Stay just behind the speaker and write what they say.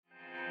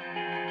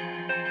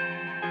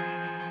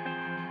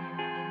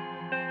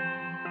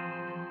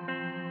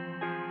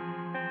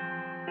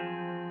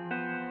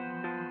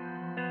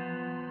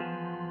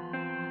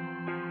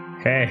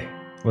Hey,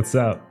 what's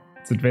up?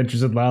 It's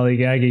Adventures with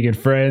Lollygagging and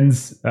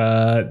Friends.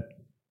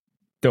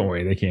 Don't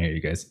worry, they can't hear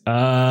you guys.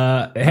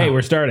 Hey,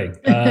 we're starting.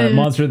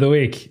 Monster of the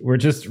Week. We're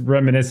just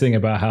reminiscing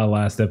about how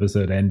last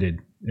episode ended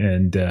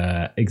and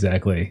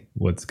exactly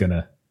what's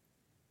gonna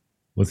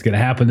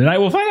happen tonight.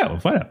 We'll find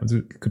out.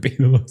 It could be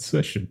the last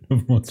session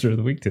of Monster of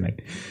the Week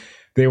tonight.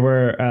 They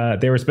were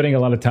spending a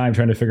lot of time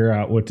trying to figure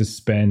out what to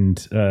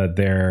spend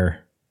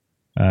their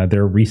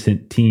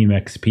recent team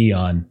XP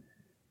on.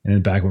 And in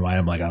the back of my mind,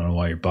 I'm like, I don't know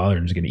why you're bothering.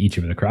 I'm just going to eat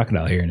you with a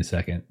crocodile here in a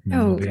second.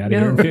 We'll be out of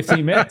here in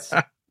 15 minutes.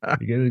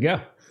 Be good to go.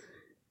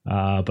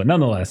 But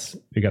nonetheless,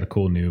 we got a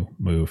cool new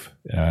move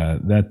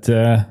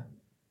that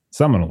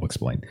someone will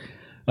explain.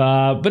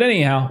 But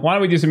anyhow, why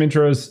don't we do some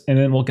intros and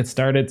then we'll get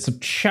started. So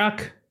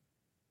Chuck,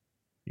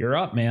 you're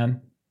up,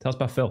 man. Tell us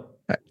about Phil.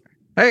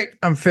 Hey,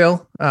 I'm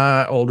Phil,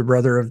 older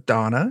brother of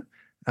Donna.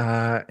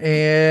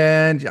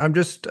 And I'm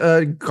just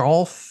a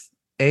golf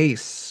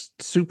ace,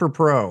 super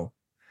pro.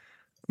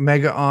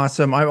 Mega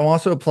awesome. I'm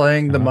also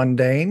playing the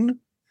mundane.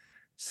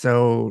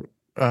 So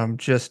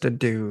just a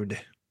dude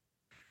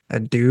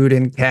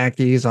in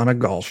khakis on a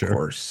golf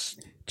course.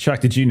 Chuck,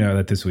 did you know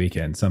that this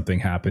weekend something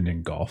happened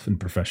in golf, in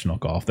professional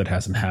golf, that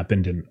hasn't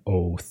happened in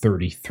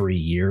 33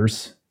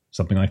 years?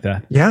 Something like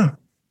that? Yeah.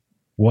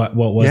 What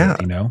was it?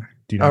 Do you know?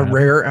 A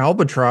rare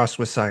albatross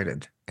was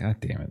sighted. God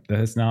damn it.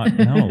 That is not,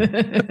 no.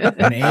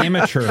 An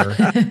amateur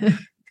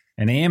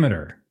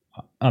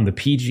on the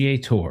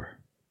PGA Tour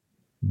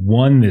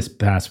won this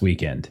past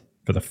weekend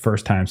for the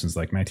first time since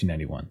like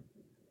 1991.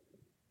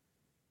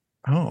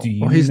 Oh,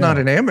 well, he's not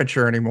an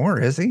amateur anymore,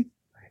 is he?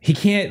 He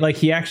can't, like,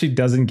 he actually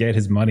doesn't get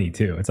his money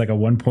too. It's like a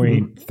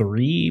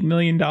 $1.3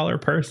 million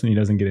purse and he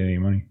doesn't get any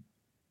money.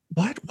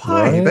 What?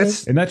 Why?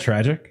 Isn't that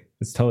tragic?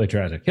 It's totally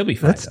tragic. He'll be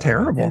fine. That's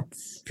terrible.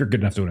 If you're good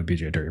enough to win a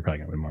PGA Tour, you're probably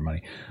gonna win more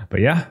money. But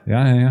yeah.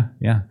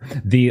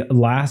 The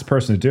last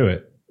person to do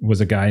it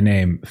was a guy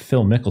named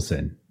Phil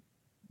Mickelson,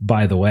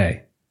 by the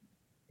way,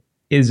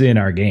 is in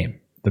our game.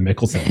 The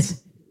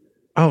Mickelsons.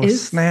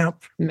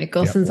 Snap.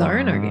 Mickelsons are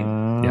in our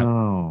game.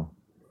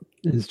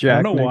 Yep. Is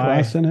Jack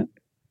Nicklaus in it?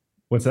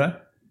 What's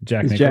that?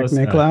 Jack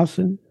Nicklaus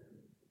in?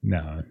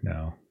 No,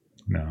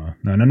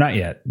 not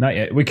yet. Not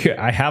yet.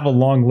 I have a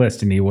long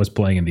list and he was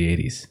playing in the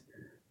 80s.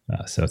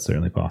 So it's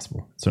certainly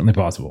possible.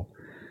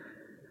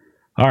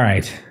 All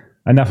right.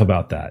 Enough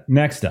about that.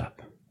 Next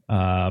up,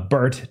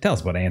 Bert, tell us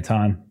about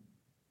Anton.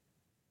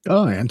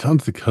 Oh,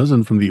 Anton's the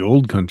cousin from the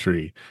old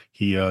country.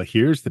 He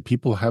hears that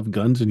people have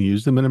guns and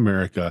use them in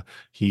America.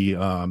 He,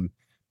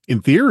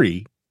 in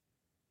theory,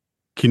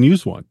 can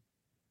use one.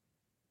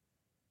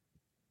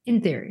 In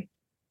theory.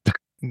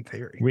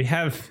 We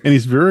have... And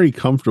he's very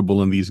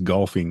comfortable in these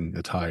golfing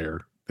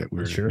attire that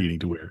we're needing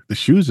to wear. The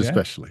shoes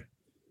especially.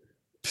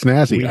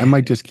 Snazzy. I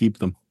might just keep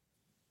them.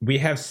 We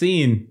have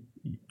seen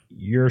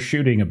your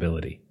shooting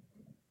ability.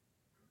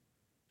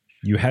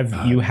 You have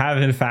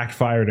in fact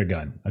fired a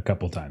gun a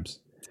couple times.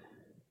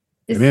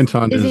 Is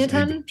Anton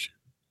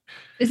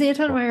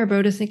why our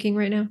boat is sinking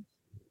right now?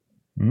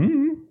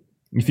 Mm-hmm.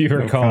 If you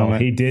recall,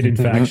 he did in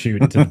fact shoot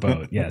into the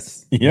boat.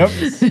 Yes. Yep.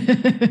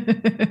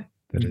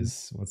 That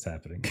is what's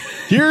happening.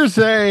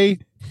 Hearsay.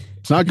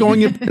 It's not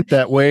going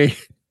that way.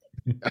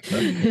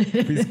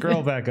 If you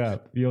scroll back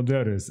up, you'll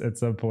notice at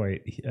some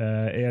point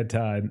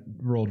Anton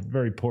rolled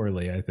very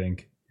poorly, I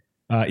think.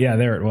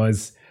 There it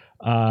was.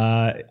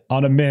 On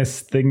a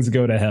miss, things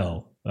go to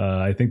hell.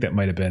 I think that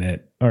might have been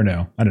it. Or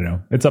no, I don't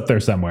know. It's up there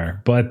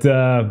somewhere. But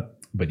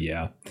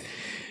yeah.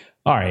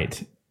 All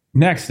right.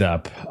 Next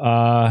up,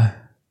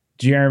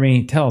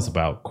 Jeremy, tell us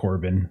about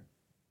Corbin.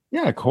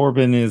 Yeah,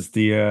 Corbin is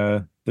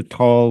the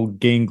tall,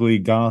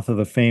 gangly goth of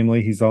the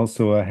family. He's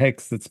also a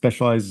hex that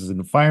specializes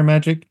in fire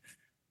magic.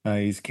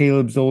 He's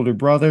Caleb's older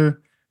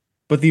brother.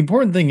 But the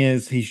important thing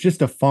is he's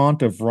just a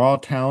font of raw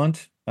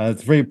talent.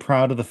 It's very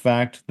proud of the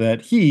fact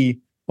that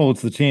he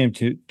holds the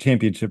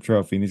championship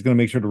trophy, and he's going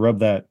to make sure to rub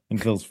that in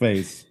Phil's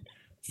face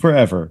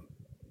forever.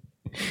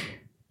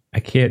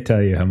 I can't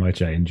tell you how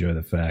much I enjoy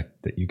the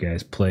fact that you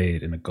guys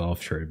played in a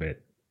golf tournament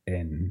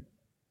and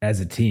as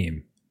a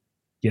team,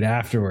 yet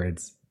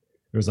afterwards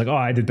it was like, oh,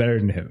 I did better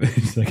than him.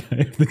 It's like, I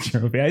have the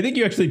trophy. I think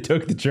you actually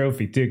took the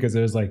trophy too, because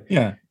it was like,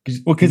 well,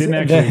 because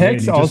the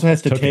hex also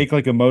has to take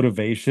like a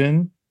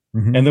motivation,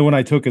 and then when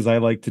I took is I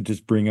like to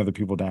just bring other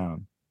people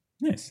down.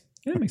 Nice.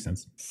 Yeah, that makes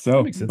sense.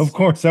 So, of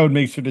course, I would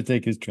make sure to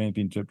take his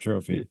championship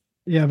trophy.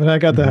 Yeah, but I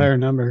got the higher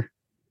number.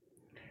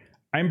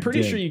 I'm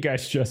pretty sure you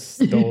guys just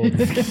stole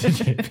the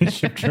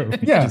championship trophy.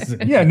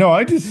 Yeah, no,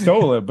 I just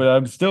stole it, but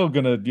I'm still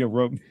going to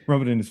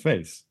rub it in his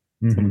face.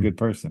 Mm-hmm. I'm a good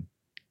person.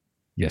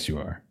 Yes, you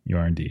are. You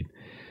are indeed.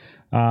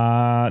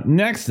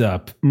 Next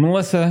up,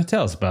 Melissa,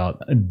 tell us about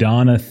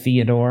Donna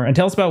Theodore, and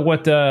tell us about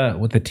what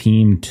the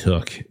team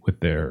took with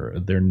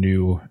their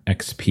new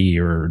XP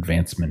or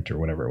advancement or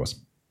whatever it was.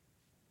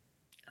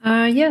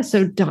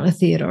 So Donna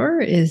Theodore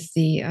is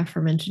the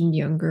aforementioned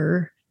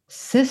younger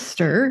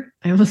sister.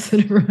 I almost said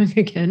it wrong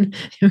again.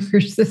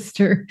 Younger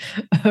sister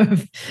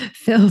of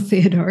Phil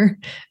Theodore.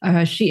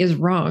 She is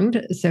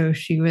wronged. So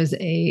she was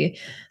a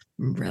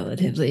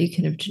relatively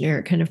kind of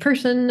generic kind of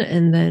person.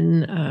 And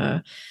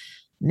then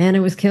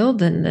Nana was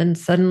killed, and then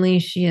suddenly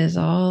she is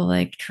all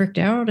like tricked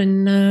out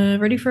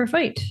and ready for a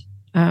fight.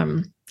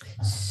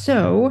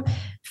 So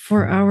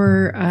for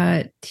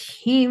our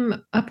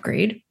team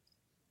upgrade,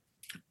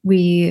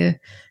 we're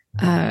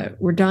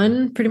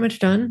pretty much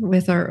done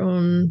with our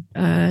own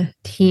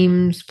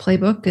team's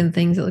playbook and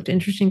things that looked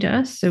interesting to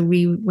us. So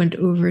we went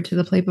over to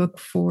the playbook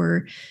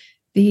for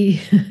the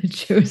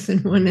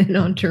chosen one in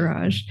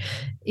Entourage.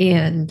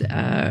 And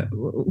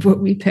what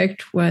we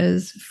picked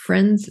was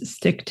friends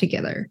stick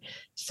together.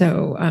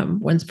 So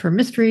once per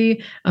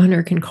mystery, a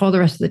hunter can call the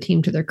rest of the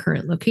team to their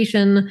current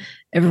location.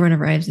 Everyone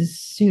arrives as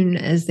soon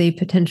as they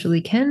potentially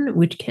can,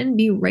 which can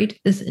be right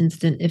this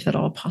instant, if at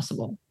all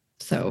possible.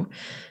 So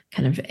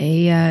kind of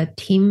a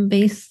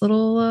team-based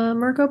little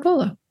Marco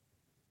Polo.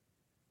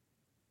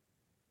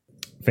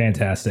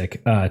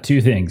 Fantastic.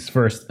 Two things.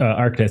 First,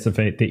 Architects of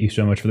Fate, thank you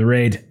so much for the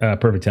raid.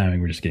 Perfect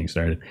timing. We're just getting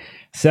started.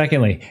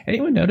 Secondly,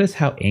 anyone notice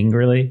how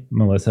angrily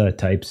Melissa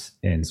types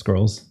in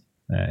scrolls?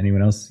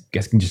 Anyone else? You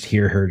guys can just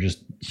hear her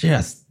just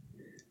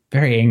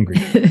very angry.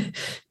 Okay.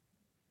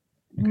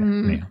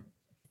 Yeah.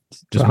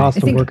 Just a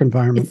hostile work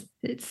environment.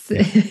 It's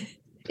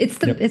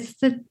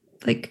the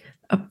like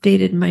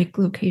updated mic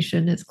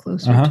location is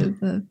closer to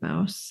the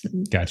mouse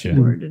and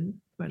keyboard and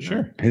whatnot.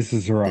 Sure.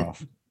 Pisses her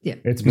off. Yeah.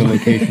 It's the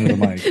location of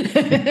the mic.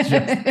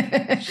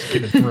 Just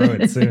gonna throw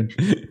it soon.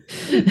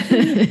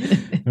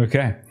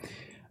 Okay.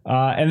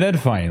 And then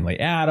finally,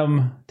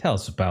 Adam, tell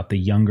us about the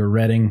younger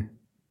Redding.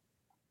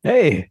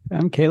 Hey,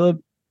 I'm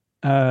Caleb.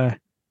 I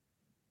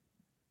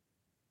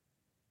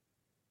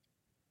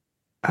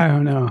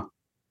don't know.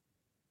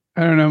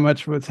 I don't know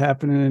much what's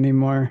happening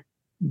anymore,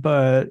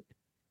 but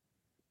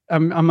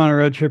I'm on a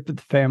road trip with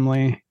the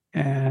family,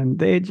 and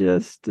they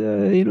just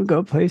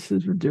go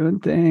places. We're doing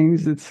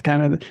things. It's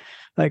kind of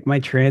like my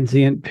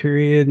transient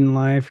period in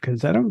life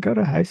because I don't go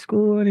to high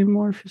school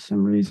anymore for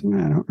some reason.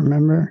 I don't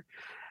remember.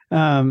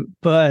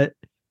 But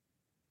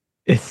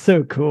it's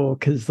so cool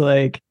because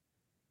like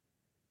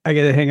I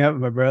get to hang out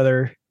with my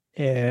brother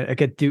and I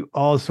get to do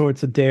all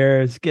sorts of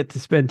dares, get to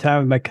spend time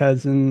with my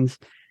cousins.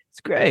 It's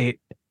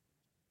great.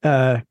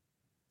 Yeah,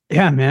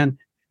 man.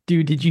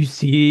 Dude, did you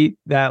see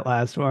that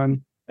last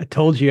one? I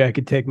told you I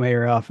could take my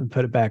ear off and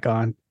put it back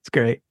on. It's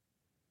great.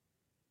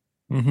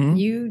 Mm-hmm.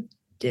 You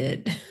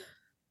did.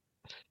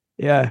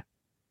 Yeah.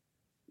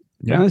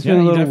 Yeah, it's been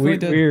a little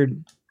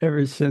weird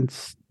ever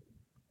since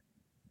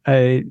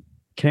I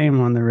came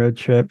on the road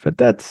trip, but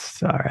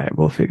that's all right.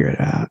 We'll figure it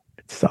out.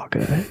 It's all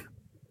good.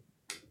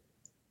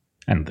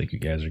 I don't think you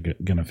guys are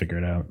gonna figure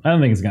it out. I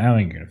don't think you're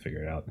gonna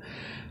figure it out.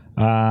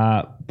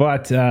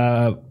 But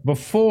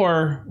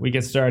before we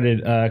get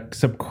started,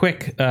 some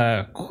quick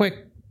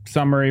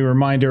summary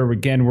reminder.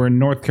 Again, we're in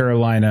North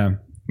Carolina.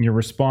 You're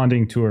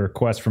responding to a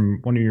request from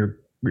one of your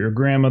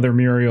grandmother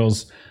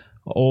Muriel's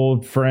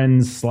old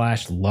friends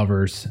 /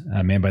 lovers,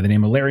 a man by the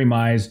name of Larry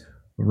Mize,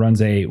 who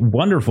runs a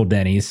wonderful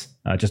Denny's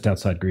just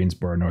outside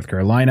Greensboro, North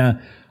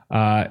Carolina.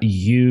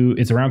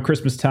 It's around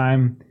Christmas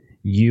time.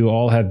 You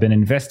all have been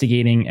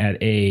investigating at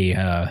a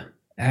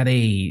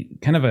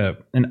kind of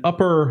an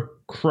upper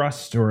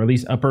crust, or at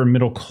least upper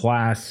middle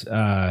class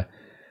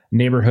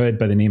neighborhood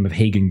by the name of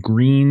Hagen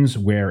Greens,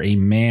 where a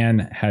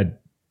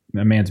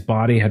man's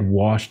body had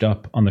washed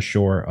up on the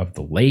shore of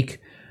the lake,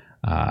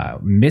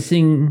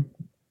 missing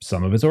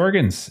some of his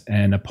organs.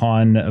 And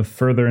upon a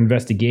further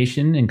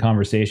investigation and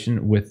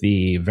conversation with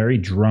the very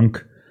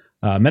drunk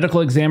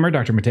medical examiner,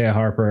 Dr. Matea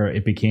Harper,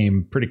 it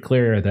became pretty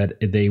clear that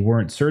they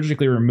weren't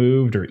surgically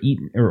removed or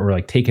eaten or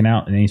like taken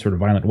out in any sort of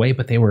violent way,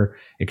 but they were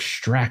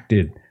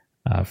extracted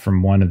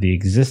from one of the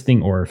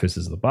existing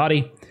orifices of the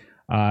body.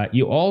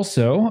 You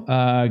also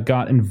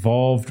got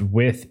involved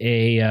with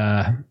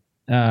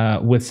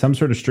with some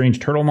sort of strange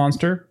turtle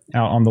monster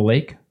out on the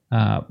lake.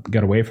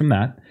 Got away from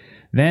that.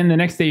 Then the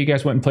next day, you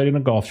guys went and played in a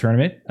golf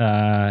tournament,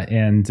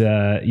 and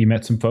you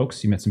met some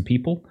folks, you met some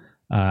people,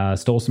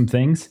 stole some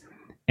things.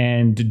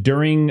 And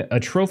during a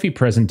trophy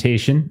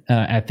presentation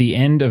at the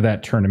end of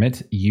that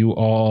tournament, you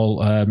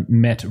all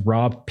met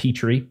Rob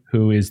Petrie,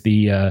 who is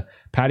the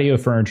patio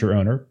furniture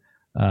owner,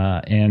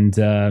 and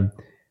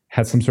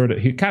had some sort of,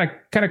 he kind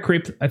of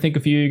creeped, I think, a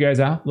few of you guys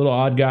out. Little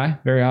odd guy,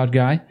 very odd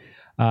guy.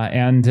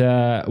 And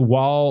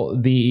while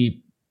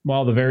the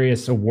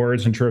various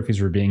awards and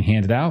trophies were being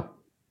handed out,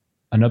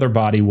 another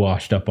body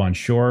washed up on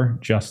shore,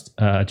 just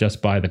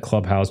by the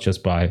clubhouse,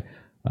 just by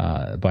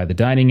the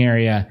dining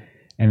area,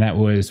 and that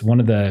was one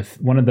of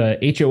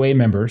the HOA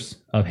members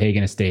of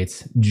Hagen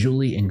Estates,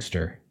 Julie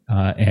Inkster.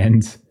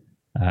 And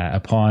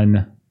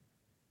upon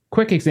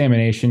quick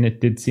examination, it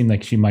did seem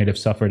like she might have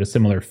suffered a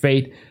similar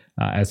fate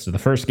as to the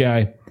first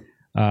guy.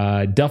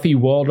 Duffy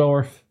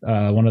Waldorf,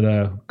 one of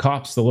the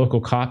cops, the local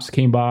cops,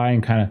 came by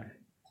and kind of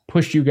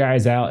pushed you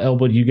guys out,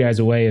 elbowed you guys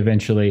away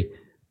eventually.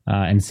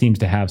 And seems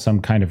to have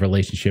some kind of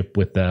relationship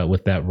with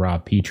that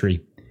Rob Petrie.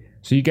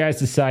 So you guys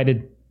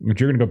decided that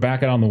you're going to go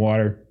back out on the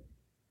water,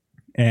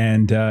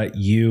 and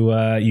you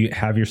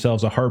have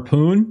yourselves a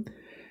harpoon,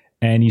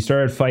 and you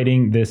started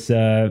fighting this.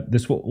 We're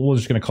just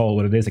going to call it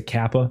what it is, a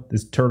kappa,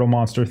 this turtle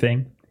monster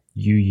thing.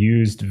 You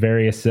used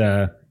various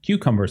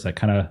cucumbers that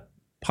kind of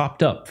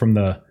popped up from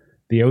the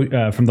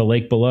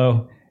lake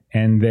below,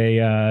 and they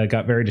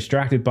got very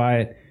distracted by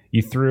it.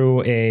 You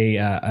threw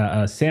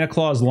a Santa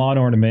Claus lawn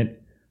ornament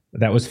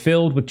that was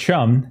filled with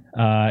chum.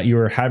 You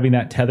were having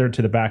that tethered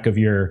to the back of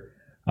your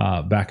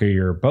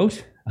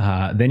boat.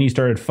 Then you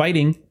started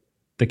fighting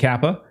the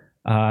kappa.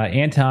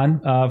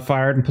 Anton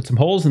fired and put some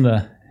holes in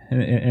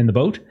the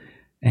boat,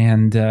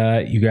 and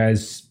you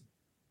guys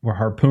were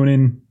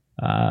harpooning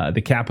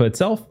the kappa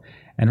itself.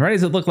 And right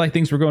as it looked like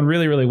things were going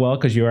really, really well,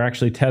 because you were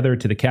actually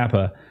tethered to the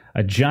kappa,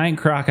 a giant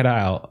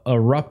crocodile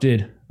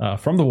erupted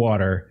from the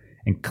water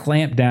and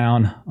clamped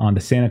down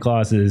onto Santa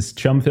Claus's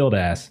chum-filled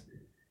ass.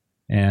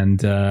 And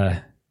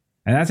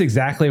that's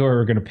exactly where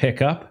we're going to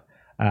pick up.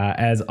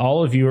 As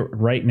all of you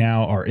right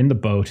now are in the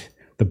boat.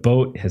 The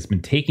boat has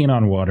been taking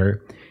on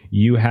water.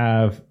 You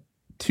have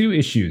two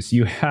issues.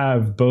 You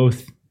have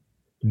both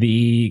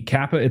the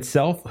kappa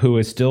itself, who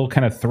is still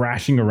kind of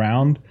thrashing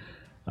around,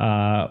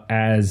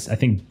 as I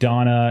think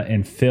Donna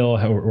and Phil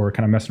were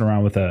kind of messing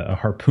around with a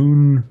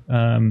harpoon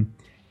and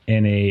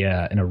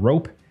a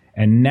rope.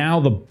 And now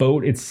the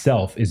boat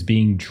itself is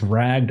being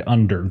dragged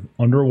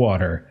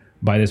underwater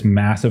by this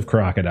massive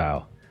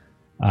crocodile.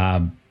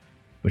 What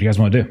do you guys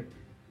want to do?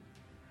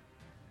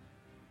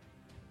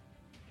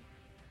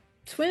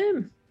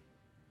 Swim.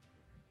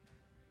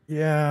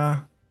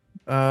 Yeah.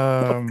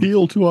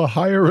 Appeal to a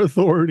higher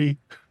authority.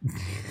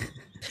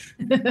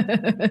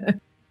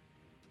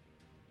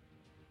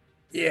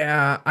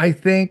 Yeah, I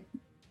think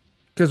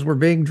because we're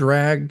being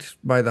dragged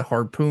by the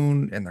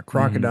harpoon and the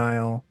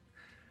crocodile,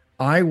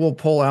 I will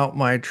pull out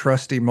my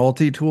trusty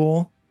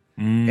multi-tool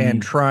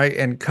and try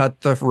and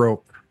cut the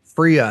rope.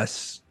 Free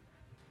us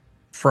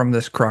from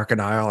this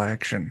crocodile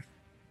action.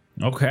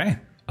 Okay.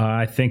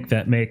 I think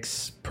that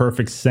makes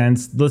perfect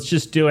sense. Let's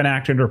just do an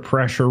act under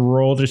pressure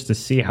roll just to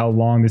see how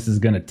long this is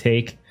going to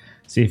take.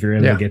 See if you're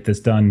able to get this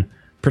done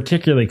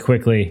particularly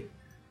quickly.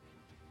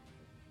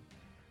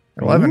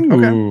 11.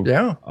 Ooh. Okay.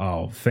 Yeah.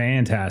 Oh,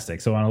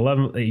 fantastic. So on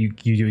 11, you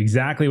do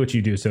exactly what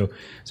you do. So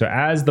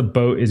as the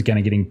boat is kind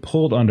of getting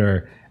pulled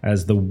under,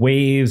 as the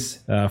waves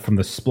from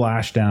the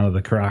splashdown of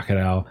the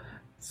crocodile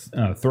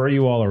throw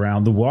you all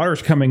around, the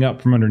water's coming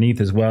up from underneath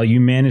as well.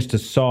 You manage to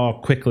saw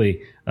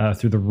quickly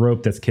through the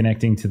rope that's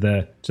connecting to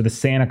the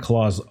Santa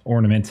Claus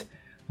ornament,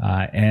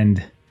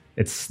 and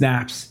it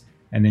snaps,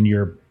 and then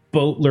your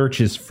boat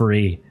lurches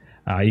free.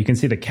 You can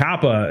see the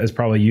kappa is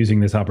probably using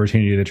this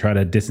opportunity to try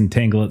to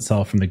disentangle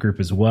itself from the group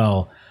as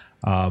well.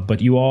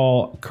 But you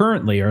all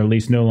currently are at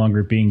least no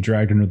longer being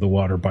dragged into the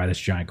water by this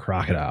giant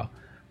crocodile.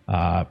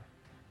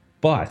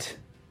 But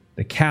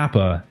the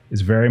kappa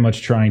is very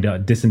much trying to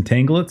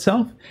disentangle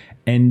itself,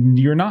 and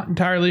you're not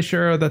entirely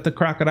sure that the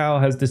crocodile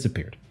has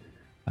disappeared.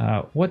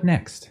 What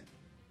next?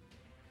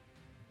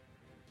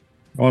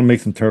 I want to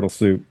make some turtle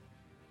soup.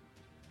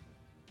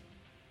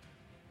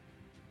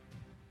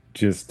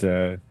 Just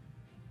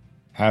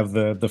have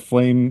the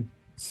flame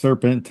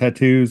serpent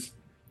tattoos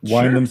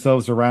wind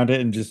themselves around it,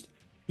 and just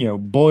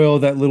boil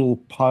that little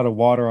pot of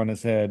water on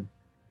his head.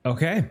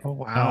 Okay. Oh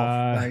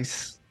wow,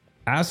 nice.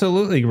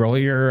 Absolutely. Roll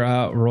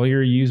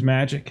your use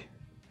magic.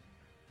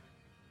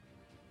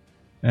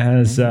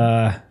 As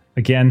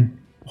again,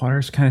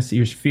 water's kind of,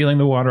 you're feeling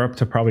the water up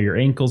to probably your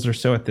ankles or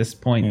so at this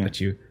point, but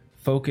you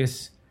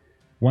focus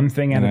one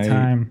thing at a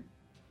time.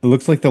 It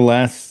looks like the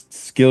last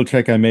skill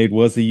check I made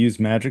was a use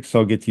magic, so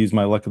I'll get to use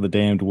my luck of the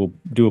damned. We'll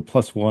do a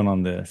 +1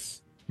 on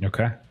this.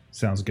 Okay.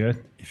 Sounds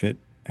good. If it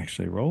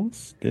actually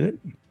rolls, did it?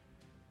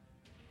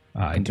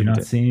 I do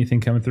not see anything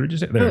coming through.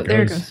 Just there it goes.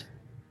 There it goes.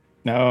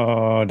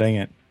 No, dang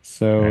it.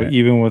 So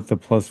even with the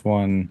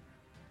 +1,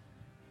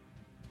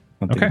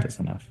 I don't think that's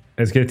enough.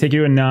 It's going to take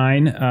you a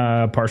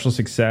 9, partial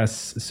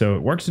success. So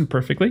it works in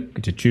perfectly.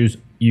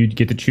 You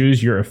get to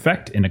choose your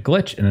effect in a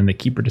glitch, and then the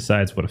keeper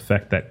decides what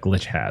effect that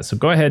glitch has. So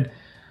go ahead.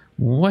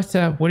 What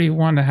do you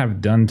want to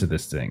have done to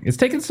this thing? It's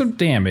taken some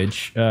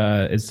damage.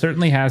 It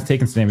certainly has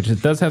taken some damage.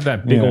 It does have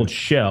that big old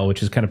shell,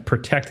 which has kind of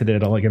protected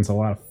it all against a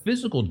lot of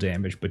physical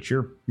damage, but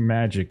your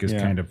magic is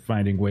kind of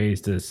finding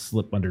ways to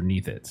slip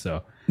underneath it.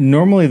 So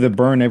normally the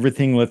burn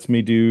everything lets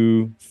me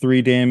do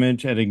 3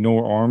 damage and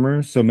ignore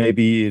armor, so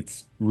maybe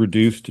it's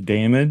reduced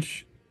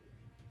damage.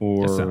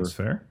 Or that sounds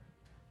fair.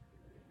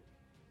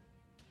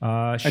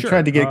 Sure. I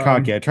tried to get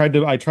cocky. I tried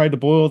to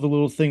boil the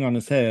little thing on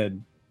his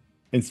head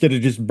instead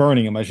of just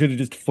burning him. I should have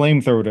just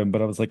flamethrowed him,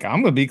 but I was like,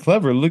 I'm gonna be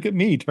clever. Look at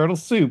me, turtle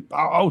soup.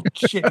 Oh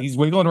shit, he's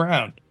wiggling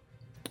around.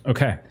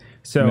 Okay,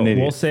 so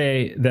we'll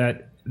say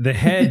that the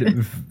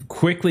head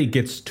quickly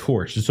gets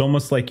torched. It's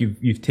almost like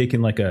you've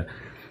taken like a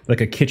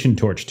kitchen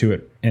torch to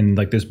it, and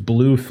like this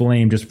blue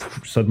flame just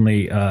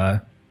suddenly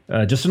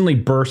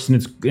bursts,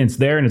 and it's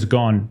there and it's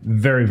gone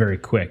very, very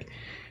quick.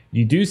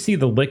 You do see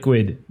the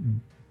liquid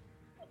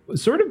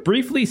sort of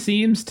briefly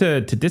seems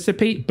to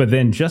dissipate, but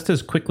then just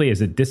as quickly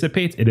as it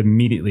dissipates, it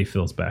immediately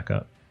fills back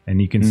up.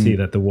 And you can see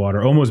that the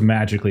water, almost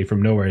magically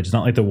from nowhere, it's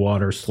not like the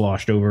water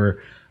sloshed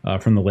over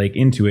from the lake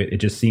into it. It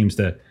just seems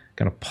to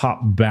kind of pop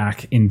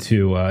back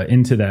into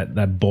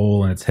that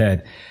bowl in its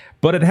head.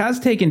 But it has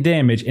taken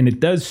damage, and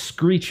it does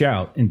screech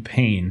out in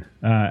pain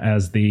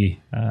as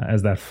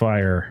that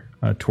fire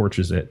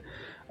torches it.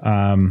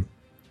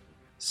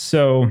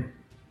 So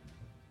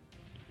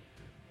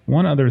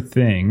one other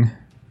thing.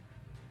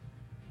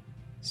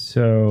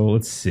 So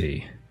let's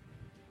see.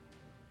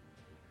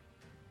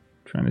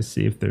 Trying to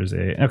see if there's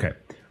okay.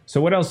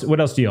 So what else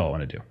do y'all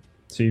want to do?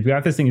 So you've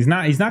got this thing. He's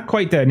not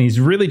quite dead, and he's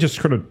really just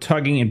sort of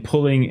tugging and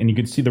pulling, and you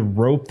can see the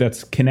rope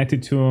that's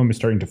connected to him is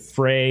starting to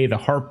fray. The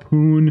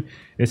harpoon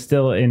is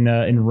still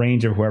in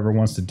range of whoever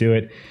wants to do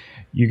it.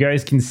 You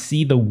guys can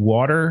see the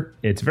water.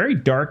 It's very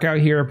dark out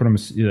here, but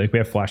we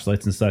have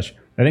flashlights and such.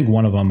 I think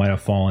one of them might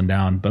have fallen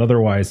down, but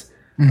otherwise,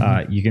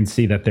 you can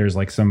see that there's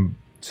like some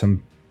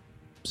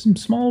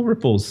small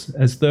ripples,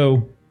 as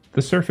though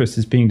the surface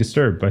is being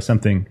disturbed by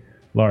something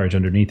large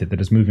underneath it that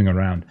is moving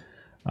around.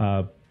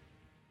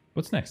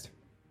 What's next?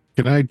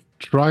 Can I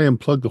try and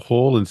plug the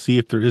hole and see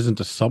if there isn't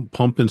a sump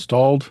pump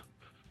installed?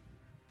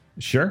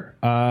 Sure.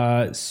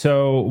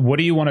 So what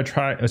do you want to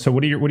try? So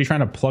what are you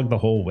trying to plug the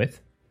hole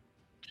with?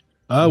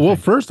 Well,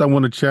 first I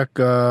want to check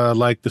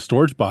like the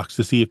storage box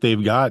to see if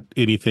they've got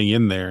anything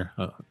in there.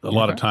 A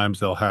lot of times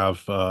they'll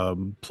have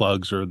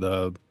plugs or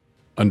the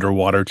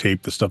underwater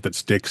tape, the stuff that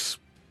sticks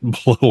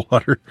below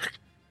water.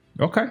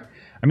 Okay.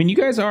 I mean, you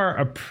guys are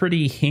a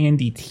pretty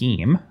handy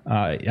team.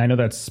 I know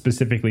that's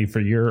specifically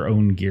for your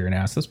own gear and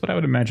assets, but I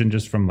would imagine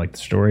just from like the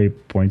story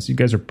points, you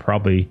guys are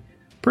probably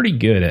pretty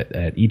good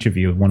at each of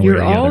you one way or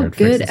the other. You're all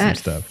good at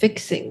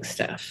fixing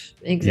stuff.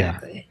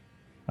 Exactly.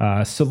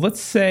 Yeah. So let's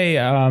say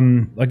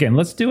again,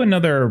 let's do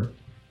another.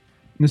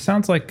 This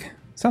sounds like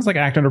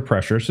act under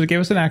pressure. So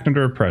give us an act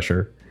under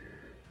pressure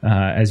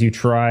as you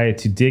try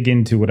to dig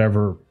into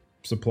whatever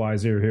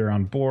supplies are here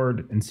on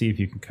board and see if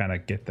you can kind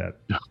of get that.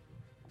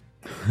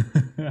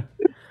 I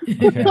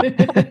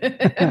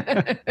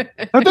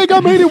think I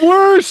made it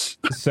worse.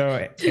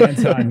 So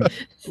Anton,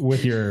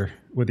 with your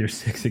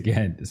 6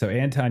 again. So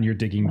Anton, you're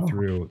digging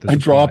through. I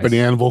drop an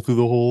anvil through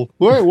the hole.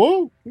 Wait,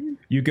 whoa!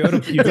 You go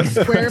to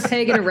square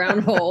peg in a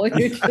round hole.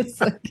 You're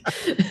just like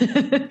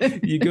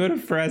you go to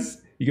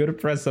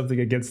press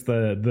something against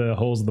the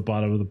holes at the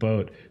bottom of the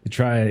boat to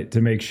try to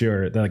make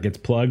sure that it gets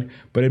plugged.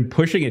 But in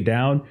pushing it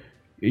down,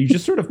 you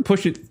just sort of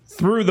push it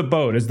through the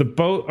boat as the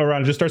boat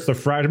around just starts to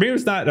fracture. Maybe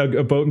it's not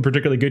a boat in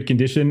particularly good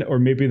condition, or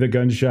maybe the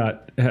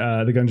gunshot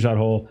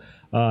hole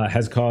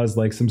has caused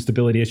like some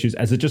stability issues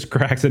as it just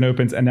cracks and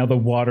opens, and now the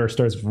water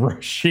starts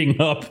rushing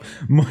up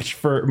much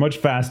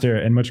faster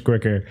and much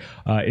quicker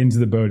into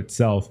the boat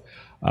itself.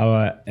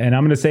 And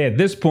I'm going to say at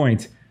this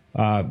point,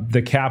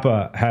 the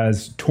Kappa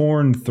has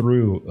torn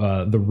through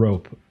the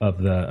rope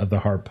of the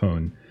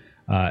harpoon,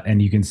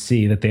 and you can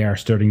see that they are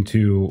starting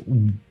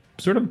to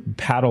sort of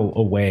paddle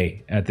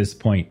away at this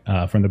point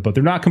from the boat.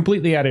 They're not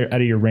completely out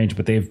of your range,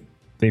 but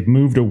they've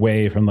moved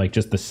away from like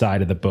just the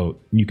side of the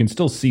boat. You can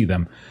still see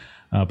them,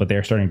 but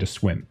they're starting to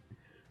swim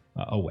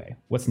away.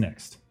 What's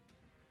next?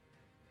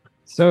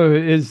 So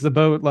is the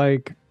boat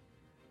like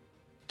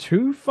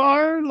too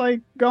far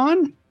like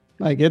gone?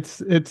 Like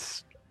it's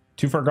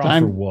too far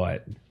gone for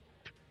what?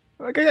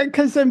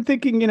 Because I'm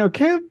thinking,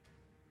 Caleb,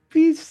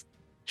 he's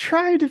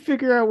trying to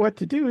figure out what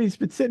to do. He's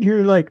been sitting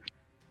here like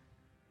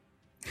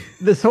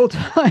this whole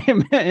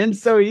time, and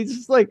so he's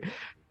just like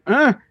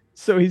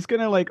so he's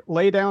gonna like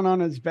lay down on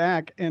his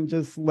back and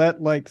just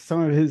let like some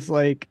of his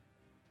like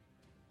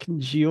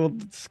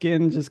congealed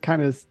skin just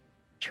kind of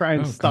try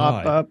and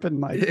stop up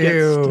and like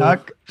get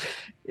stuck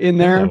in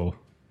there.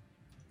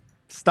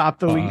 Stop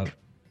the leak.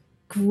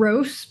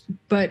 Gross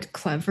but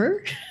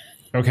clever.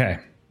 Okay,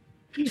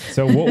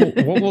 so what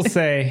we'll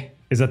say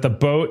is that the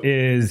boat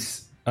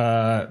is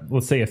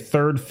let's say a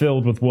third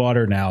filled with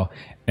water now,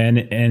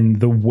 and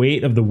the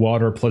weight of the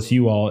water plus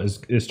you all is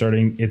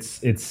starting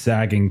it's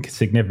sagging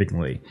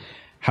significantly.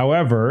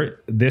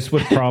 However, this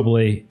would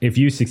probably, if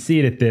you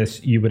succeed at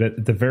this, you would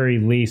at the very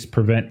least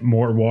prevent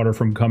more water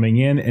from coming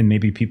in, and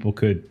maybe people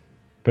could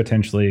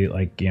potentially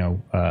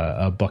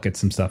bucket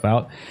some stuff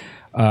out.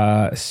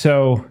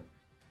 So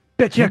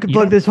bet you I could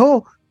plug this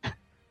hole.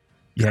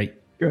 Yeah.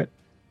 Good.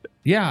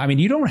 Yeah, I mean,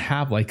 you don't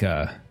have like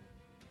a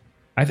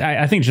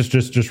I think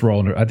just roll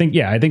under. I think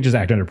just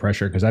act under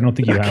pressure, because I don't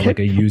think you have like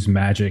a use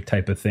magic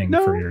type of thing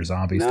for your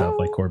zombie stuff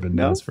like Corbin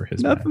does for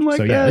his magic. Like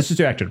so yeah, let's just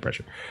do act under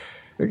pressure.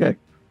 Okay.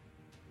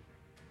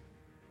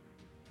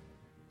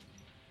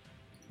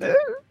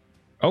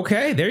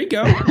 Okay, there you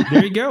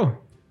go.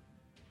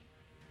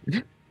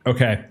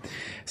 Okay,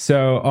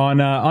 so on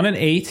an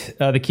 8,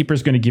 the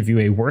keeper's going to give you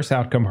a worse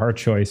outcome, hard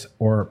choice,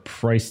 or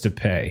price to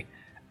pay.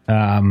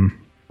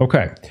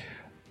 Okay,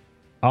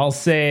 I'll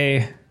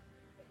say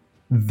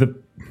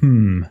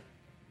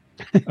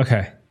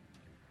Okay,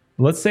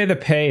 let's say the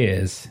pay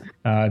is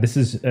this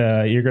is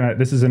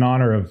in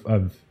honor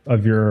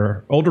of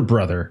your older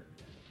brother.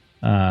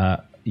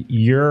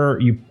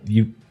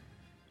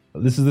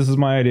 This is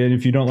my idea, and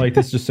if you don't like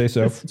this, just say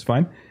so. It's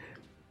fine.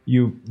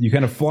 You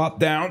kind of flop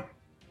down,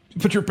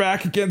 put your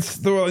back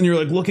against the wall, and you're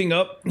like looking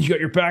up. You got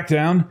your back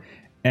down,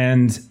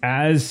 And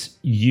as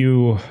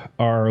you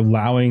are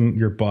allowing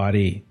your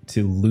body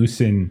to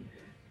loosen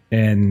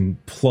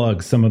and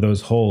plug some of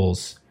those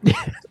holes,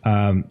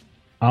 I'm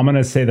going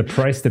to say the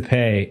price to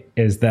pay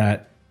is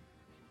that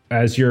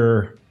as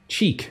your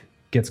cheek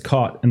gets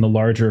caught in the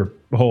larger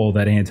hole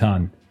that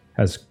Anton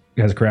has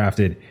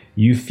crafted,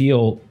 you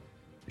feel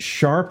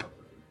sharp,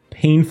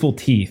 painful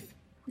teeth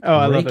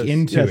I love break this.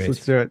 into Yes, it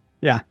let's do it.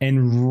 Yeah.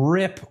 and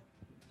rip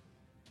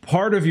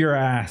part of your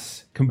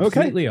ass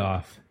completely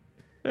off.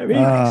 Very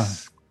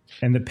nice.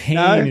 And the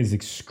pain is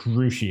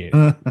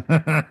excruciating.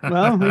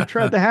 Well, we've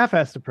tried the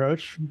half-assed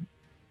approach.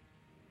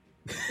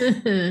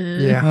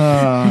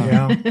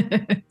 Yeah.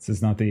 This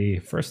is not the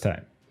first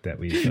time that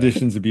we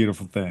Tradition's a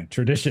beautiful thing.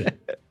 tradition.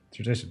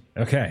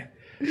 Okay.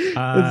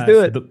 Let's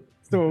do it.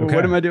 So okay.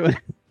 what am I doing?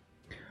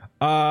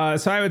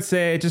 So I would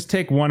say just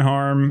take one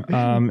harm,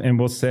 and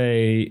we'll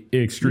say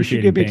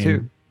excruciating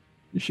pain.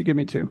 You should give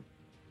me 2.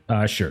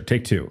 Sure,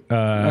 take 2.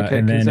 Okay,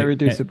 and because then I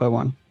reduce it by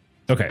 1.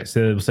 Okay,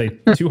 so we'll say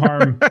 2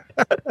 harm,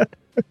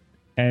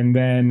 and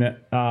then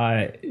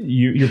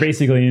you're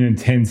basically in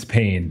intense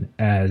pain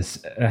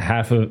as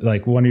half of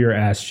like one of your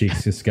ass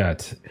cheeks just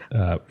got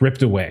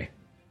ripped away.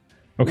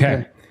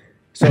 Okay.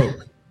 So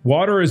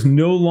water is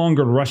no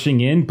longer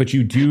rushing in, but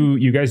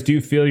you guys do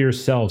feel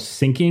yourselves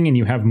sinking, and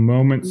you have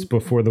moments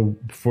before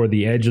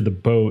the edge of the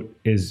boat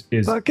is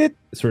Bucket.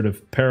 sort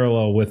of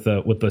parallel with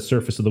the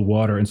surface of the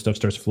water, and stuff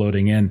starts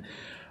floating in.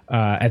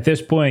 At this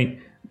point,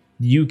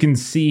 you can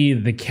see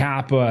the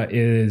Kappa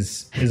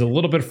is a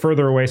little bit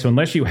further away. So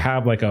unless you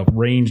have like a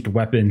ranged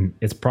weapon,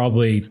 it's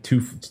probably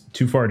too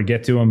far to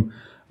get to him.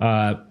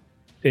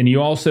 And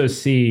you also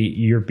see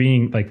you're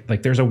being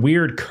like there's a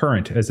weird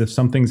current, as if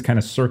something's kind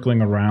of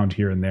circling around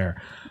here and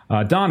there.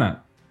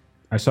 Donna,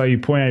 I saw you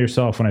point at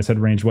yourself when I said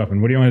ranged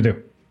weapon. What do you want to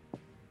do?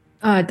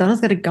 Donna's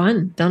got a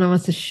gun. Donna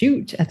wants to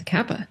shoot at the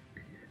Kappa.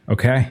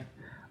 Okay.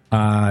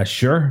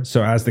 Sure.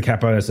 So as the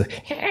Kappa is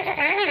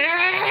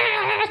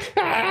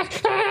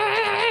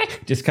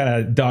just kind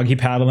of doggy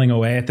paddling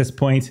away at this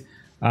point,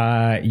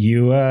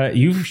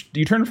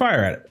 you turn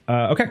fire at it.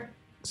 Okay.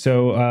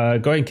 So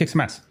go ahead and kick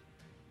some ass.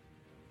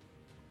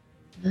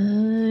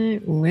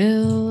 I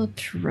will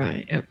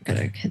try. Oh,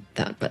 gotta hit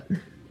that button.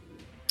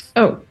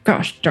 Oh,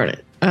 gosh, darn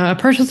it.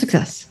 Partial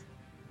success.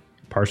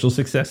 Partial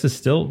success is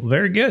still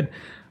very good.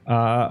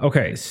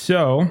 Okay,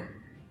 so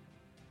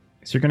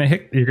you're gonna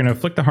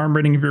inflict the harm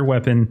rating of your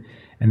weapon,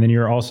 and then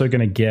you're also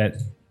gonna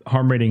get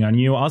harm rating on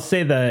you. I'll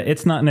say that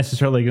it's not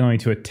necessarily going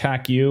to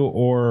attack you,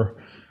 or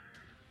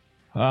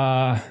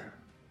rather,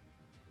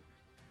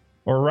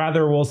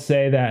 we'll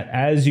say that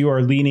as you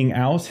are leaning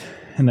out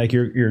and like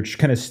you're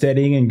kind of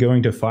steadying and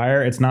going to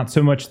fire, it's not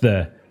so much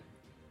the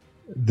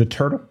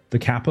turtle, the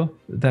Kappa,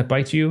 that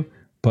bites you,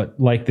 but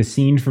like the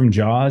scene from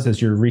Jaws,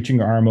 as you're reaching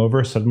your arm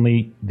over,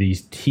 suddenly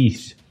these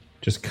teeth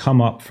just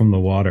come up from the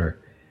water,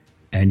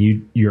 and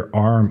your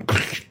arm,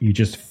 you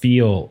just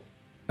feel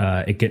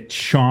it get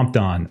chomped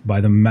on by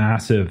the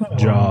massive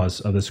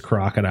jaws of this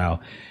crocodile.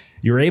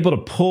 You're able to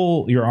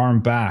pull your arm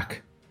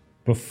back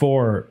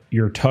before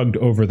you're tugged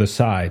over the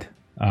side,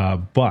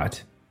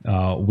 but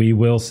we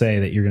will say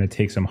that you're going to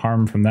take some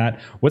harm from that.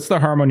 What's the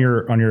harm on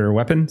your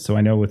weapon? So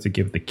I know what to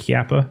give the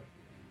Kappa.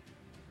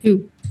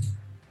 2.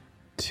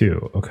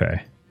 2.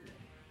 Okay.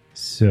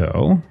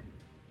 So,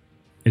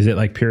 is it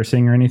like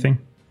piercing or anything?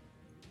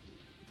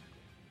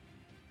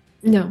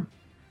 No.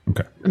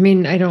 Okay. I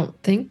mean, I don't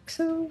think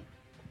so.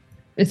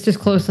 It's just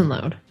close and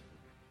loud.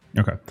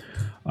 Okay.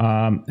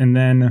 And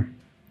then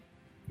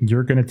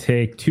you're going to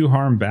take 2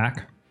 harm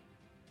back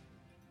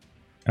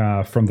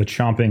from the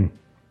chomping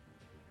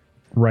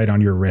right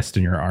on your wrist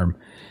and your arm.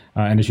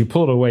 And as you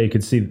pull it away, you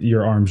can see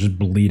your arm just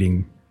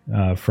bleeding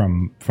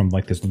from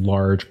like this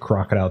large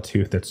crocodile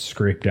tooth that's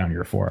scraped down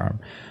your forearm.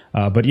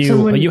 But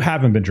you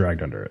haven't been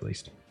dragged under, at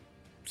least.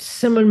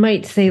 Someone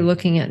might say,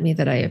 looking at me,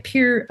 that I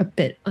appear a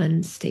bit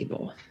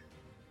unstable.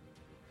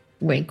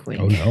 Wink,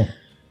 wink. Oh, no.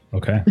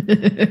 Okay.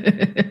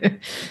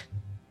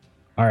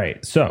 All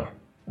right. So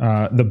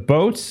the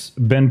boat's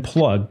been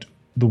plugged.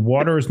 The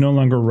water is no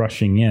longer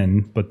rushing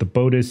in, but the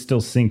boat is still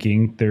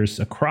sinking. There's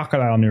a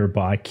crocodile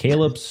nearby.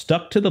 Caleb's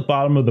stuck to the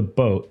bottom of the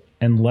boat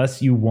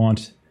unless you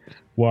want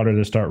water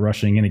to start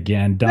rushing in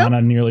again.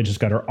 Donna nearly just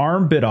got her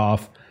arm bit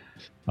off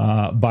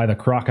by the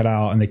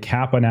crocodile, and the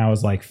Kappa now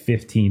is like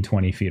 15,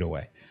 20 feet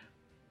away.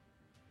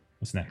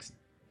 What's next?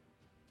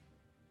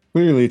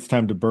 Clearly, it's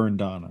time to burn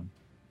Donna.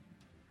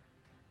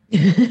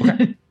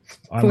 Okay.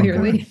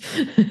 Clearly.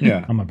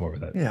 Yeah. I'm on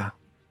board with that.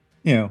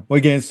 Yeah. Well,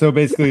 again, so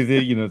basically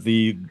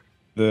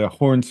the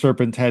horned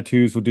serpent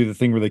tattoos will do the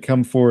thing where they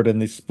come forward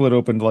and they split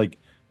open to like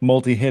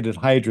multi-headed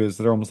hydras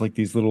that are almost like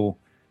these little,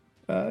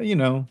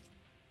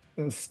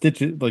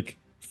 stitches, like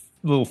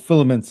little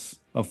filaments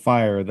of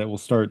fire that will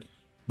start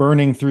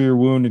burning through your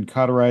wound and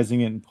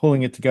cauterizing it and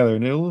pulling it together.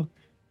 And it'll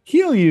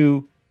heal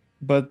you,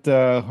 but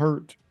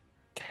hurt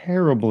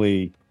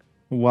terribly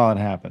while it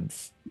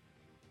happens.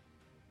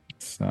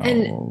 So...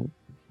 And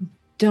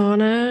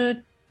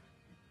Donna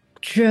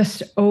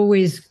just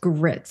always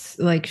grits.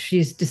 Like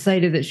she's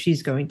decided that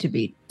she's going to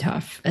be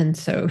tough. And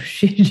so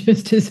she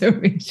just is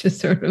always just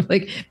sort of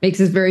like makes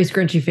this very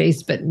scrunchy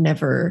face, but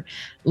never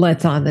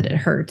lets on that it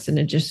hurts. And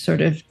it just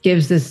sort of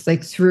gives this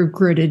like through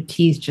gritted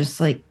teeth, just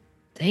like,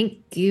 thank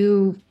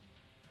you.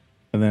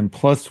 And then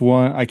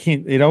 +1. I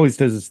can't. It always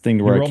does this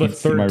thing where You I rolled a can't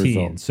see my 13,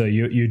 results. so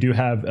you do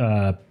have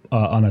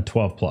on a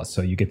 12 plus,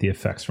 so you get the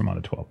effects from on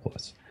a 12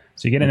 plus.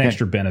 So you get an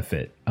extra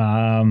benefit.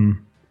 I'll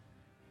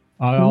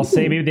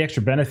say maybe the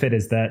extra benefit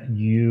is that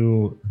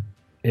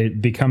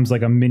it becomes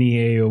like a mini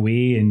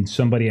AoE, and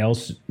somebody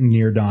else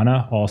near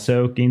Donna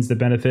also gains the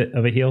benefit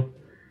of a heal.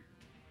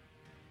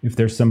 If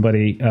there's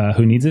somebody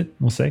who needs it,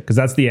 we'll say, because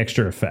that's the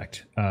extra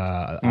effect.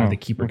 The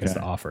keeper gets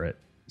to offer it.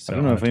 So I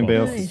don't know if anybody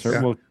else Nice. is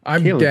hurt. Well,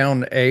 I'm Caleb-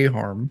 down a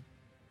harm.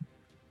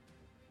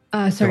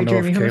 Sorry, Don't know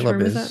Jeremy, if how much Caleb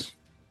harm was is. that?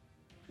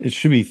 It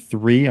should be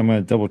 3. I'm going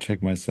to double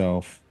check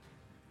myself.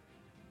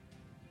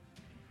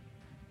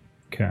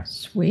 Okay.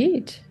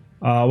 Sweet.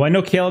 Well, I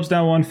know Caleb's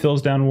down 1,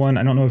 Phil's down 1.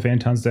 I don't know if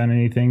Anton's down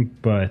anything,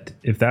 but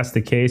if that's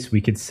the case,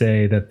 we could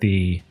say that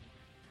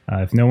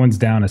if no one's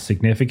down a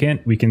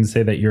significant, we can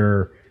say that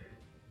your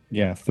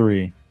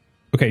 3.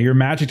 your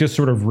magic just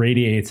sort of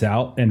radiates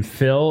out, and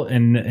Phil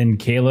and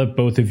Caleb,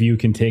 both of you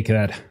can take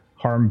that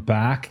harm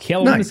back.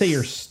 Caleb, I'm going to say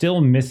you're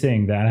still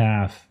missing that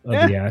half of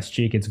the ass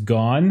cheek. It's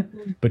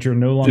gone, but you're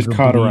no longer Just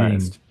cauterized.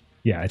 bleeding.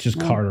 Yeah, it's just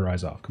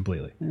cauterized off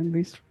completely. At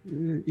least,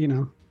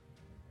 it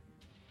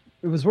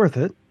was worth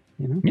it.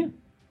 Yeah.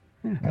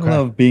 I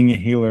love being a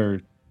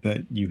healer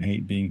that you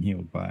hate being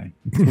healed by.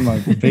 It's one of my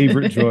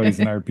favorite joys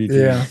in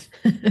RPGs.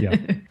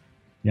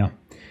 Yeah.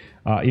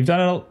 You've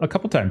done it a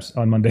couple times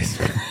on Mondays.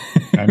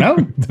 I know.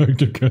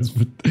 Dr.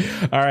 Cosmo.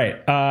 All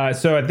right.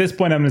 So at this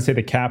point, I'm going to say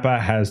the kappa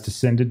has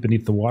descended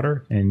beneath the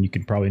water, and you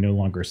can probably no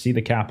longer see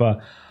the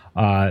kappa.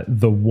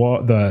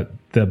 The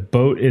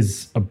boat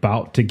is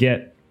about to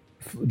get,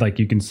 like,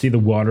 you can see the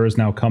water is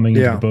now coming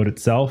into the boat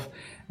itself,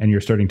 and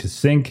you're starting to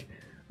sink.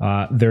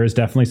 There is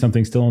definitely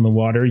something still in the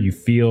water. You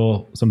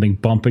feel something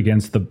bump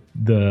against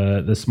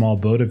the small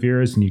boat of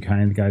yours, and you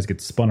guys get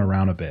spun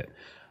around a bit.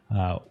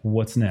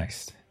 What's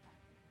next?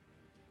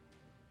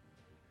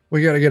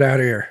 We got to get out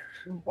of here.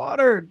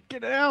 Water,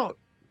 get out.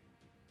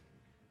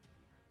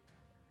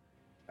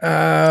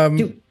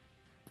 Do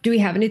we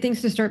have any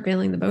things to start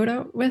bailing the boat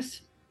out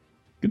with?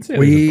 You can say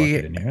there's a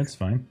bucket in here. It's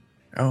fine.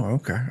 Oh,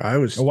 okay. I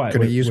was What? going to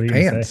What use are you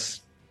gonna pants.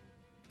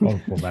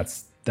 Oh, well,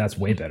 that's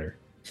way better.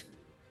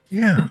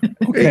 Yeah.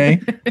 Okay.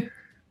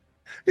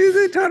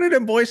 They taught it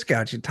in Boy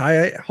Scouts. You tie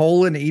a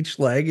hole in each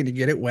leg and you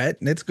get it wet,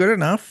 and it's good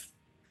enough.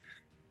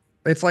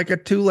 It's like a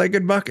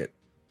 2-legged bucket.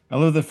 I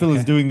love that Phil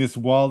is doing this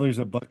while there's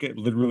a bucket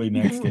literally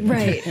next to him.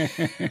 Right.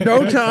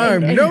 No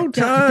time. And No That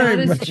time.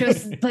 is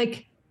just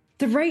like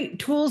the right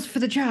tools for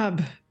the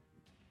job,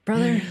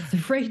 brother.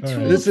 The right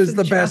tools. This is for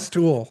the job. best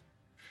tool.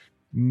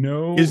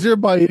 No. Is there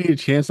by any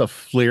chance a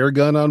flare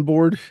gun on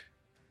board?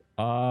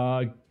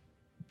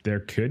 There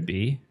could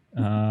be.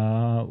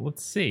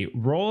 Let's see.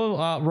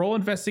 Roll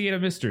investigate a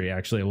mystery.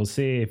 Actually, we'll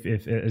see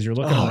if as you're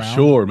looking around.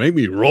 Sure. Make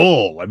me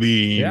roll. I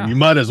mean, Yeah. you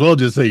might as well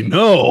just say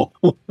no.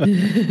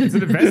 It's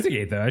an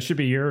investigate though. That should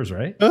be yours,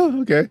 right?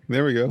 Oh, okay.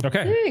 There we go.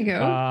 Okay. There you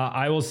go.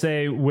 I will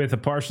say with a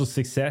partial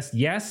success,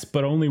 yes,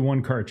 but only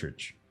one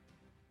cartridge.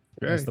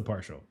 Okay. That's the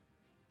partial.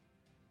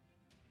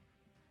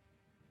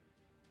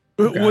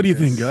 What do you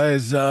think,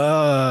 guys?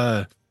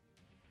 May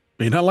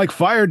not like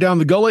fire down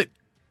the gullet.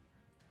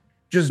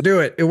 Just do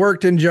it. It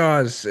worked in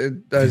Jaws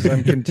as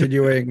I'm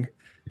continuing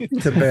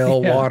to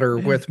bail water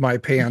with my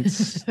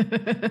pants.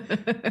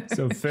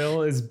 So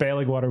Phil is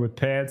bailing water with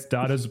pants.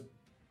 Donna's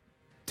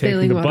taking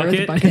Bailing the water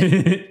with bucket,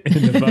 a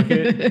in the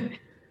bucket.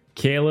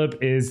 Caleb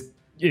is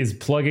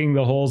plugging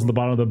the holes in the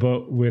bottom of the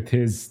boat with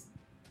his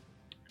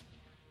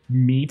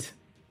meat,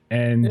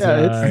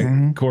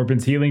 and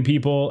Corbin's healing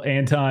people.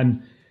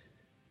 Anton,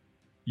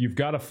 you've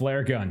got a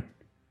flare gun.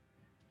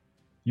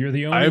 You're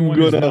the only one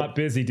who's not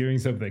busy doing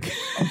something.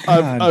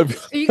 I'm Are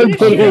you gonna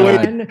shoot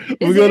a gun?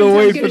 We're Is going to Anton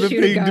wait gonna for the shoot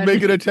a thing to gun?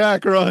 make an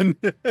attack run.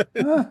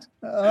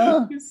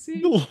 You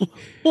see,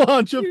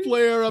 Launch a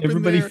flare up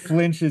Everybody in there.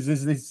 flinches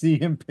as they see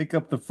him pick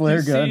up the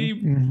flare you gun. see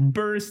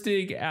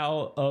bursting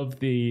out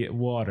of the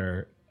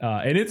water,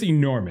 and it's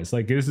enormous.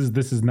 Like this is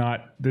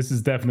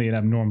definitely an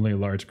abnormally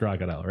large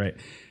crocodile, right?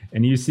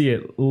 And you see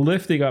it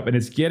lifting up, and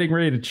it's getting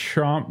ready to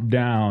chomp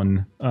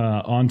down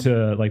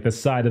onto like the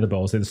side of the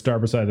boat, say the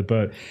starboard side of the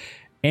boat.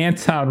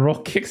 Anton, roll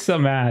kick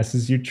some ass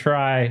as you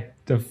try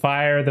to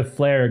fire the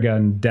flare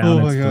gun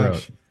down its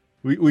throat.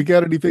 We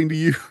got anything to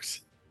use?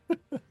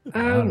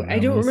 I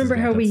don't remember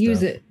how we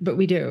use it, but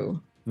we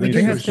do. We I do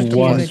think have it's stuff to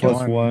one use.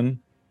 plus one.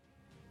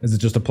 Is it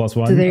just a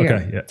 +1? So there you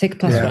okay, go. yeah. Take a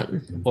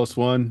 +1.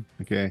 +1.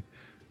 Okay.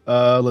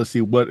 Let's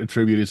see what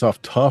attribute is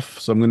off tough.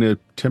 So I'm going to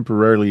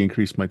temporarily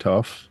increase my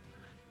tough.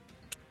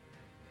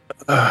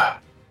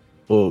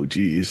 Oh,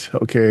 geez.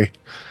 Okay.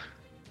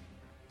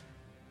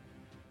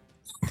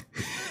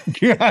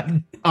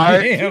 God,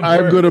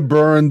 I'm going to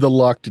burn the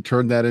luck to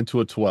turn that into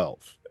a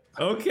 12.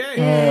 Okay.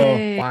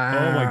 Yay. Wow.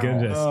 Oh my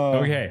goodness. Oh.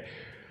 Okay.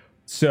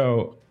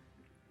 So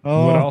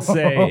What I'll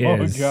say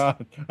is,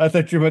 God, I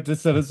thought you were about to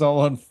set us all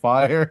on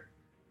fire.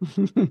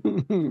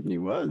 He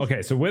was.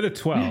 okay, so with a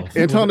 12,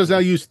 Anton has now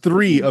used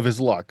 3 of his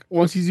luck.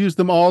 Once he's used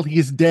them all,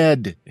 he's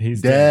dead.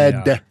 he's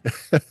dead.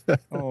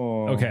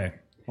 Oh, Okay,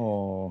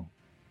 Oh,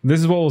 this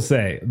is what we'll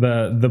say.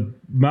 The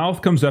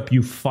mouth comes up,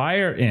 you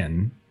fire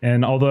in,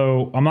 and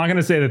although I'm not going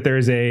to say that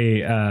there's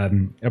a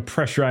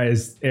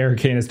pressurized air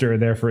canister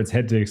there for its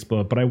head to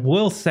explode, but I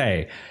will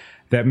say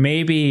that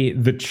maybe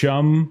the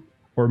chum,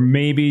 or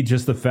maybe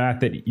just the fact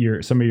that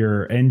some of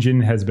your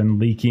engine has been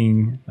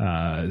leaking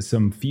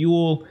some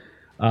fuel,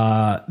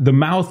 the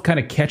mouth kind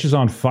of catches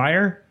on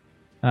fire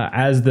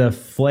as the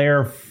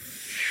flare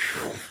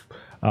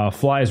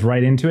flies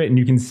right into it, and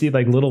you can see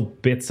like little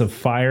bits of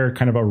fire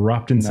kind of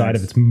erupt inside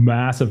of its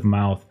massive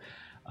mouth,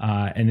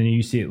 and then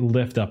you see it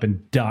lift up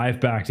and dive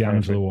back down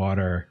into the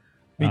water.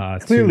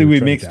 clearly we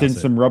to mixed try in to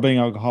some rubbing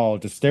alcohol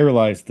to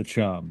sterilize the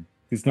chum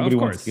because nobody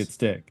wants course. to get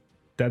sick.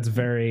 That's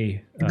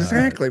very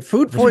Exactly.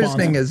 Food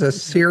poisoning is a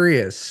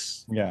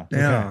serious. Yeah.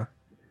 Yeah.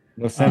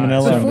 No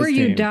salmonella. on Before this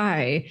you team.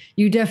 die,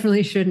 you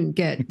definitely shouldn't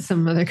get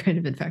some other kind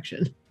of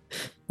infection.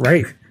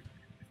 Right.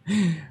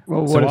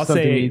 Well, So what I'll if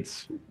something say-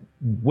 eats?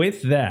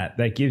 with that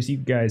gives you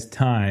guys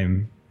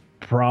time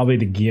probably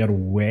to get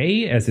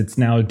away, as it's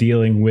now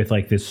dealing with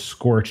like this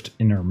scorched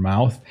inner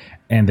mouth,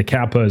 and the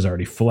kappa has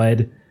already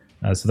fled,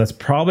 so that's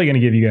probably going to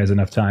give you guys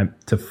enough time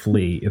to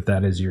flee if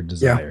that is your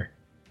desire.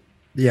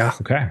 Yeah.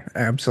 Okay,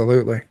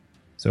 Absolutely.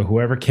 so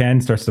whoever can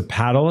starts to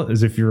paddle.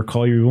 As if you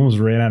recall, you almost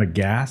ran out of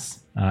gas,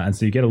 and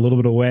so you get a little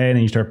bit away and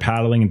then you start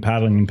paddling and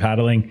paddling and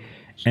paddling,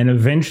 and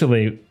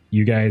eventually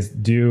you guys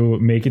do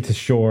make it to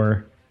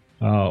shore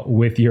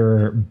with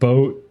your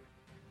boat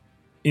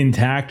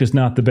intact. Is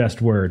not the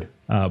best word,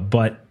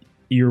 but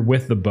you're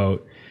with the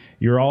boat.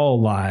 You're all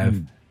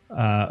alive.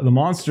 The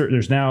monster,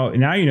 there's now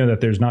you know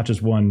that there's not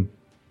just one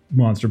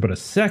monster, but a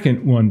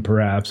second one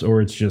perhaps, or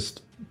it's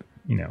just,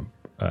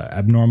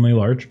 abnormally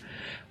large.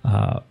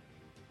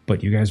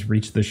 But you guys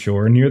reach the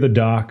shore near the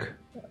dock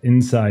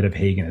inside of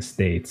Hagen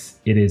Estates.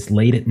 It is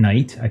late at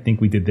night. I think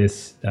we did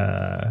this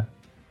at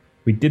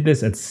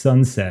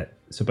sunset.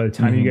 So by the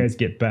time you guys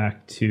get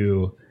back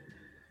to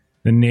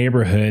the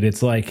neighborhood,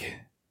 it's like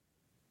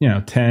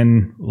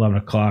 10, 11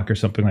 o'clock or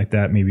something like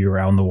that. Maybe you're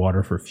out on the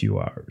water for a few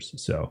hours.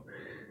 So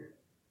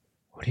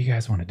what do you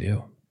guys want to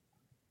do?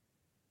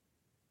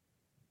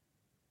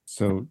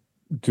 So,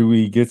 do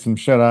we get some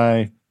shut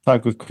eye,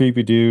 talk with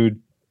creepy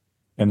dude,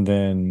 and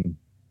then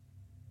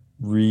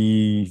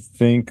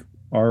rethink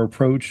our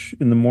approach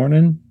in the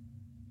morning?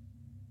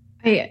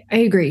 I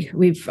agree.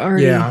 We've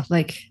already Yeah.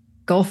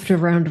 golfed a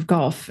round of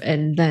golf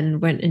and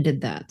then went and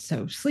did that.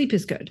 So sleep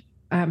is good.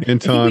 I think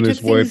Anton we is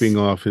took things- wiping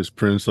off his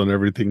prints on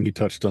everything he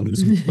touched on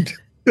his boat.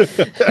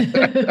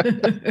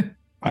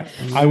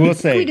 I will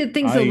say we did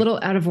things a little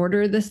out of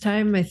order this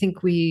time. I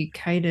think we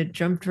kind of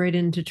jumped right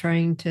into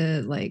trying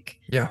to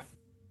Yeah.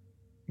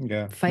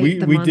 Yeah, fight we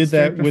the we did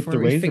that monster with the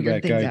before we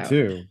figured Razorback things guy out.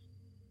 too.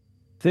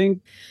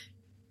 think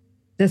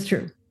That's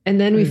true. And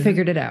then we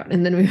figured it out,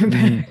 and then we went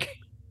back.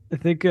 I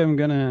think I'm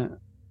gonna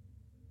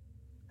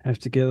have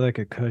to get like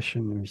a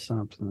cushion or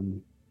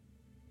something.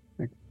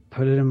 Like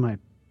put it in my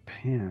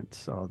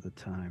pants all the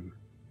time.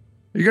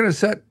 You're going to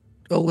set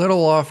a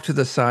little off to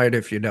the side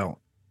if you don't.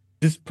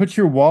 Just put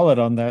your wallet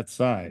on that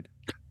side.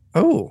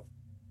 Oh.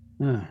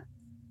 Ah.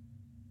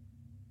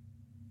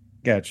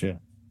 Gotcha.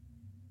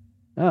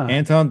 Ah.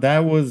 Anton,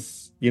 that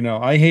was,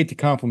 I hate to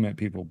compliment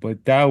people,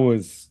 but that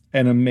was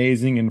an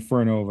amazing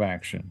inferno of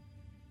action.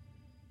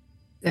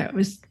 That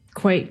was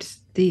quite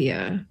the.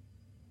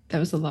 That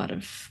was a lot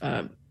of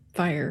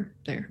fire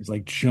there. It was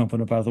like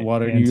jumping up out of the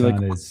water, and you're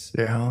Anton like, is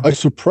Yeah. I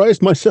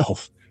surprised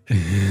myself.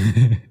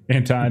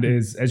 Anton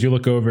is, as you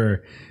look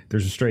over,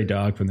 there's a stray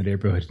dog from the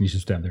neighborhood, and he's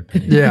just down there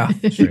petting Yeah.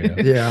 straight up.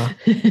 Yeah.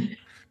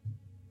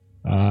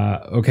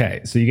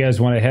 Okay, so you guys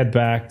want to head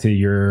back to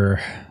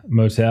your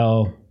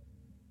motel,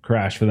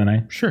 crash for the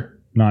night? Sure,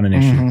 not an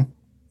issue. Mhm.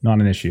 Not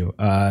an issue.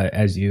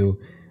 As you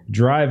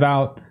drive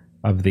out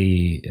of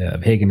the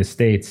Hagen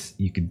Estates,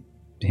 a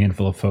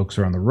handful of folks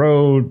are on the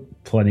road,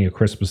 plenty of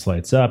Christmas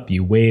lights up.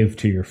 You wave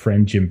to your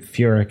friend Jim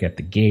Furyk at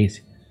the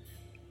gate,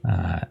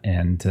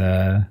 and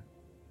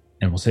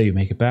we'll say you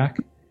make it back.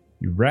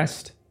 You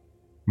rest.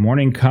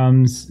 Morning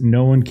comes.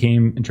 No one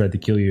came and tried to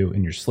kill you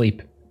in your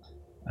sleep.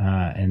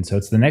 And so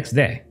it's the next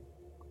day.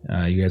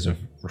 You guys are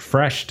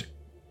refreshed.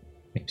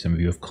 Maybe some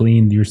of you have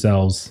cleaned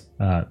yourselves.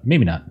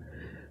 Maybe not.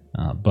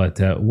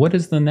 But what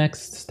is the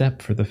next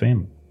step for the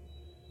family?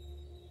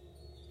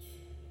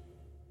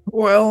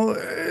 Well,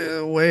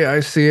 the way I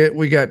see it,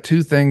 we got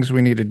 2 things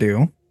we need to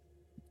do.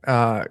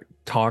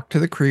 Talk to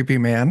the creepy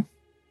man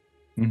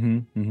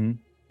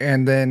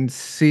and then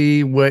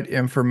see what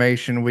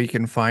information we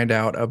can find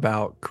out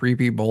about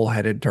creepy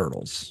bull-headed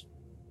turtles.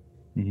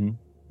 I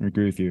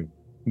agree with you.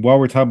 While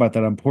we're talking about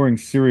that, I'm pouring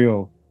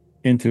cereal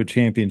into a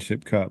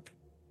championship cup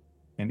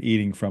and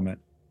eating from it.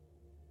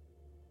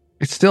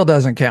 It still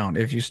doesn't count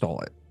if you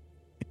stole it.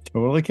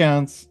 Totally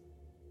counts.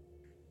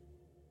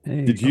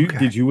 Hey, Did you okay.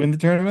 Did you win the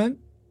tournament?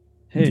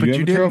 hey, Do But you have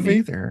you a didn't trophy?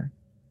 either.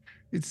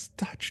 It's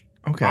touched.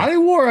 Okay. I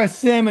wore a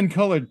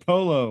salmon-colored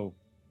polo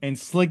and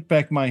slicked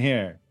back my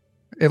hair.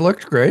 It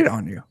looked great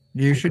on you.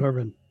 You Hey, should.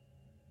 Corbin.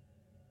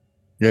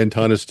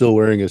 Anton is still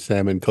wearing a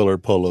salmon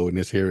colored polo and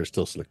his hair is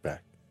still slicked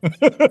back.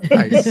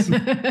 Nice.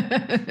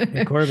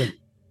 Hey, Corbin.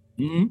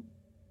 Mhm.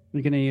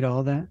 You gonna eat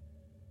all that?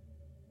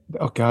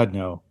 Oh God,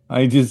 no!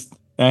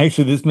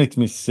 Actually, this makes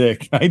me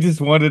sick. I just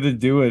wanted to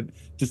do it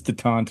just to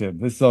taunt him.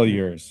 This is all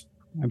yours.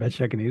 I bet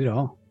you I can eat it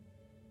all.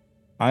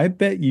 I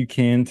bet you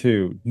can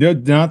too. No,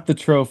 not the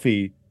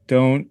trophy.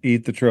 Don't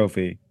eat the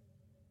trophy.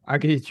 I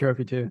could eat the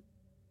trophy too.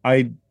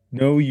 I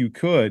know you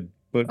could,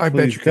 but I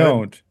bet please you could.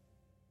 don't,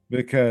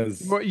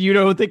 because What, you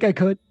don't think I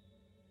could?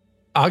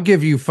 I'll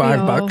give you $5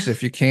 all-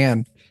 if you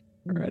can.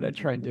 All right, I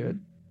try and do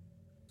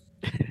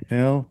it.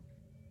 hell,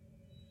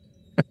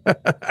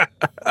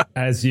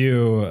 As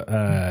you,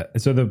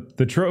 so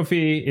the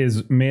trophy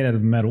is made out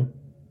of metal.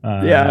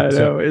 Yeah, I so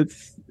know.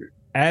 It's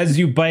as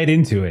you bite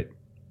into it,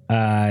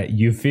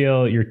 you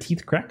feel your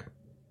teeth crack.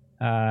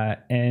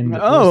 And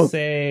Oh. we'll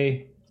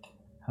say,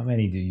 how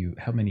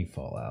many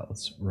fall out?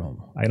 Let's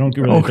roll. I don't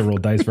really like to roll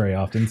dice very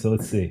often, so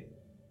let's see.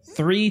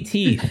 3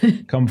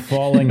 teeth come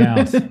falling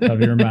out of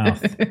your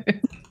mouth.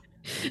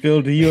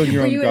 Phil, do you own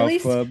your Were own you at golf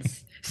least-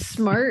 clubs?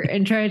 Smart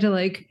and try to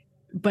like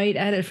bite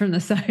at it from the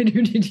side,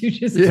 or did you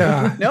just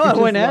Yeah. No, I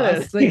just went at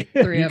lost, it.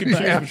 like 3 You of can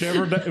them?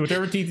 choose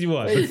whichever teeth you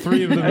want, but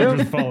 3 of them I are don't-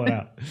 just falling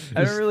out.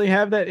 I don't really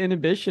have that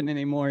inhibition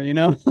anymore, you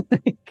know?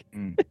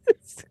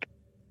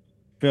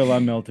 Phil,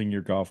 I'm melting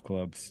your golf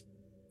clubs.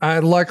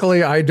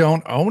 Luckily, I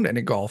don't own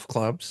any golf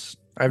clubs.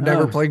 I've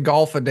never Oh. played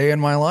golf a day in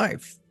my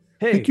life.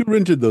 I Hey, think you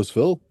rented those,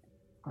 Phil.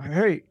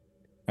 hey,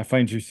 I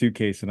find your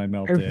suitcase and I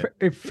melt it.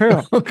 hey,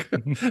 Phil.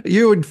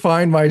 You would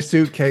find my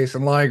suitcase,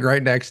 and lying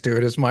right next to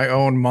it is my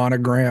own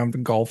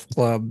monogrammed golf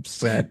club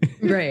set.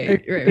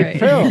 Right, right,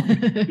 Phil.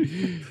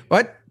 right.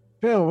 What?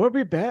 Phil, what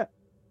we bet?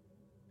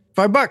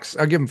 $5?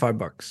 I'll give him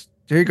 $5.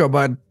 Here you go,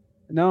 bud.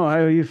 No, I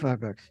owe you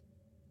 $5.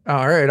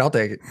 All right, I'll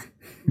take it.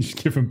 You should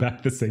give him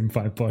back the same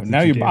 $5. Now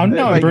that I'm gave him.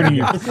 now Like, burning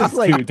your this is teeth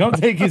like- too. Don't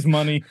take his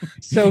money.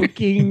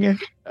 Soaking,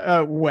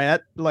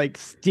 wet, like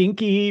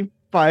stinky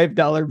 $5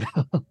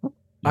 bill.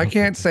 I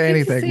can't say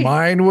It's the anything. same.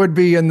 Mine would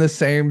be in the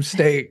same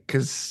state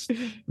because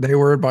they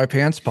were in my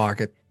pants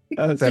pocket.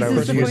 That I Is was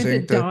this the point using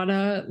that to-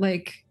 Donna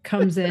like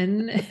comes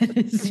in? And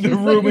is The just,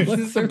 room like, is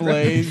looks just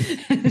ablaze.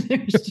 around, and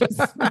there's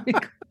just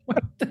like,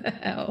 what the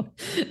hell?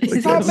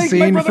 Is Stop this- making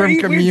my Scene brother from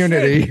eat weird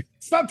Community. shit.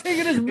 Stop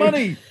taking his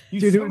money. You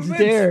Dude, it son was of a bitch.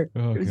 there.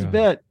 Oh, It was a God.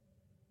 bet.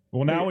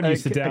 Well, now when I you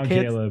sit ca- I down,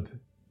 can't- Caleb,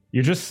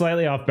 you're just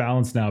slightly off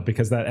balance now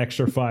because that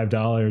extra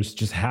 $5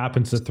 just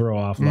happens to throw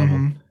off level.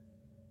 Mhm.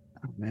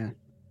 Oh, man.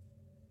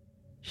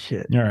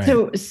 Shit. All right.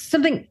 So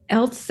something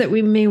else that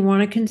we may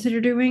want to consider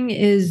doing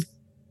is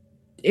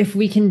if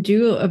we can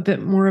do a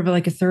bit more of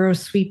like a thorough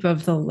sweep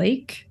of the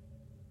lake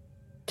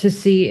to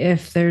see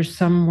if there's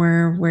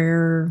somewhere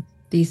where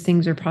these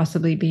things are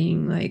possibly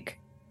being like,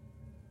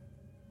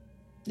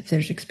 if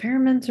there's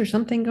experiments or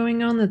something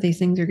going on that these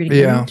things are getting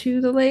Yeah. into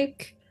the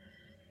lake.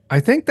 I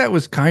think that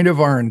was kind of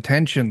our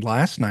intention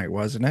last night,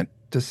 wasn't it?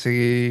 To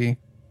see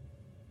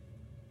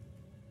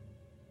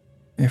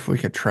if we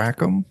could track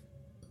them.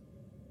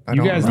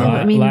 You guys know.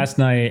 I mean- last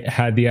night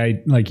had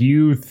the like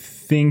you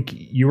think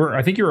you were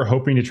I think you were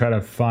hoping to try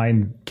to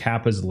find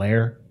Kappa's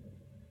lair.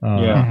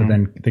 Yeah. But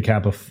then the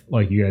Kappa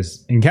like you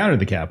guys encountered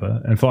the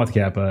Kappa and fought the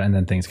Kappa and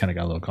then things kind of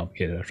got a little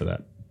complicated after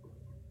that.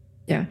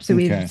 Yeah. So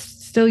Okay. we've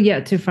still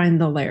yet to find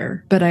the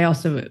lair, but I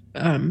also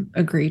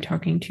agree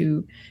talking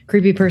to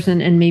creepy person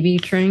and maybe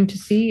trying to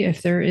see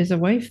if there is a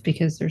wife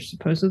because there's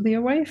supposedly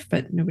a wife,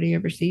 but nobody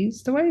ever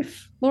sees the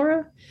wife,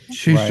 Laura.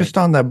 She's Right. just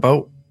on that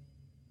boat.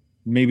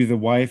 Maybe the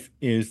wife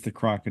is the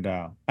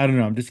crocodile. I don't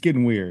know. I'm just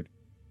getting weird.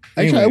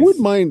 Actually, I Anyways.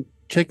 wouldn't mind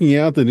checking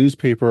out the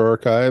newspaper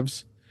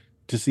archives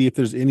to see if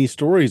there's any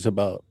stories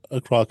about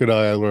a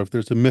crocodile or if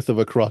there's a myth of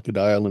a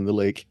crocodile in the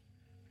lake.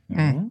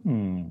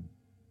 Mm.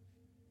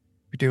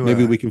 We do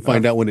Maybe we can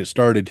find out when it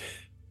started.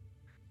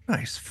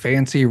 Nice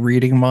fancy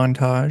reading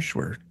montage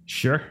where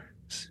Sure.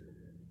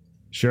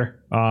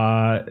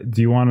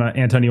 Do you want to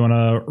Anton, you want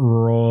to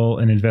roll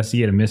and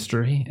investigate a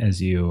mystery as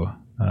you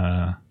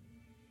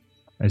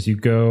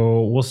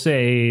go, we'll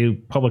say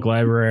public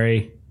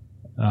library,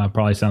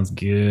 probably sounds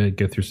good.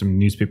 Go through some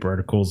newspaper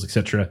articles,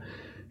 etc.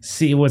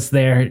 See what's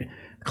there.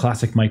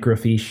 Classic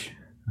microfiche.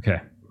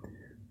 Okay.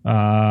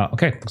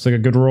 Okay. Looks like a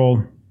good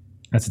roll.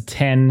 That's a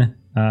 10.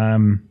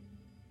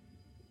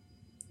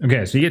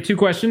 Okay. So you get 2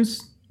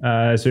 questions.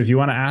 So if you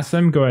want to ask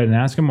them, go ahead and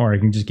ask them, or I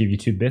can just give you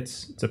 2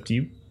 bits. It's up to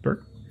you,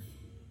 Bert.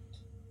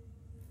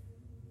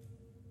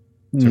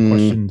 So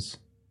questions.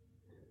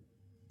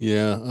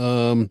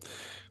 Yeah.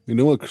 We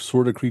know what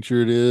sort of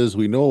creature it is.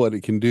 We know what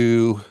it can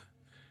do.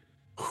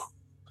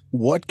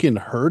 What can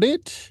hurt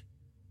it?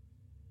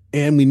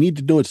 And we need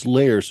to know its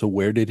lair. So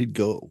where did it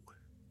go?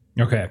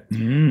 Okay.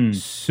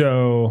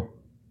 So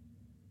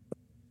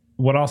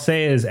what I'll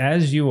say is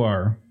as you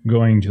are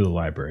going to the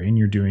library and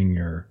you're doing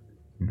your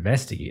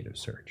investigative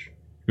search,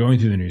 going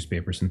through the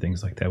newspapers and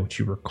things like that, what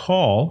you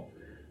recall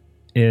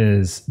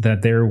is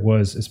that there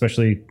was,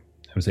 especially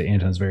I would say,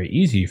 Anton, it's very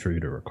easy for you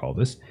to recall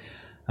this,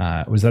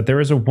 was that there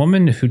was a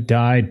woman who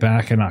died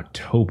back in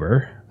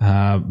October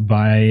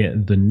by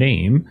the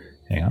name,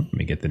 hang on, let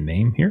me get the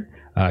name here,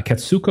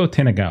 Katsuko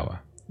Tenagawa,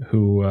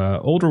 who,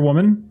 older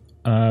woman,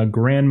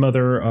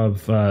 grandmother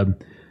of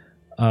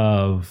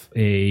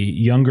a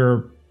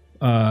younger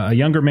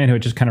man who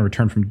had just kind of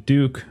returned from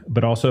Duke,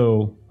 but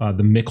also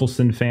the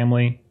Mickelson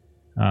family.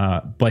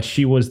 But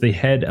she was the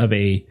head of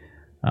a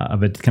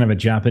kind of a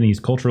Japanese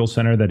cultural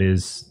center that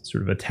is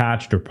sort of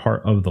attached or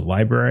part of the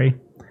library.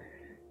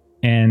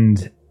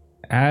 And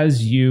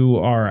as you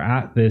are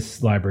at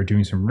this library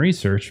doing some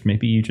research,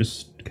 maybe you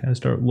just kind of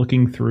start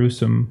looking through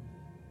some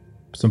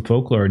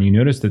folklore, and you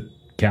notice that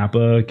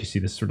Kappa, you see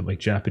this sort of like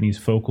Japanese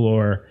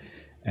folklore,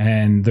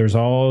 and there's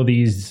all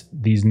these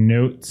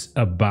notes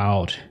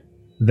about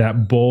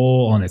that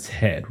bowl on its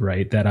head,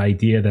 right? That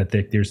idea that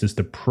there's this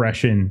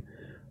depression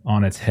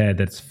on its head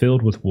that's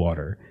filled with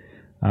water.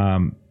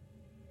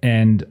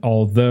 And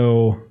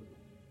although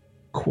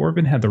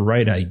Corbin had the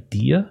right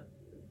idea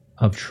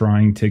of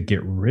trying to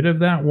get rid of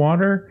that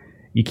water,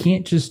 you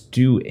can't just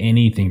do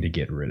anything to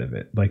get rid of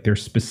it. Like,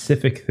 there's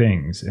specific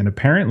things. And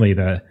apparently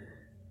the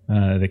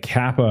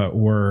Kappa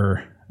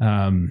were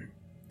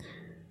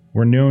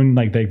known,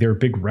 like they're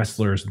big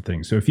wrestlers and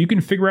things. So if you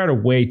can figure out a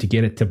way to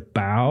get it to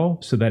bow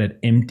so that it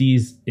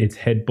empties its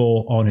head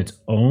bowl on its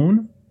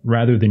own,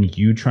 rather than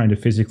you trying to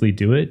physically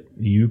do it,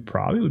 you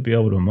probably would be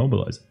able to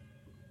immobilize it.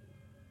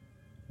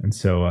 And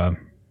so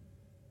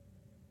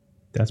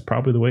that's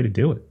probably the way to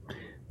do it.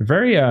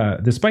 Very,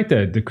 despite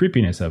the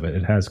creepiness of it,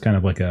 it has kind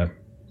of like a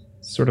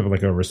sort of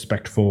like a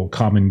respectful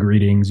common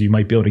greetings. You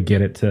might be able to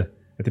get it to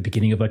at the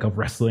beginning of like a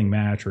wrestling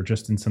match, or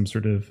just in some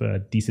sort of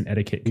decent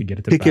etiquette to get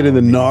it to kick it in the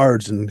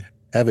nards and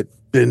have it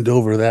bend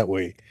over that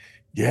way.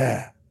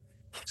 Yeah.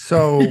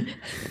 So I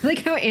like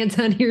how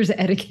Anton hears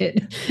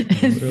etiquette.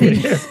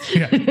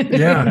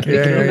 yeah.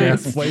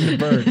 Explain the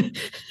bird.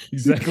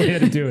 Exactly how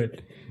to do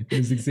it.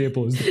 His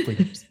example is the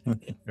fingers.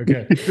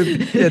 Okay.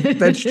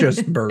 That's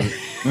just bird.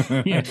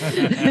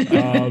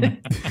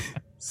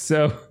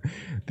 So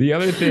the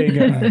other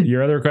thing,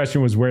 your other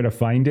question was where to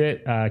find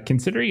it.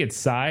 Considering its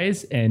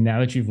size, and now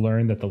that you've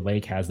learned that the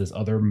lake has this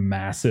other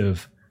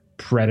massive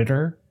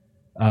predator,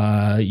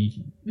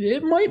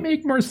 it might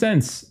make more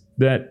sense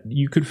that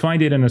you could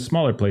find it in a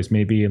smaller place,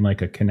 maybe in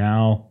like a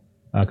canal,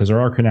 because there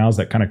are canals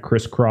that kind of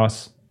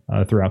crisscross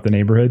throughout the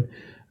neighborhood.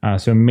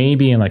 So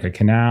maybe in like a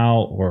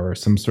canal or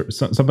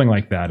something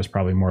like that is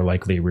probably more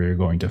likely where you're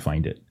going to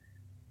find it.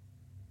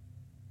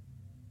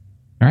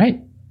 All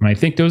right. And I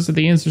think those are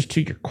the answers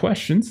to your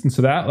questions. And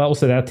so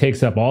that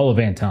takes up all of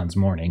Anton's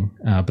morning.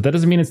 But that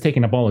doesn't mean it's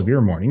taking up all of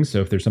your morning. So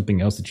if there's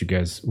something else that you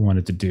guys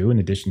wanted to do in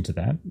addition to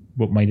that,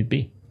 what might it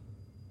be?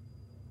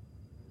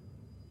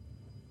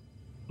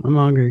 I'm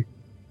hungry.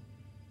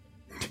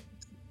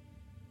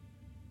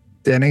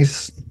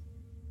 Denny's.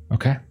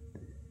 Okay.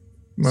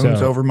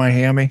 Moves over my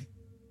hammy.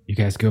 You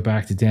guys go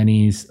back to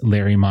Denny's.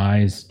 Larry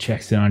Mize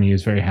checks in on you.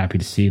 He's very happy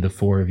to see the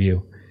four of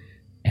you.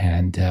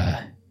 And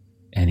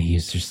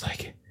he's just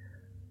like,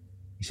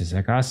 he says,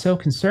 I got so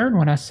concerned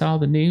when I saw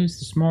the news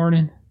this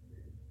morning.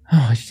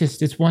 Oh,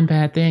 it's one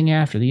bad thing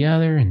after the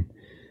other. And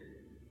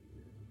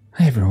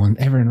everyone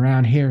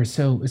around here is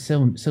so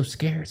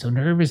scared, so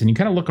nervous. And you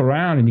kind of look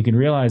around and you can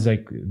realize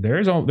like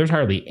there's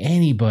hardly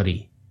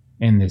anybody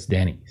in this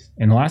Denny's.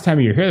 And the last time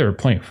you were here, there were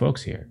plenty of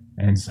folks here.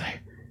 And it's like,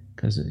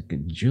 because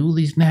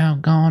Julie's now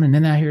gone, and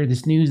then I hear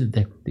this news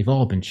that they've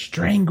all been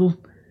strangled,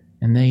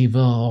 and they've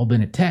all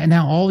been attacked.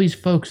 Now all these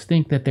folks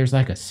think that there's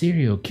like a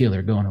serial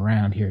killer going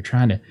around here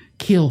trying to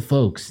kill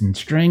folks and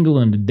strangle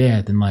them to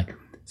death and like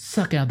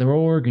suck out their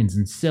organs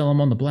and sell them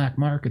on the black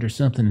market or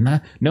something.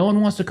 And no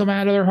one wants to come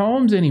out of their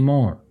homes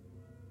anymore.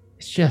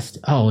 It's just,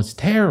 it's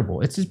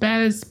terrible. It's as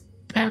bad as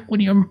back when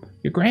your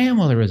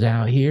grandmother was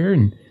out here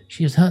and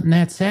she was hunting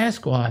that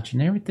Sasquatch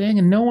and everything,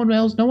 and no one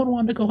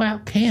wanted to go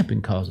out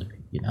camping because of it.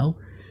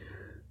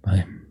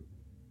 But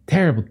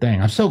terrible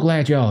thing. I'm so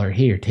glad y'all are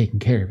here taking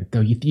care of it, though.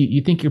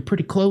 You think you're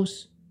pretty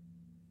close?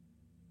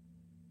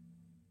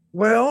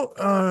 Well,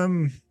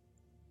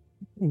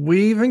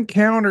 we've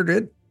encountered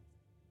it.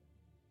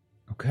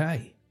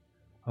 Okay.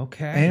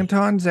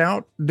 Anton's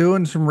out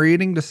doing some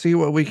reading to see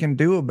what we can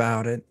do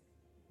about it.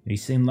 He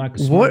seemed like a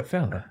smart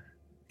fella.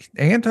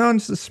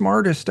 Anton's the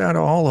smartest out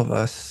of all of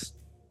us.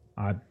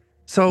 I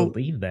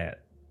believe that.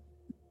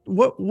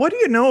 What do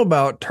you know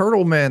about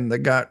turtle men that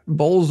got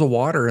bowls of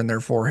water in their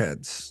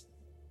foreheads?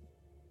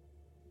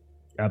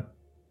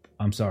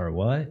 I'm sorry,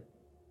 what?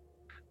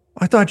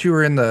 I thought you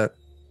were in the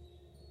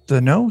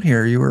know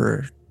here. You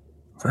were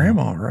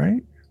grandma,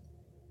 right?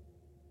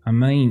 I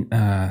mean,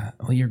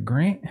 your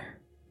Grant.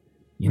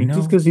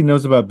 Just because he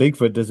knows about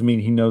Bigfoot doesn't mean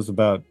he knows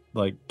about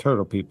like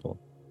turtle people.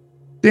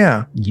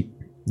 Yeah.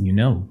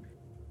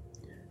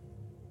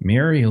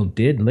 Muriel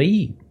did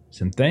leave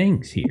some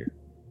things here.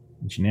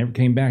 And she never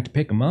came back to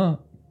pick them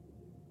up.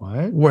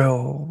 What?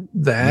 Well,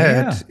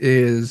 that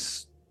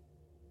is.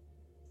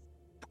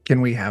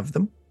 Can we have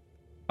them?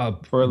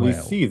 Or at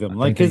least see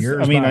them. I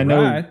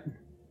know.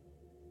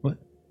 Right.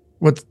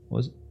 What's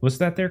What's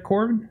that there,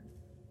 Corbin?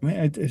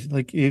 Man, it's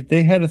like if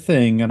they had a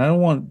thing, and I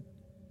don't want.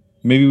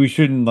 Maybe we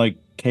shouldn't like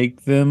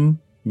take them.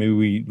 Maybe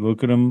we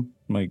look at them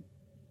like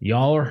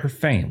Y'all are her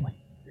family,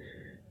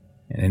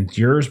 and it's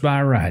yours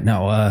by right.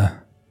 No,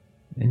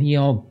 and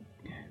y'all,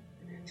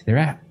 they're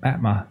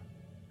at my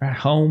right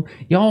home.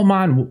 Y'all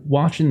mind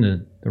watching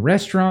the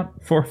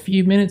restaurant for a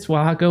few minutes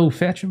while I go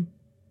fetch them?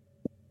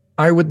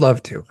 I would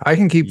love to. I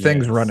can keep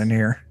things Yes. running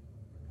here.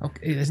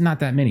 Okay, there's not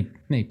that many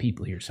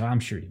people here, so I'm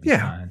sure you'll be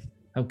fine.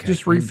 Okay,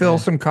 Just refill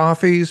some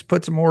coffees,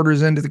 put some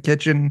orders into the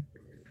kitchen.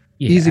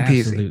 Easy peasy.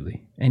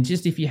 Absolutely. And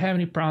just if you have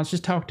any problems,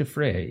 just talk to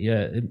Fred.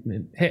 Yeah,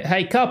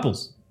 hey,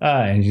 couples.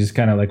 And he just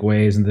kind of like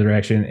waves in the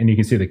direction, and you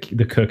can see the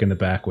cook in the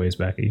back waves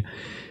back at you.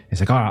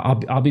 He's like,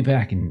 I'll be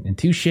back in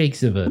 2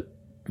 shakes of a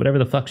whatever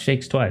the fuck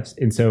shakes twice.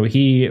 And so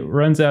he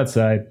runs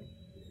outside.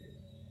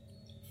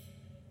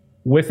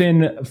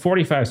 Within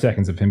 45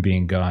 seconds of him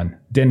being gone,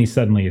 Denny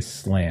suddenly is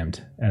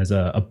slammed as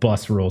a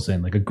bus rolls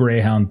in, like a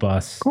Greyhound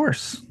bus. Of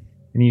course.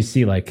 And you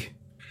see like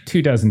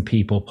 24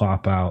 people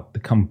pop out. They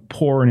come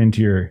pouring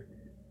into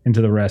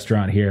the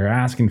restaurant here,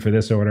 asking for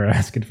this order,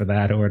 asking for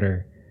that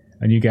order.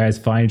 And you guys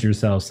find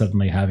yourselves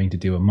suddenly having to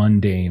do a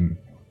mundane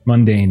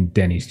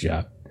Denny's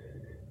job.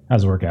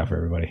 How's it work out for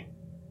everybody?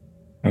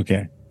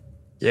 okay.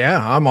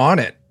 Yeah, I'm on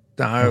it.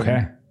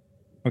 Okay.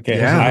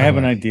 Yeah. I have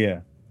an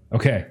idea.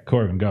 Okay,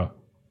 Corbin, go.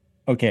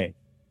 Okay.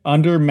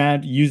 Under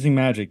using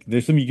magic,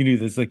 there's something you can do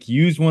that's like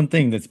use one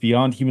thing that's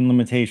beyond human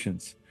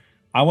limitations.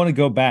 I want to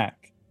go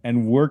back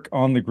and work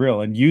on the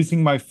grill and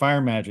using my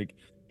fire magic,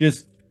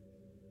 just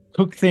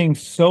cook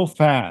things so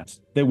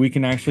fast that we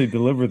can actually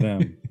deliver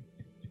them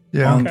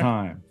on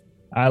time.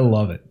 I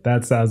love it.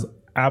 That sounds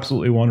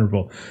absolutely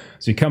wonderful.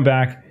 So you come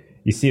back,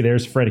 you see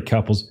there's Freddie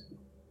Couples.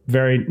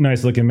 Very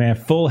nice looking man,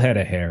 full head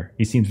of hair.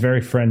 He seems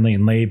very friendly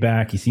and laid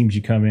back. He sees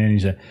you come in.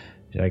 He's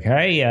like,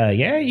 hey,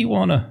 yeah, you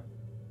want to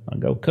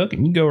go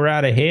cooking? You go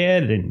right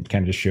ahead, and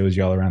kind of just shows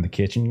you all around the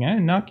kitchen. Yeah,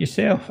 knock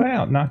yourself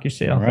out.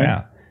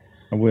 Out.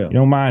 I will. You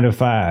don't mind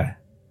if I,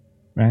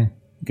 right?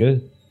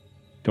 Good.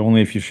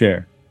 Only if you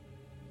share.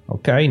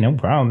 Okay, no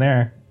problem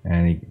there.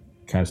 And he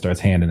kind of starts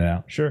handing it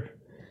out. Sure.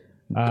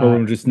 Corbin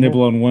will just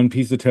nibble on one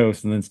piece of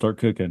toast and then start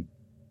cooking.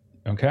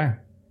 Okay.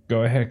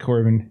 Go ahead,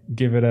 Corbin.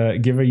 Give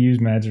a use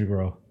magic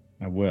roll.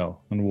 I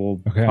will. And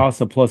we'll Okay. toss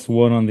a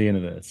 +1 on the end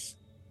of this.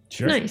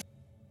 Sure. Nice.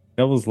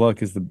 Devil's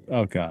luck is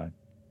oh god.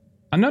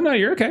 No,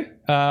 you're okay.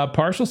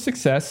 Partial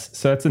success,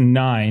 so that's a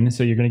 9.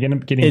 So you're gonna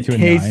get getting It to a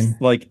tastes 9.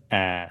 like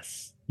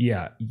ass.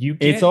 Yeah, you.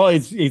 Get,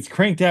 It's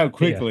cranked out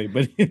quickly,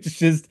 but it's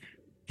just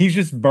he's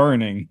just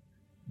burning.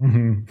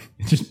 Mhm.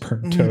 Just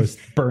burnt toast,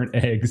 burnt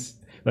eggs.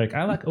 Like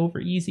I like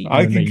over easy.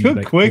 I and can then cook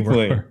like,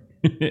 quickly.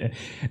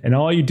 and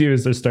all you do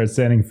is just start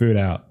sending food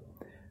out.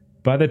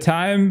 By the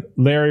time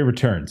Larry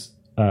returns,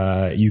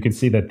 you can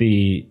see that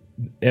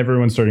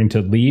everyone's starting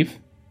to leave,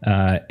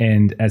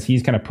 and as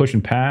he's kind of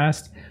pushing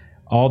past,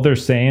 all they're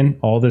saying,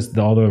 all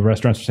the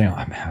restaurants are saying,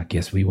 "Oh, man, I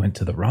guess we went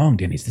to the wrong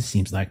Denny's. This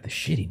seems like the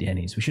shitty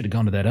Denny's. We should have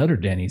gone to that other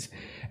Denny's."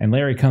 And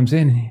Larry comes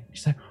in, and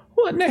he's like,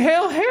 "What in the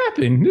hell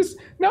happened? This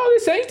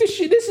ain't the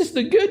shit. This is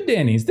the good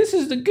Denny's. This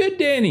is the good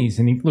Denny's."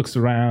 And he looks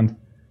around,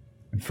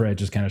 and Fred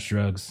just kind of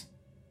shrugs.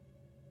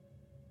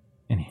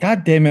 And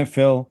God damn it,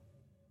 Phil.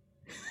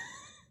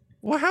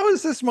 Well, how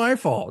is this my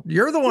fault?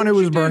 You're the one who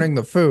was burning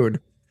the food.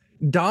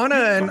 Donna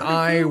and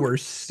I were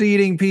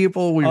seating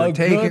people. We were A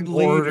taking good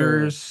leader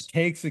orders.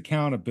 takes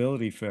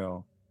accountability,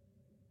 Phil.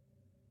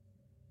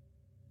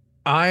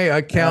 I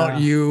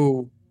account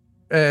you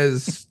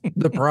as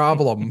the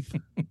problem.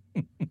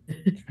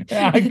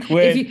 I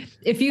quit.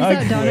 If you I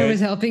thought Donna quit. was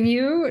helping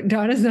you,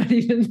 Donna's not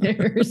even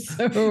there,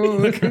 so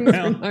Look things are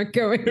around. not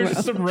going There's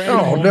well. some Oh,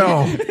 random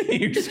no.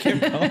 you just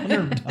kept calling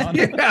her Donna.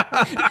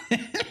 Yeah.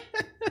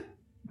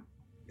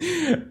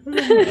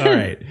 All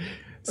right.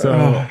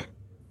 So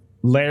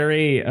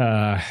Larry,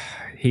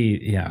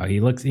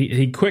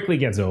 he quickly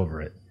gets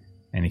over it,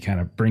 and he kind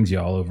of brings you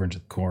all over into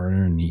the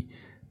corner, and he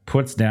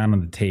puts down on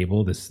the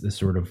table this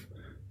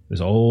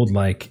old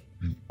like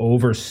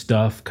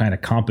overstuffed kind of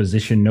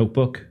composition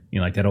notebook,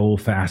 like that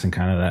old fashioned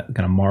kind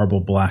of marble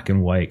black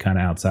and white kind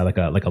of outside like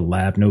a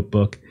lab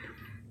notebook,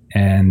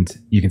 and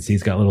you can see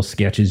he's got little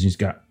sketches. He's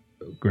got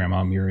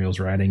Grandma Muriel's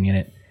writing in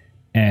it.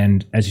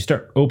 And as you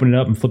start opening it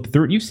up and flipping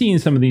through it, you've seen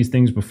some of these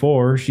things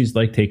before. She's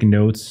like taking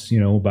notes,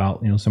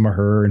 about some of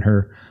her and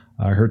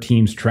her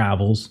team's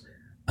travels,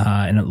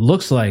 and it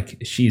looks like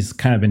she's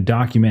kind of been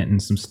documenting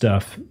some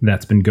stuff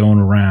that's been going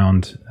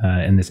around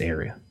in this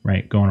area,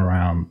 right? Going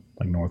around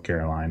like North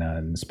Carolina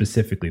and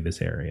specifically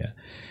this area.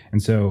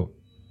 And so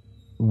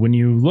when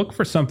you look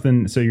for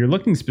something, so you're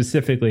looking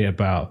specifically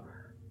about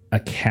a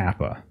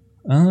Kappa.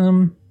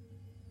 Let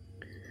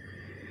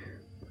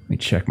me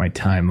check my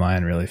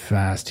timeline really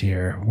fast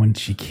here. When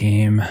she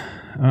came,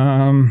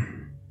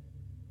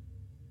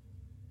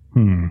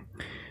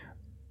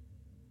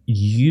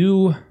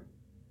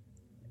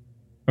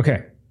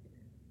 okay.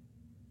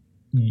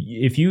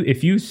 If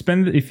you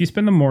spend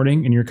the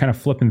morning and you're kind of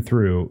flipping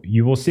through,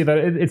 you will see that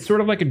it's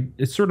sort of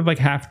like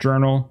half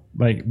journal,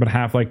 but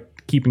half like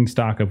keeping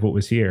stock of what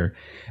was here,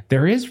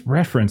 there is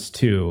reference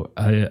to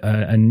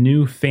a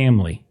new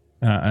family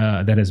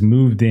that has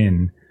moved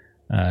in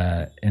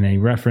a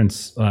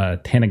reference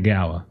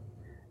Tanagawa,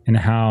 and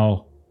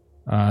how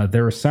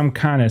there was some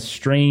kind of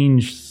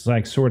strange,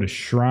 like, sort of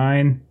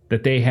shrine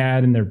that they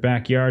had in their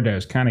backyard that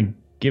was kind of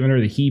giving her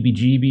the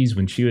heebie-jeebies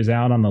when she was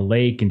out on the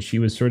lake, and she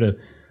was sort of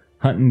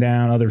hunting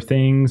down other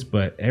things.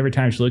 But every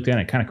time she looked at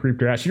it, it kind of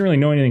creeped her out. She didn't really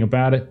know anything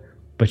about it,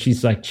 but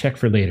she's like, check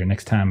for later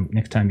next time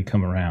you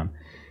come around.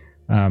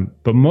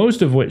 But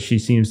most of what she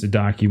seems to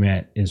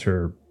document is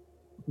her,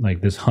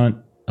 like, this hunt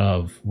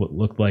of what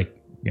looked like,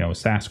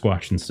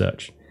 Sasquatch and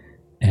such.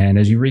 And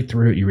as you read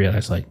through it, you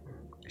realize, like,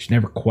 she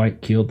never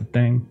quite killed the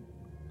thing.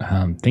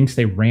 Thinks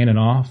they ran it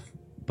off,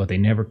 but they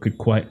never could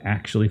quite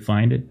actually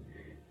find it.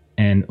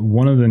 And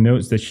one of the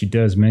notes that she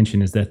does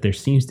mention is that there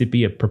seems to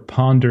be a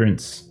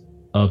preponderance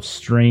of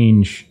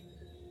strange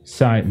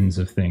sightings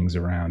of things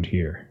around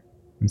here.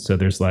 And so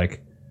there's,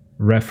 like,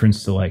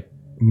 reference to, like,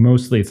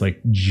 mostly it's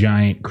like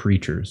giant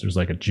creatures. There's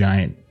like a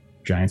giant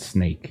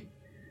snake,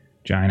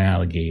 giant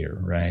alligator,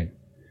 right?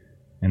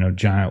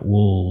 Giant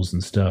wolves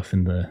and stuff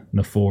in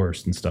the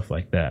forest and stuff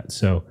like that.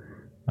 So,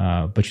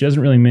 but she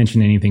doesn't really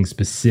mention anything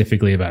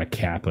specifically about a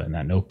kappa in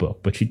that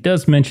notebook. But she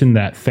does mention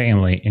that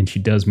family, and she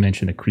does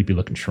mention a creepy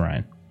looking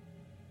shrine.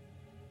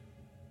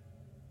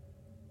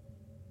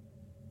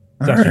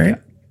 All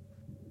right.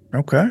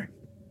 Okay.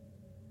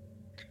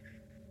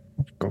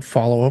 Let's go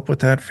follow up with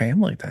that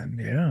family then.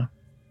 Yeah.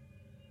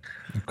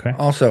 Okay.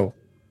 Also,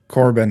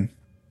 Corbin,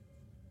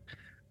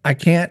 I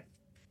can't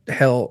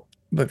help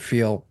but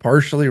feel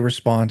partially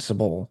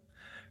responsible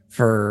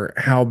for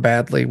how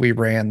badly we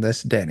ran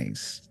this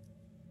Denny's.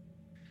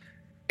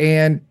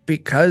 And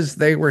because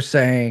they were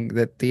saying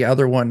that the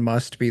other one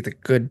must be the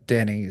good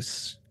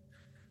Denny's,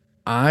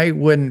 I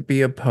wouldn't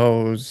be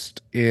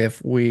opposed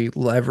if we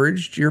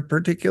leveraged your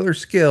particular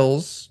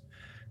skills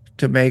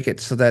to make it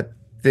so that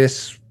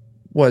this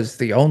was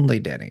the only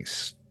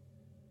Denny's.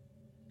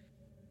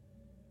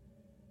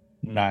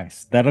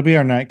 Nice. That'll be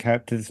our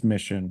nightcap to this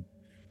mission.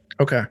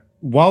 Okay.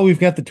 While we've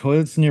got the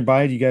toilets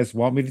nearby, do you guys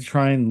want me to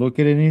try and look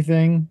at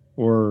anything?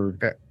 Or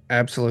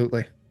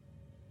Absolutely.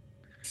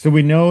 So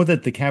we know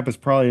that the cap is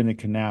probably in a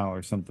canal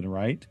or something,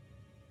 right?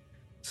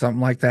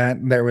 Something like that.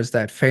 There was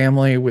that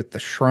family with the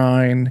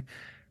shrine,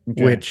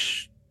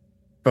 which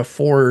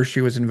before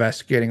she was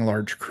investigating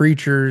large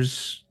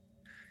creatures,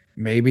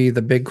 maybe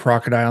the big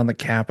crocodile and the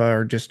kappa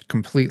are just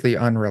completely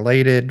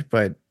unrelated,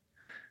 but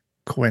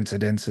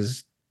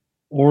coincidences.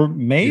 Or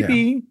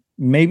maybe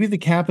the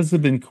kappas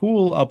have been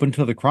cool up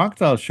until the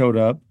crocodile showed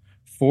up,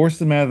 forced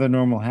them out of their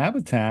normal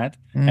habitat,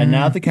 and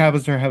now the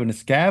kappas are having to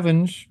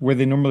scavenge where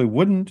they normally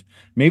wouldn't.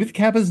 Maybe the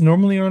kappas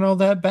normally aren't all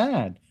that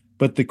bad,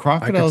 but the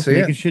crocodile's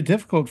making shit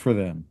difficult for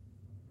them.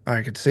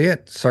 I could see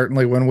it.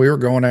 Certainly when we were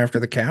going after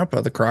the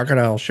kappa, the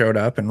crocodile showed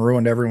up and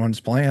ruined everyone's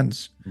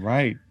plans.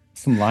 Right.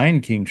 Some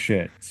Lion King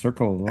shit.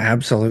 Circle of Life.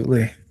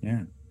 Absolutely.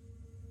 Yeah.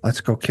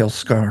 Let's go kill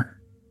Scar.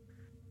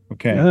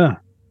 Okay. Yeah.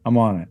 I'm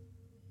on it.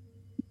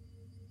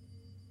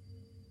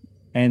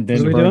 And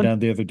then burn down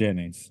the other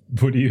Denny's.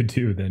 What do you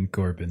do then,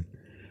 Corbin?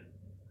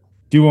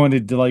 Do you want me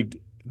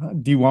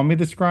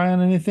to scry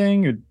on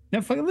anything? Or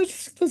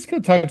let's go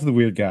talk to the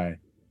weird guy.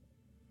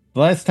 The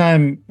last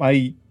time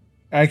I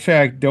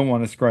don't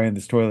want to scry in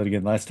this toilet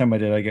again. Last time I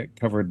did, I got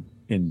covered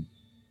in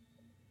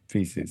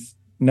feces.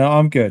 No,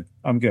 I'm good.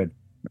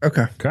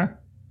 Okay.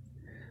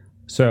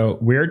 So,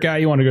 weird guy,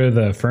 you want to go to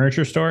the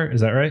furniture store?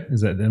 Is that right?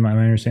 Am I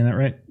understanding that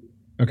right?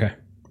 Okay.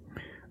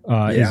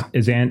 Yeah.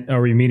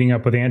 Are we meeting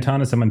up with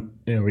Anton? Is someone?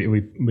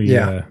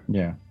 Yeah.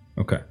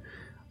 Okay.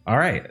 All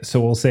right. So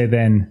we'll say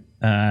then,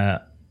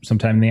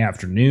 sometime in the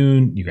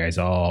afternoon, you guys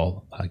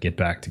all get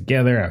back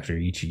together after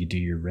each of you do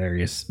your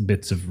various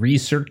bits of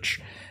research,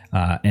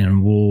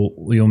 and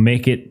you'll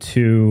make it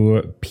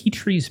to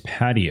Petrie's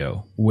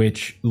patio,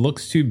 which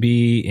looks to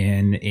be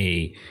in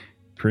a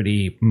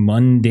pretty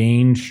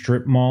mundane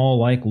strip mall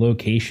like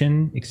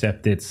location,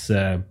 except it's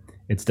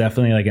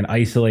definitely like an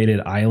isolated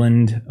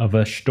island of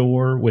a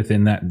store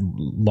within that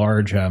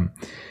large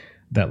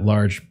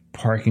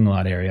parking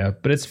lot area.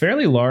 But it's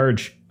fairly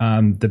large.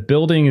 The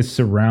building is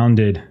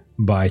surrounded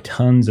by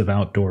tons of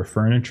outdoor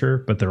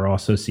furniture, but there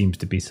also seems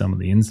to be some of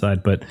the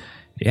inside. But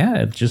yeah,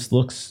 it just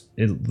looks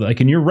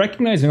and you're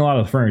recognizing a lot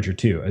of the furniture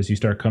too as you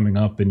start coming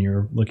up, and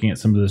you're looking at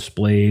some of the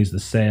displays, the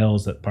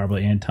sales that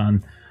probably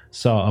Anton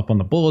saw up on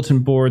the bulletin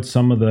board,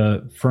 some of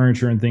the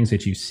furniture and things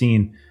that you've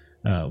seen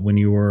when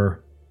you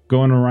were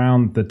going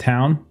around the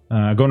town,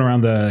 going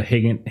around the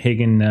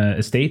Hagen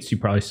estates. You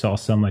probably saw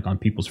some like on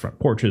people's front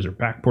porches or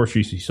back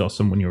porches. You saw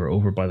some when you were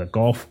over by the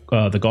golf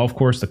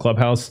course, the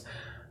clubhouse,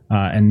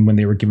 and when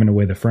they were giving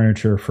away the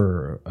furniture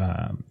for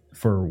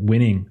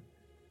winning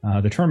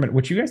the tournament,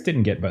 which you guys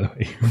didn't get, by the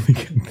way.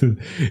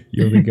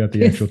 You only got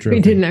the actual trophy.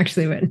 We didn't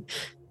actually win.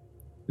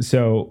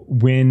 So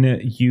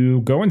when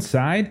you go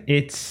inside,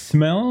 it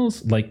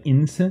smells like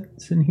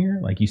incense in here.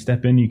 Like you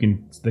step in, you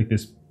can like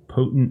this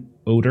potent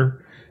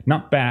odor.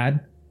 Not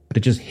bad, but it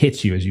just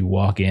hits you as you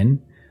walk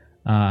in.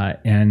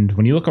 And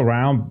when you look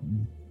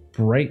around,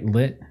 bright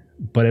lit,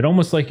 but it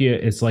almost like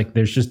it's like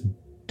there's just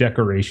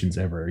decorations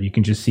everywhere. You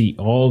can just see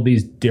all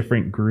these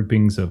different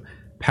groupings of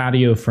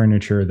patio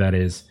furniture that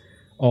is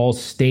all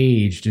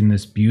staged in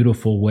this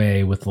beautiful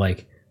way with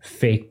like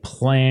fake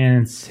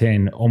plants,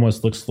 and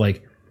almost looks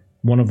like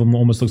one of them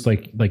almost looks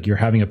like you're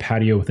having a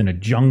patio within a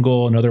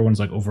jungle. Another one's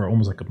like over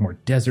almost like a more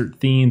desert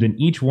themed, and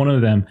each one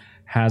of them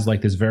has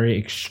like this very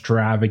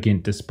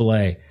extravagant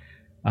display.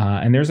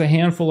 And there's a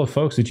handful of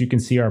folks that you can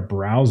see are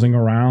browsing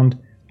around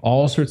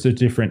all sorts of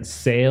different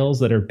sales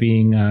that are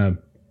being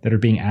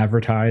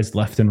advertised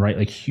left and right,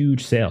 like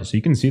huge sales. So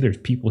you can see there's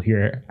people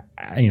here,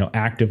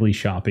 actively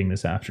shopping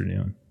this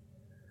afternoon.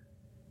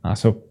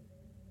 So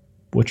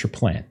what's your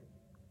plan?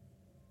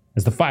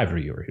 As the five of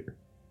you are here.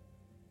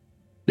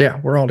 Yeah,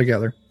 we're all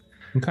together.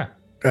 Okay.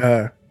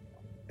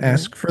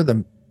 Ask for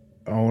the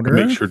owner.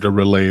 Make sure to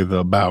relay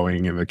the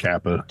bowing and the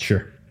kappa.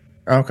 Sure.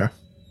 Okay.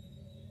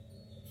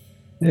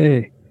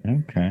 Hey,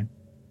 Okay.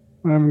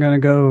 I'm gonna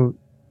go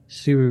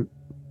see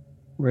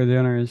where the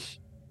owner is.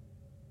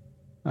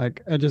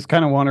 Like, I just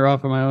kind of wander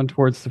off on my own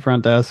towards the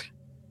front desk.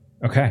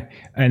 Okay.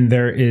 And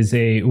there is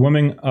a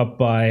woman up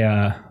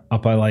by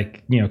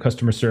like,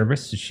 customer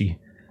service. She,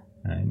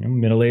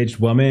 middle-aged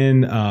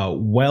woman, kind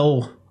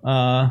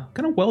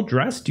of well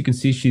dressed. You can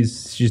see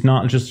she's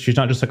not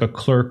just like a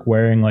clerk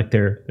wearing like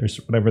there's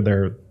whatever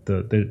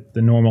the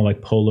normal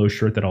like polo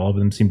shirt that all of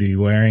them seem to be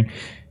wearing.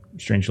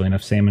 Strangely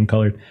enough, salmon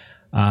colored.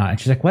 And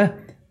she's like, "Well,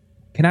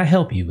 can I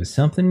help you with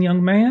something,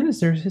 young man? Is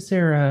there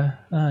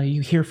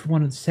you here for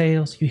one of the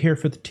sales? You here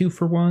for the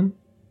 2-for-1?"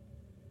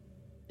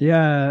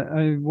 Yeah,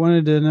 I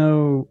wanted to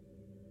know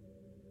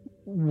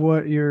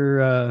what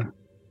your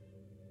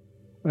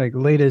like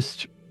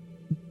latest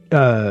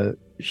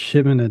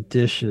shipment of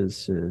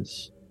dishes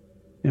is.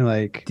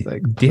 Like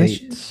dishes?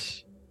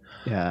 plates.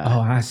 Yeah. Oh,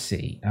 I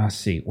see.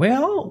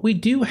 Well, we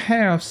do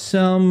have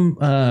some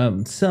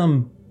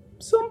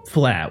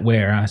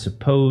flatware, I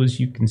suppose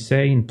you can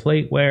say, and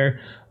plateware.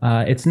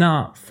 It's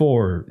not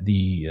for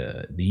the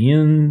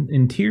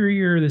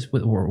interior.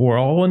 We're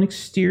all an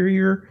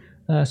exterior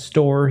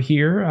store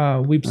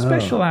here. We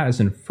specialize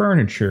in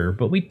furniture,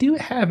 but we do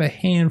have a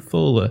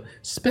handful of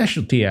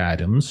specialty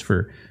items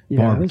for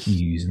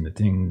barbecues and the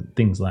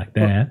things like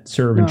that,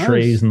 serving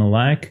trays and the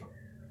like.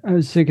 I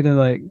was thinking of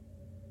like,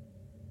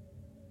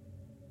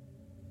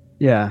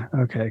 yeah,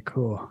 okay,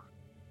 cool.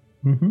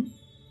 Mm-hmm.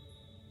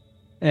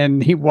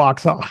 And he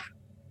walks off.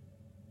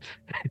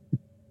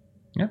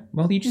 Yeah.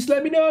 Well, you just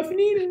let me know if you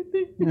need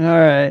anything. All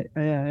right.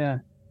 Yeah.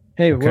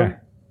 Hey, Okay.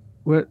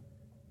 what?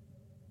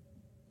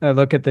 I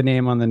look at the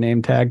name on the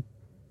name tag.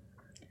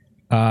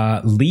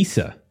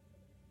 Lisa.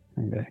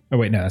 Okay. Oh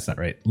wait, no, that's not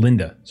right.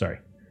 Linda. Sorry.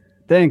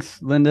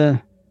 Thanks,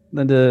 Linda.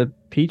 Linda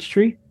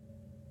Peachtree.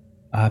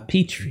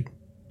 Peachtree,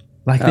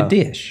 like the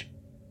dish.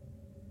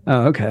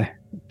 Oh, okay.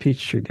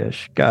 Peachtree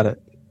dish. Got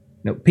it.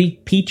 No,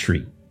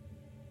 Petrie.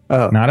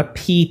 Oh, Not a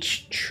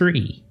peach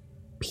tree.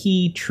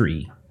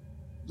 Petrie.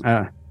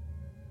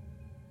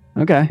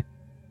 okay.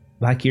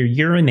 Like you're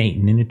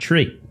urinating in a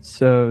tree.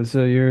 So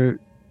you're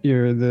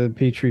the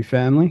Petrie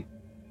family.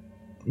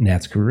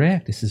 That's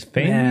correct. This is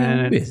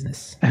family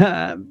business.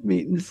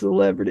 Meeting a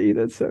celebrity.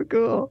 That's so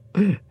cool.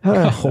 All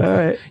Oh,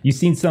 right. You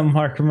seen some of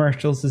our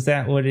commercials? Is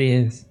that what it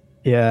is?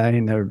 Yeah, I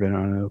ain't never been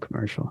on a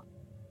commercial.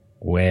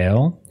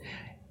 Well,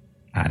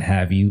 had to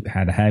have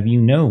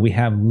you know we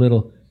have a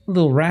little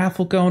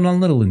raffle going on, a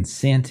little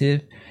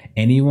incentive.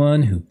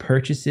 Anyone who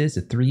purchases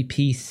a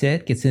 3-piece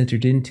set gets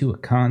entered into a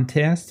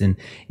contest, and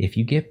if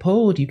you get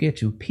pulled, you get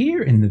to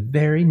appear in the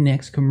very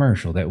next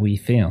commercial that we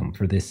film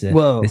for this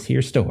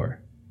here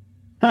store.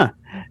 Huh.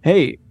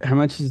 Hey, how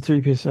much is a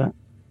 3-piece set?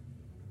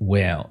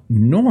 Well,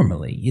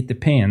 normally it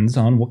depends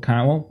on what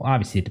kind. Well,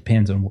 obviously it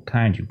depends on what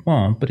kind you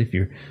want. But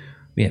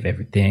we have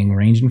everything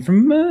ranging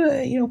from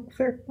very,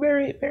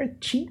 very, very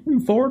cheap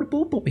and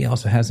affordable, but we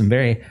also have some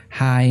very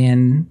high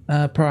end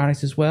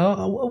products as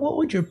well. What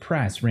would your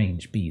price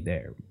range be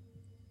there?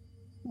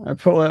 I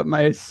pull out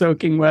my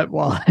soaking wet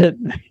wallet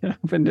and I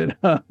opened it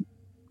up.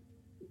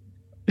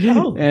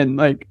 Oh. And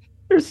like,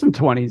 there's some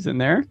 20s in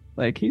there.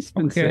 Like he's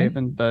been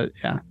saving, but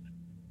yeah.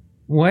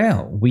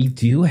 Well, we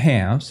do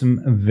have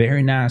some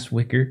very nice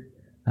wicker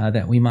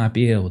that we might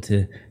be able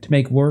to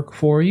make work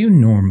for you.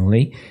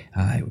 Normally,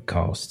 it would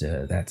cost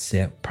that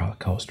set would probably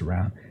cost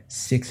around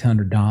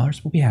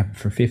 $600. We'll be having it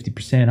for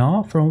 50%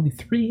 off for only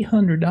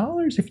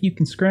 $300 if you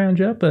can scrounge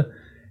up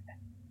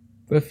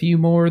a few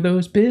more of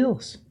those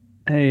bills.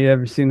 Hey, you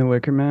ever seen The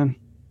Wicker Man?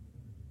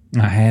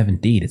 I have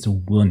indeed. It's a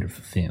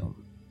wonderful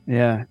film.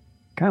 Yeah,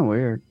 kind of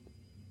weird.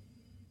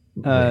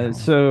 Well,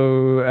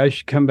 So I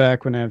should come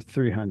back when I have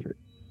 300.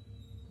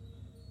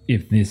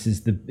 These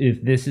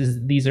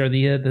are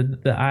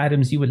the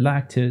items you would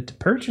like to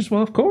purchase,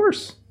 well, of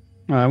course.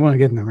 I want to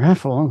get in the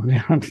raffle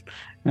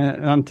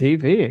on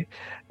TV.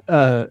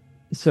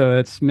 So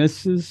it's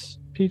Mrs.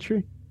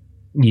 Petrie?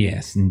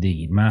 Yes,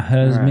 indeed. My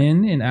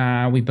husband and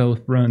I, we both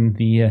run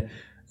the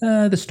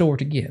store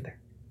together.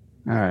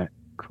 All right,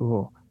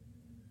 cool.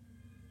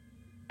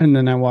 And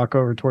then I walk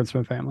over towards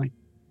my family.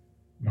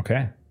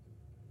 Okay.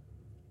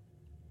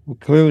 Well,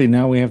 clearly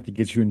now we have to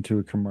get you into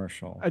a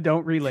commercial. I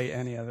don't relay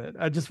any of it.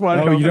 I just walk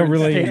Oh, over you don't and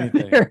relay stand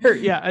anything. there.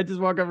 Yeah, I just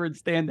walk over and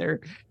stand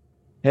there.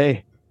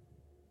 Hey,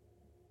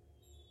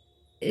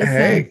 Is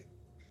Hey,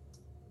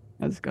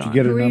 how's it Did you going?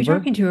 get who her are you number?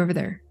 talking to over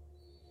there?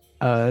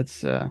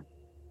 It's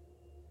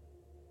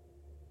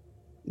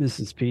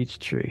Mrs.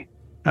 Peachtree.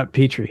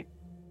 Petrie.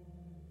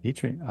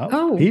 Petrie.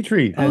 Oh.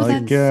 Petrie. Oh,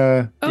 like,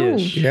 that's- Oh,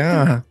 Dish.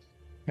 yeah.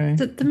 okay,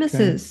 the okay.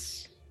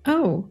 missus.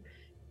 Oh,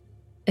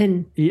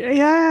 and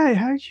Yeah,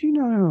 how'd you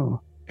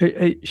know?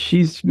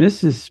 She's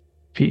Mrs.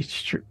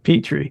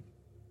 Petrie.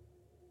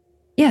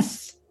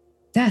 yes,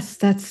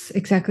 that's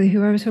exactly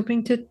who I was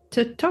hoping to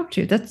talk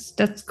to. That's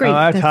great. Oh,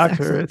 I That's talked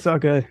to her. excellent. It's all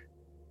good.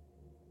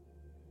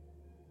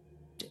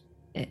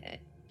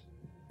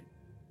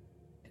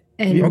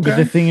 And But Okay.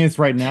 the thing is,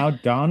 right now,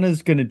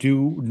 Donna's gonna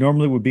do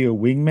normally would be a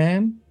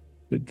wingman,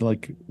 but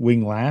like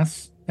wing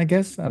lass, I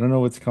guess. I don't know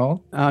what's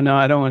called. Oh no,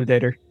 I don't want to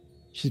date her.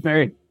 She's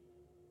married.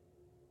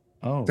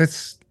 Oh,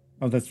 That's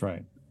that's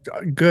right.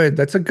 good.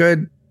 That's a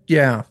good,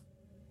 yeah.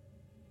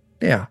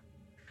 Yeah.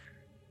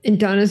 And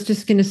Donna's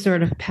just going to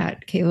sort of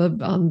pat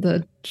Caleb on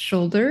the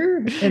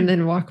shoulder and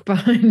then walk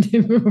behind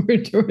him over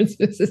towards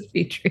Mrs.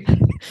 Petrie.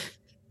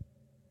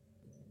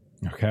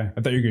 Okay.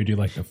 I thought you were going to do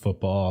like the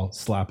football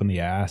slap on the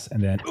ass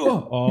and then,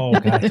 oh,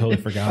 God, I totally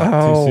forgot.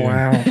 Oh, Too soon.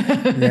 wow.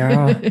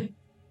 Yeah.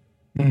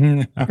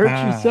 Mhm.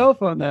 Hurt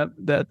yourself on that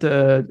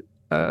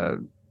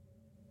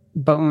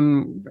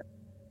bone,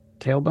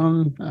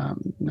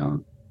 tailbone.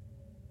 No,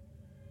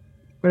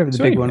 whatever the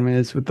So big anyway. one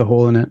is with the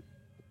hole in it.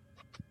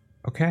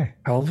 Okay.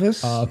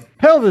 Pelvis?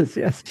 Pelvis.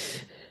 Yes.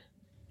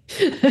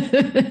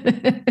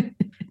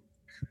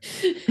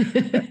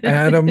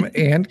 Adam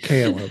and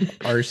Caleb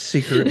are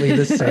secretly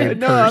the same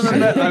No, I'm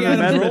person. a- I'm a Adam's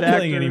method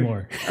role-playing actor.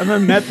 anymore. I'm a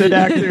method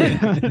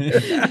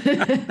actor.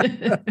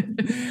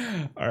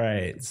 All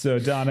right. So,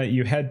 Donna,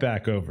 you head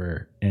back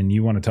over and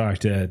you want to talk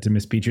to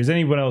Miss Petrie. Does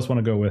anyone else want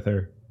to go with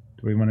her?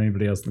 Do we want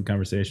anybody else in the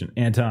conversation?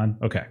 Anton?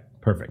 Okay,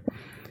 perfect.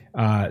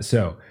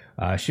 So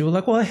she was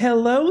like, "Well,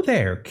 hello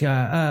there.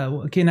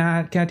 Can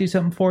I do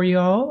something for you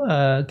all?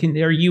 Are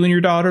you and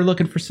your daughter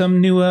looking for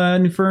some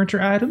new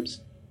furniture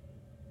items?"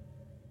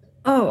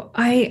 Oh,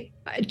 I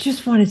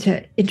just wanted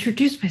to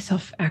introduce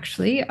myself,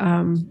 actually.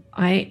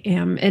 I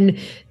am, and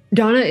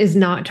Donna is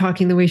not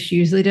talking the way she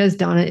usually does.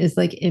 Donna is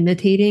like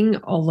imitating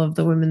all of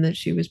the women that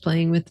she was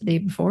playing with the day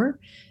before.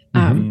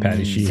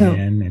 Patty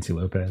Sheehan, Nancy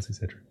Lopez,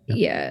 etc.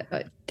 Yeah,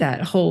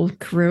 that whole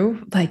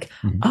crew. Like,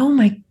 Mhm. oh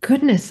my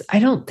goodness, I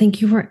don't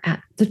think you were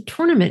at the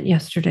tournament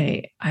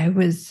yesterday. I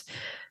was,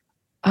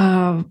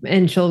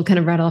 and she'll kind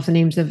of rattle off the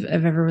names of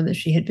everyone that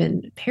she had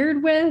been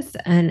paired with.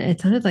 And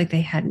it sounded like they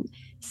hadn't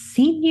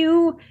seen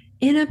you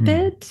in a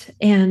bit.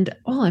 And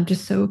I'm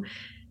just so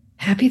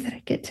happy that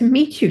I get to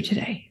meet you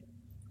today.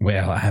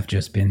 Well, I've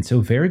just been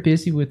so very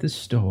busy with the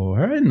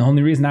store, and the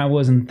only reason I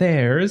wasn't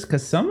there is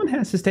because someone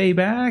has to stay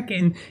back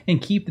and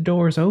keep the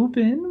doors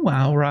open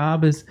while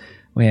Rob is,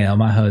 well,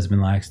 my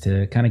husband likes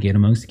to kind of get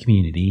amongst the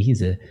community.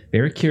 He's a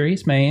very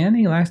curious man.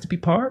 He likes to be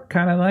part,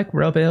 kind of like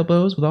rub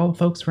elbows with all the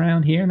folks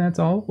around here, and that's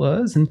all it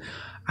was. And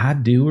I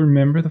do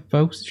remember the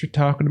folks that you're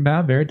talking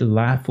about, very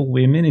delightful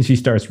women. And she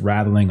starts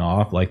rattling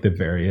off like the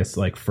various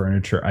like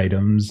furniture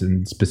items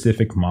and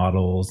specific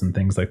models and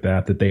things like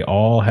that they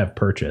all have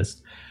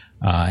purchased.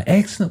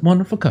 Excellent,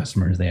 wonderful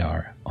customers they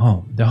are.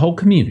 Oh, the whole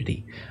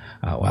community.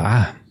 Well,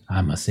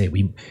 I must say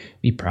we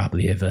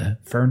probably have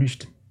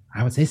furnished,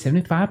 I would say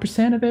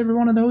 75% of every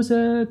one of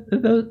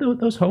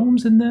those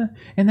homes in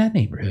that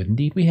neighborhood.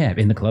 Indeed, we have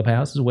in the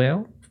clubhouse as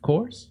well, of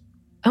course.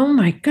 Oh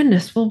my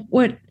goodness. Well,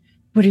 what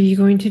are you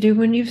going to do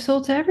when you've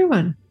sold to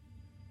everyone?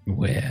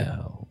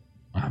 Well,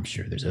 I'm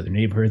sure there's other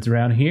neighborhoods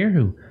around here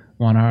who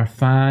want our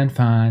fine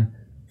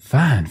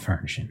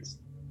furnishings.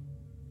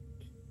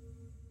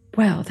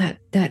 Well,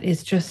 that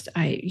is just,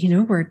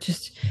 we're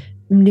just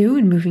new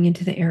and moving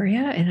into the area,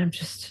 and I'm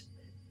just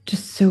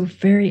so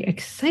very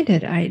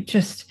excited.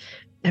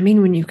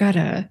 When you've got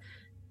a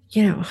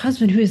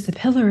husband who is the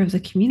pillar of the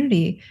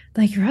community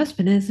like your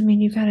husband is,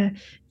 you've got to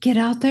get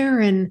out there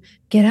and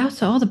get out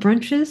to all the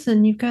brunches,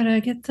 and you've got to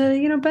get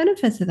the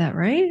benefits of that,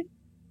 right?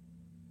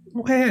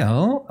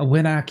 Well,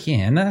 when I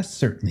can, I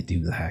certainly do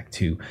like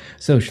to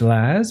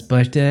socialize,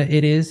 but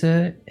it is,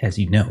 as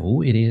you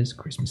know, it is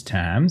Christmas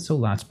time, so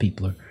lots of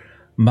people are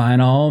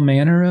buying all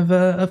manner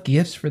of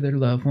gifts for their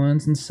loved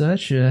ones and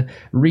such.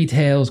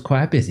 Retail's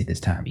quite busy this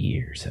time of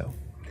year, so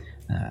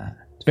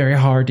it's very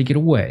hard to get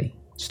away.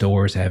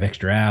 Stores have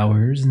extra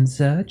hours and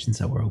such, and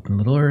so we're open a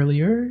little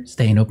earlier,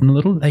 staying open a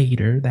little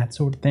later, that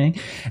sort of thing.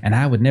 And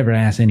I would never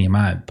ask any of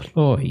my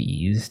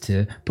employees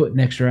to put in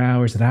extra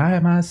hours that I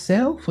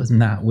myself was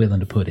not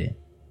willing to put in.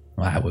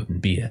 Well, I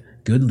wouldn't be a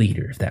good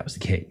leader if that was the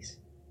case.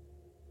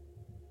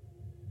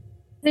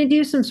 Can I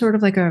do some sort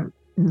of like a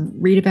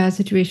read a bad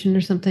situation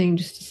or something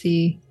just to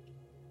see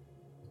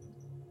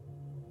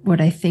what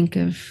I think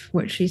of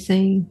what she's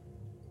saying?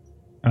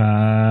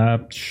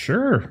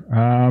 Sure.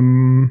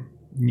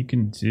 You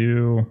can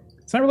do.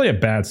 It's not really a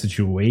bad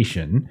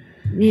situation.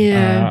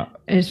 Yeah,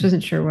 I just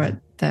wasn't sure what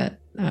that.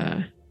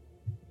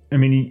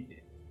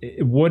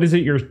 what is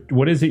it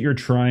you're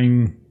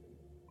trying,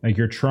 like,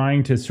 you're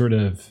trying to sort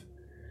of,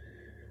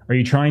 are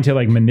you trying to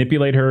like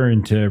manipulate her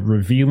into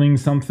revealing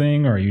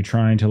something, or are you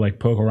trying to like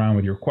poke around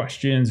with your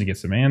questions and get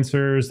some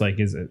answers? Like,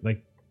 is it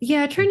like,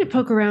 yeah, trying to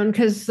poke around,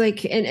 because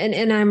like,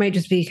 and I might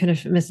just be kind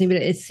of missing, but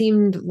it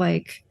seemed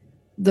like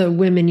the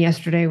women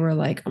yesterday were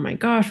like, oh my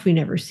gosh, we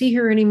never see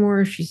her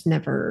anymore, she's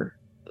never,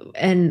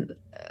 and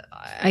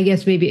I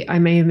guess maybe I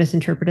may have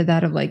misinterpreted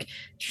that of like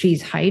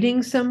she's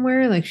hiding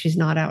somewhere, like she's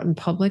not out in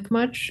public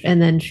much,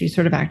 and then she's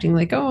sort of acting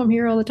like, oh, I'm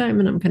here all the time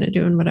and I'm kind of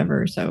doing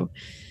whatever. So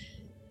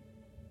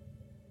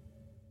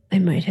I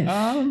might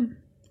have.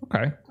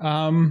 Okay.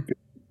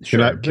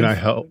 Sure. Can I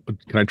help?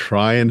 Can I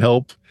try and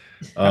help?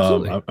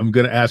 Absolutely. I'm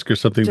going to ask her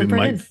something Jump that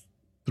right might in.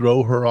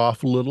 throw her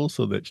off a little,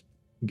 so that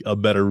a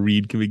better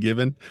read can be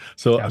given.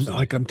 So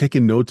I'm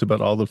taking notes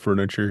about all the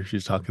furniture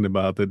she's talking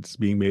about that's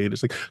being made.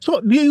 It's like,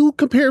 so do you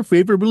compare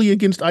favorably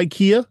against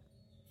IKEA?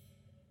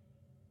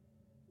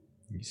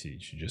 You see,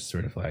 she just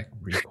sort of like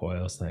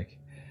recoils, like,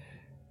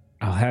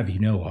 I'll have you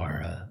know,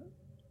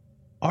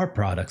 our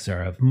products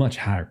are of much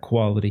higher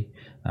quality.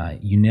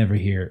 You never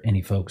hear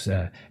any folks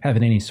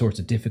having any sorts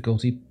of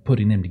difficulty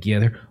putting them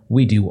together.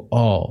 We do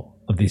all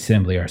of the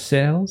assembly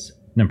ourselves,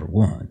 number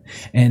one.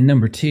 And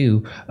number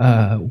two,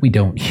 we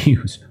don't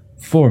use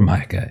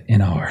Formica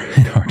in our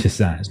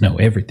designs. No,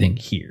 everything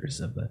here is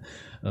of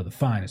the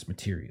finest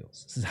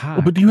materials. This is high.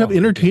 But do you have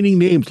entertaining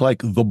names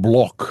like The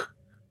Block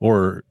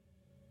or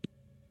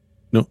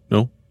no?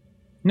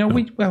 No,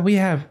 we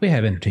have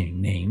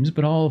entertaining names,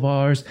 but all of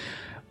ours,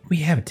 we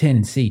have a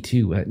tendency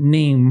to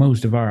name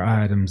most of our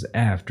items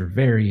after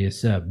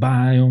various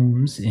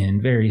biomes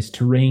and various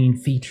terrain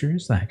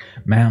features like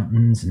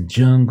mountains and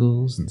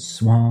jungles and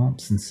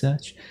swamps and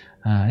such.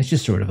 It's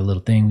just sort of a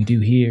little thing we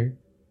do here.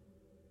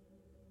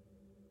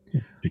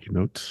 Taking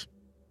notes.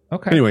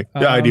 Okay. Anyway,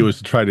 the idea was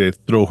to try to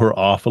throw her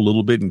off a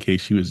little bit in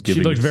case she was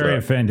giving. She looked very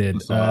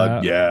offended.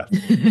 Yeah.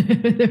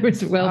 That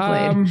was well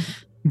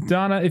played.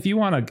 Donna, if you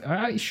want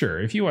to,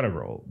 sure, if you want to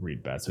roll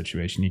read bad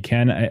situation, you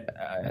can.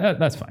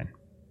 That's fine.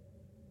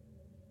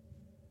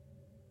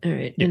 All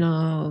right, Yeah. and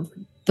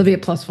there'll be a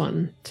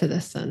 +1 to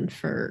this then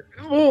for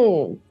yeah.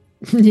 Well,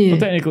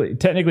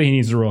 technically, he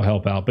needs to roll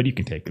help out, but you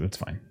can take it. That's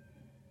fine.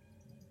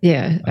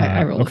 Yeah,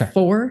 I rolled a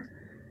 4.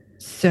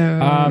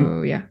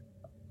 So yeah.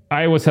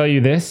 I will tell you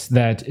this,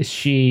 that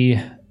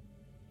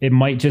it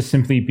might just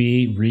simply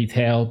be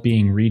retail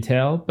being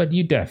retail, but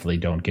you definitely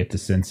don't get the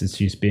sense that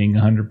she's being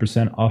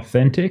 100%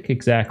 authentic.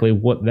 Exactly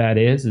what that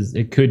is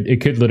it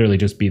could literally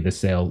just be the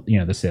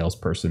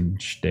salesperson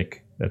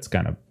shtick that's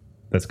kind of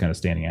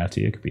standing out to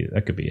you.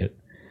 That could be it.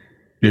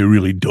 They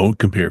really don't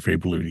compare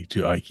favorably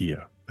to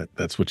IKEA.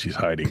 That's what she's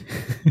hiding.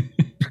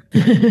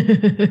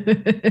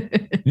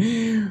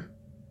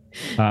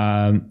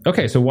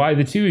 Okay, so while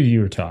the two of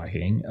you are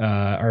talking,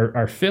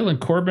 are Phil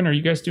and Corbin, are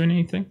you guys doing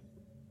anything?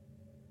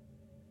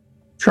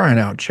 Trying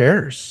out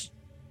chairs.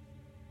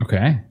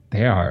 Okay,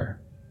 they are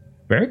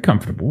very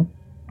comfortable.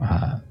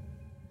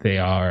 They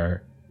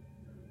are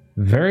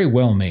very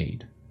well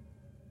made.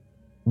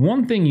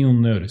 One thing you'll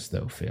notice,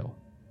 though, Phil,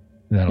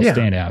 that'll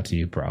stand out to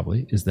you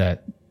probably, is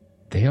that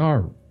they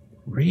are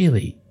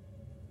really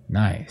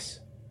nice.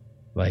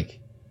 Like,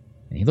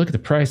 and you look at the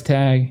price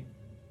tag,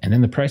 and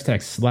then the price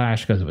tag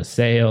slashed because of a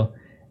sale,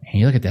 and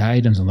you look at the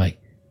items, and like,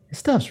 this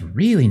stuff's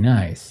really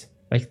nice.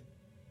 Like,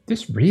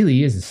 this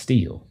really is a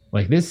steal.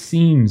 Like, this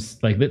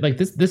seems like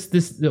this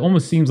it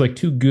almost seems like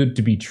too good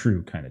to be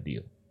true kind of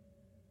deal.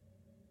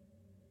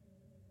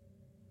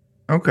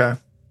 Okay.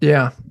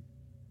 Yeah.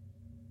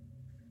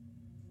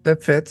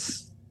 That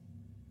fits.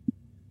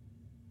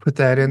 Put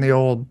that in the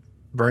old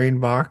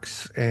brain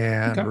box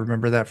and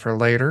remember that for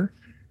later.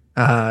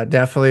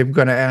 Definitely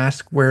going to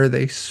ask where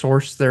they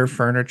source their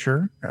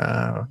furniture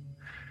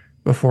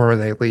before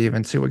they leave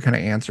and see what kind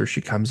of answer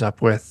she comes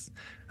up with.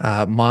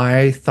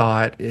 My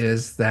thought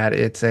is that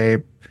it's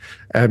a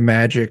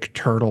magic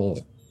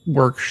turtle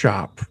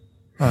workshop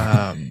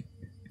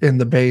in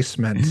the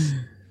basement.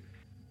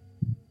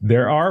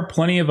 There are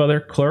plenty of other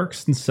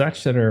clerks and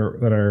such that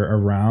are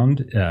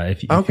around.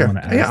 If you want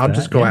to ask, I'll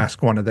just go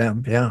ask one of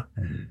them. Yeah,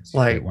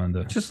 like one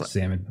of the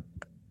salmon.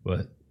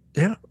 What?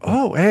 Yeah.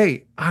 Oh,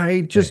 hey,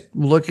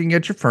 looking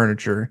at your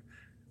furniture.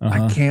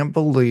 I can't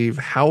believe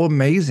how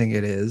amazing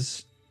it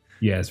is.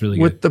 Yeah, it's really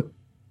good.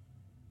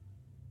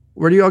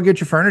 Where do you all get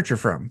your furniture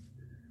from?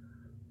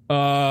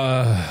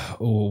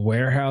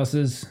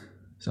 Warehouses,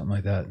 something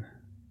like that.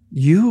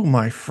 You,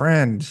 my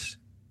friend,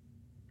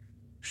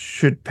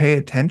 should pay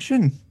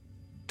attention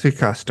to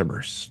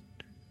customers.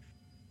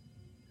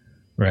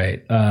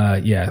 Right.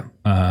 Yeah.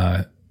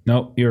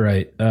 Nope, you're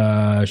right.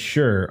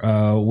 Sure.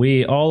 I'm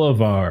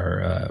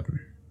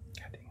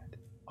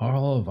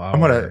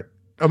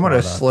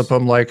gonna slip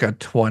them like a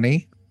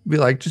 20. Be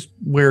like, just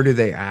where do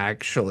they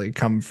actually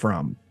come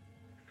from?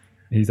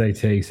 He's like,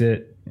 takes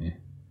it,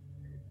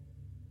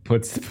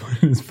 puts it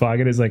in his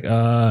pocket. It's like,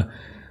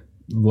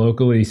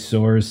 locally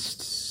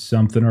sourced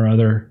something or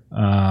other.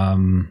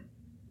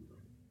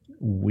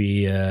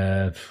 We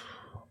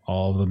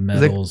all the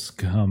metals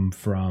come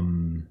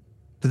from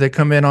Do they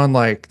come in on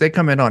they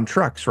come in on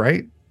trucks,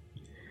 right?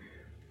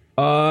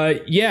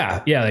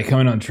 Yeah, they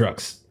come in on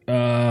trucks.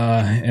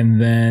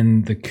 And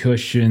then the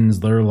cushions,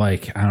 they're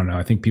like, I don't know,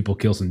 I think people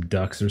kill some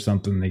ducks or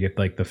something. They get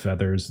like the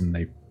feathers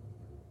and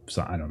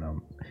so I don't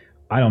know.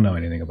 I don't know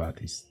anything about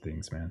these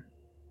things, man.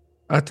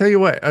 I'll tell you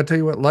what.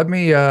 Let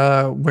me.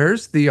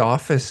 Where's the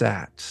office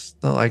at?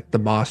 The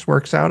boss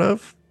works out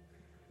of.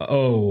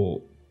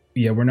 Oh,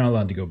 yeah, we're not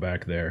allowed to go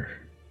back there.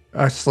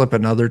 I slip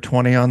another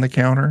 20 on the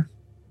counter.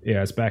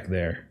 Yeah, it's back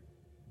there.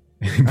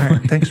 All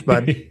right, thanks,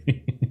 bud.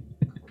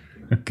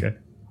 Okay.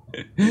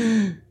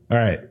 All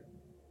right.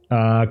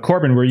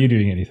 Corbin, were you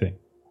doing anything?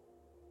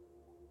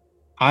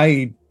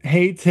 I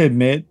hate to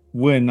admit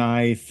when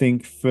I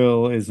think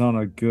Phil is on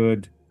a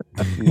good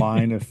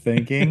line of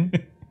thinking.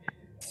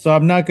 So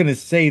I'm not going to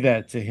say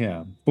that to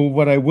him. But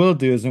what I will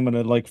do is I'm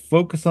going to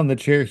focus on the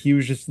chair he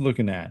was just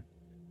looking at.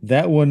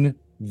 That one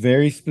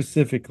very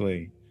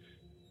specifically.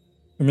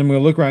 And then I'm going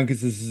to look around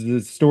because this is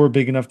a store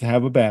big enough to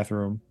have a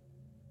bathroom.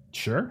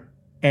 Sure.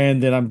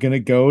 And then I'm going to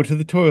go to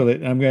the toilet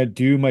and I'm going to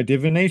do my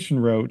divination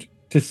rote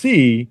to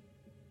see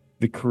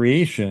the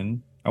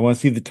creation. I want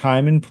to see the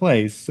time and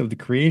place of the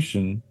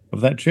creation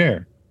of that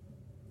chair.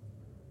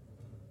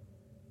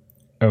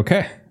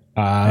 Okay.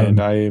 And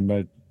I'm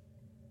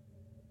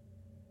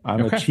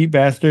okay. a cheap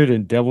bastard,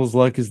 and devil's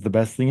luck is the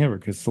best thing ever.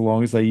 Because so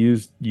long as I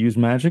use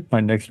magic,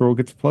 my next roll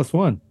gets a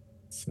 +1.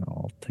 So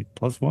I'll take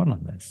 +1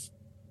 on this.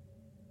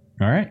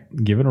 All right,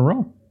 give it a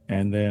roll.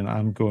 And then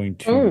I'm going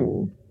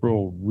to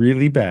roll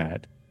really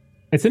bad.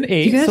 It's an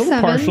 8, so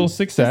a partial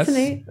success. It's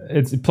an 8.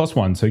 It's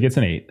 +1, so it gets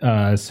an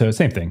 8. So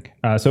same thing.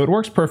 So it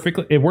works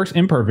perfectly. It works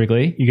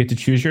imperfectly. You get to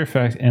choose your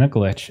effect and a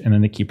glitch, and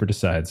then the keeper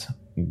decides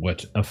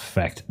what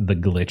effect the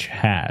glitch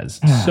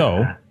has.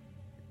 So,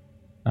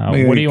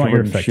 what do you want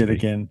your effect to be?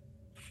 Again.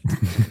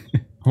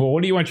 Well,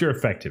 what do you want your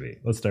effect to be?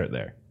 Let's start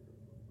there.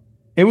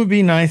 It would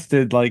be nice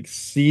to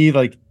see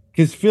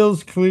because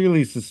Phil's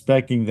clearly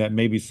suspecting that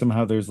maybe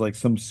somehow there's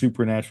some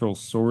supernatural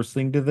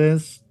sourcing to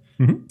this.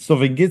 Mm-hmm. So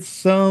if I get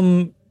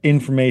some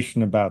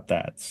information about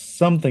that,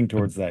 something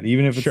towards that,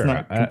 even if it's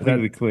not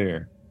completely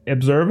clear.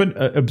 Observe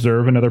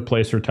another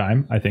place or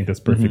time. I think that's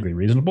perfectly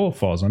reasonable. It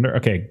falls under.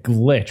 Okay,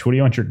 glitch. What do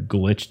you want your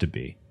glitch to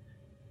be?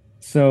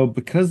 So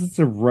because it's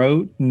a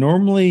rote,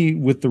 normally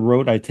with the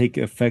rote, I take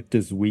effect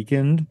as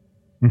weakened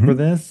for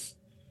this.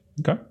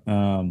 Okay.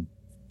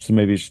 So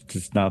maybe it's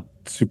just not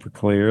super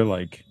clear.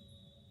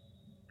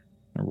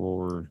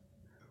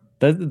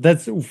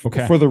 That's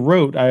okay. For the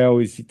rote, I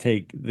always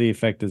take the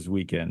effect as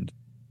weakened.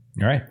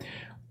 All right.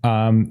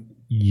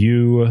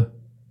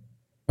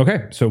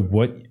 Okay. So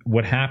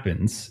what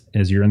happens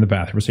is you're in the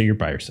bathroom, so you're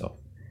by yourself.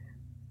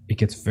 It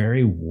gets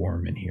very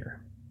warm in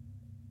here.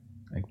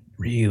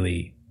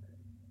 Really,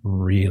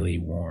 really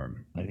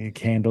warm. Lighting a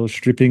candle,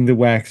 stripping the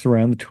wax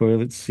around the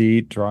toilet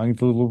seat, drawing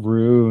the little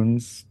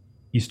runes.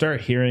 You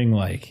start hearing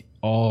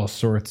all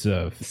sorts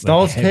of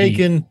stall's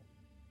taken.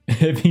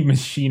 Heavy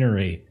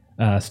machinery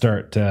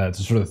start to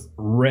sort of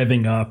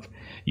revving up.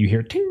 You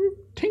hear ting,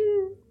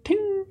 ting,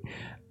 ting.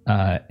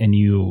 And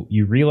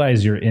you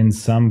realize you're in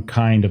some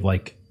kind of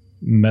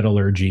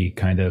metallurgy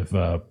kind of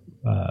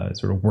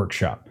sort of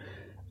workshop.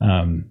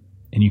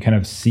 And you kind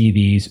of see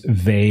these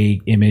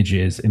vague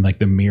images in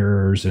the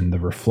mirrors and the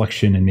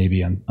reflection and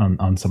maybe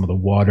on some of the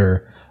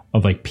water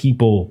of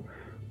people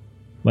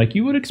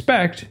you would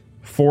expect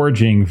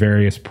forging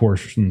various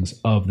portions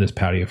of this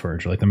patio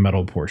furniture, the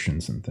metal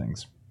portions and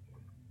things.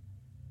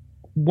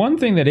 One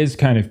thing that is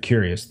kind of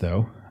curious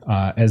though,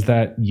 is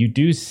that you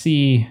do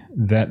see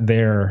that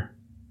there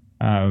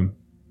are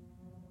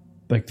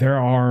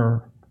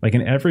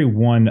in every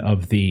one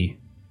of the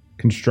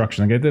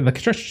construction, the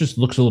construction just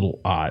looks a little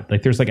odd.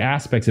 There's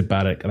aspects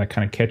about it that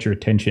kind of catch your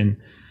attention.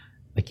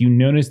 You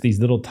notice these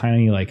little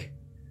tiny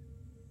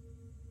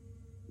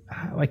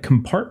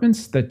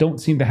compartments that don't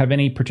seem to have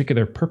any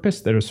particular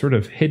purpose, that are sort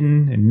of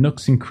hidden in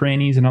nooks and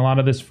crannies in a lot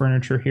of this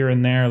furniture here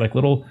and there,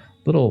 little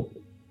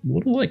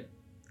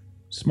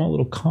small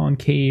little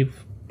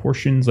concave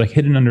portions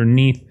hidden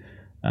underneath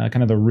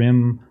kind of the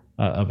rim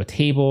of a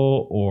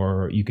table,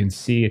 or you can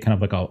see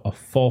kind of a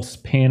false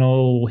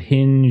panel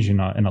hinge and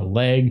a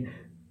leg.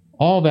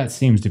 All that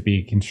seems to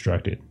be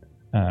constructed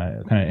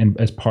kind of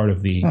as part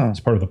of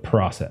the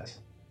process.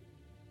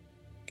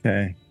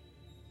 Okay.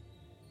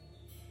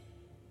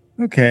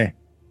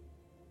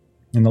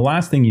 And the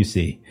last thing you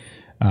see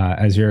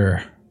as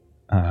you're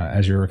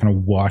kind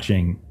of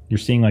watching, you're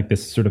seeing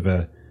this sort of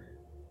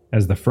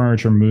as the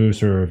furniture moves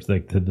sort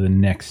of to the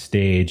next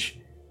stage.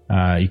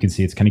 You can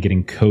see it's kind of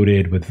getting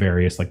coated with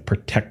various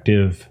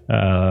protective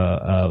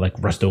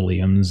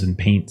Rust-Oleums and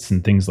paints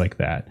and things like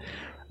that.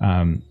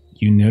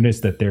 You notice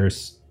that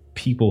there's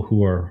people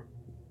who are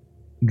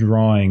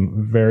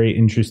drawing very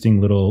interesting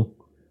little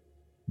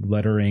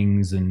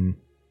letterings and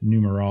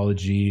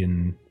numerology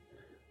and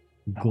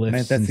glyphs.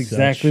 Man, that's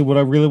exactly what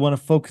I really want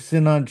to focus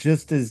in on.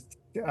 Just as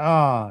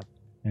and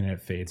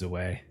it fades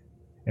away,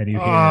 and you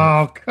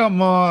hear,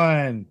 come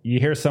on! You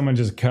hear someone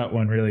just cut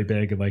one really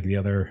big, in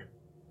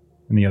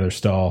the other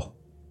stall,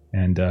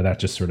 and that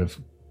just sort of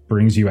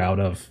brings you out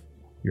of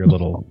your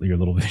little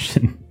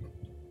vision.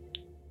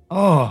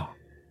 Oh,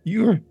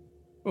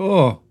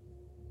 oh,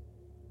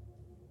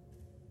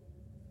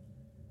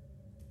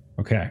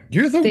 Okay.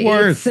 you're the They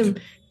worst.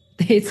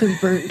 ate some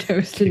burnt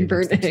toast and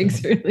burnt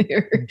eggs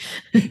earlier.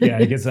 Yeah,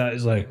 I guess I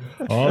was like,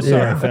 oh,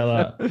 sorry,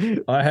 fella.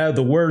 I had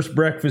the worst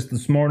breakfast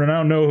this morning. I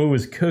don't know who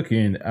was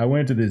cooking. I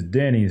went to this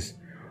Denny's.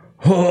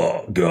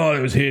 Oh, God,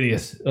 it was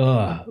hideous.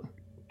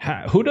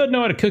 Who doesn't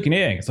know how to cook an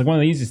egg? It's like one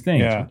of the easiest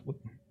things. Yeah.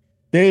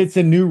 It's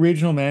a new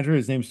regional manager.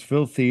 His name's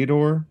Phil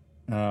Theodore.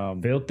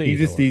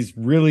 He's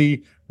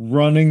really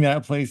running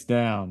that place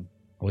down.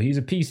 Well, he's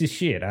a piece of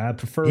shit. I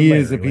prefer He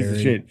Larry, is a piece of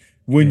Larry. shit.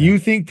 When you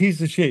think piece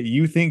of shit,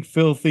 you think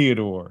Phil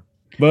Theodore.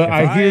 But If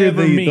I I hear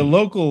ever the meet-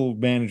 local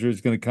manager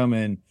is going to come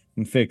in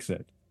and fix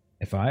it.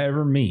 If I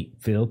ever meet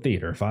Phil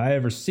Theodore, if I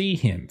ever see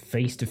him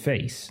face to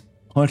face,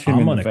 Punch him I'm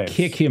in going the to face.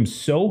 kick him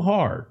so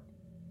hard,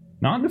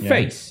 not in the Yeah.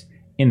 face,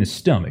 in the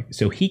stomach,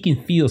 so he can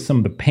feel some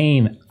of the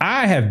pain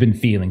I have been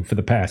feeling for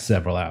the past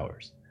several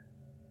hours.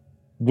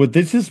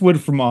 This just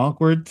went from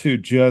awkward to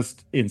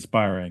just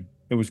inspiring.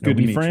 It was Are good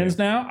to we meet friends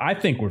you. now? I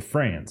think we're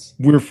friends.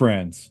 We're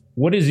friends.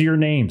 What is your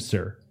name,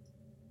 sir?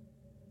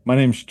 My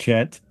name's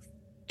Chet.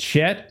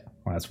 Chet?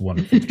 Well, that's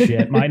wonderful,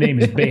 Chet. My name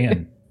is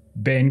Ben.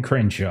 Ben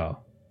Crenshaw.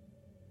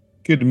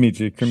 Good to meet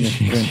you,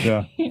 Mr.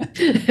 Crenshaw.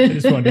 I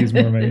just wanted to use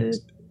more of my names.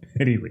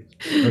 Anyway.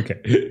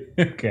 Okay.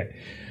 Okay.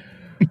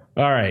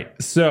 All right.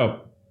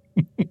 So,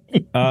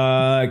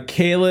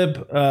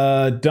 Caleb,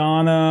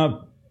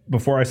 Donna,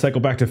 before I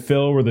cycle back to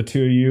Phil, were the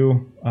two of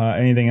you,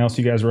 anything else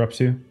you guys were up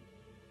to?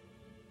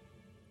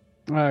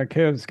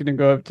 Caleb's gonna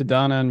go up to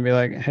Donna and be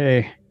like,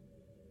 "Hey,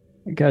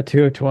 I got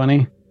 2 of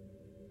 20.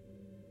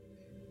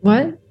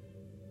 What?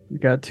 You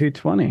got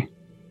 220.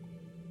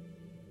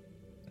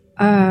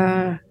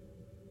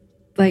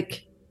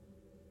 Like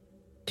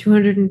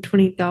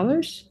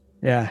 $220?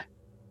 Yeah.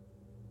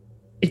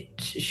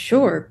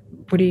 Sure.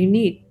 What do you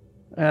need?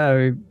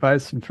 We buy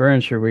some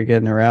furniture. We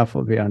get in a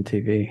raffle. Be on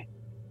TV.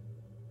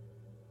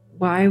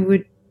 Why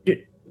would?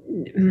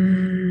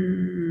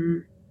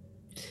 Mm.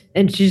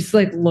 And she just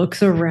like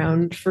looks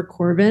around for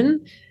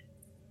Corbin.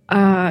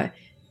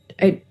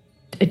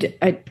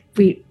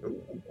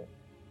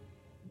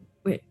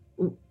 Wait.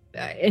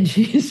 And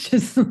she's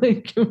just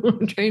like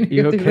trying to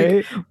You go through, okay?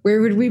 like,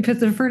 where would we put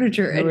the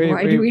furniture, and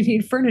why do we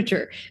need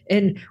furniture,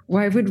 and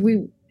why would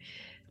we?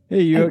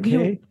 Hey, you we okay?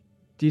 don't-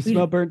 Do you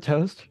smell burnt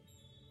toast?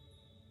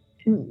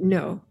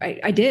 No,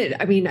 I did.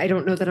 I mean, I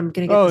don't know that I'm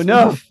gonna get Oh, this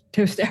no. much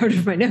toast out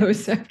of my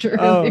nose after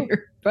Oh.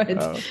 earlier, but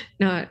Oh.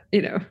 not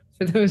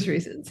for those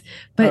reasons.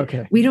 But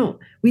Okay. we don't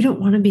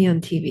want to be on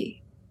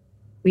TV.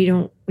 We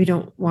don't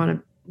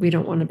want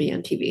to be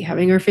on TV.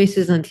 Having our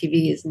faces on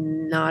TV is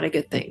not a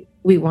good thing.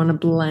 We want to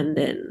blend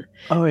in.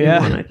 Oh We yeah.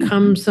 want to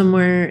come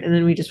somewhere and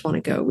then we just want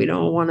to go. We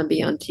don't want to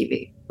be on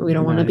TV. We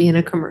don't want to Right. be in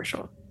a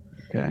commercial.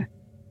 Okay.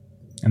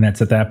 And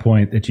that's at that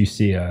point that you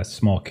see a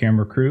small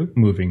camera crew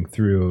moving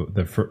through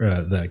the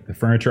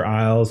furniture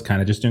aisles, kind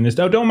of just doing this.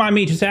 Oh, don't mind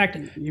me. Just act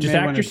may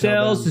yourselves. wanna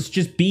tell It's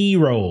just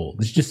B-roll.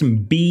 It's just some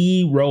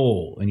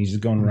B-roll. And he's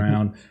just going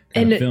around.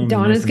 kinda And filming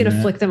Donna's this going and to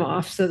that. flick them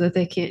off so that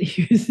they can't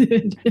use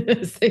it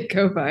as they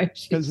go by.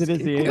 Because it is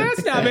the Well,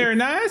 that's not very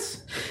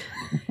nice.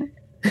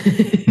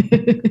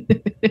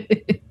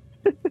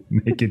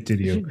 Make it to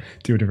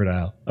a different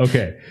aisle.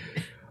 Okay.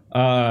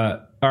 All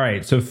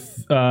right. So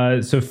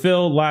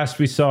Phil, last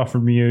we saw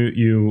from you,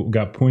 you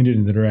got pointed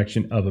in the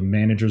direction of a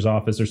manager's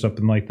office or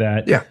something like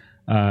that. Yeah.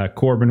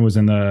 Corbin was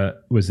in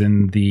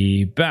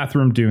the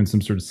bathroom doing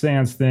some sort of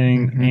seance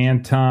thing. Mhm.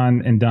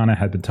 Anton and Donna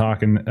had been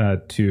talking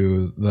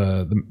to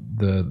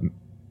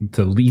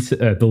Lisa,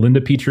 the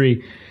Linda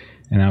Petrie,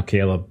 and now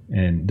Caleb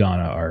and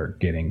Donna are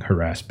getting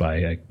harassed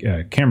by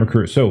a camera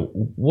crew. So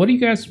what do you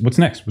guys? What's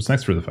next? What's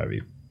next for the five of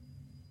you?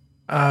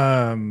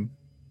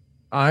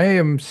 I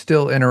am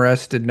still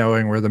interested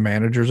knowing where the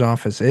manager's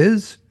office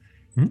is.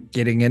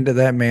 Getting into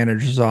that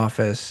manager's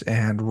office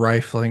and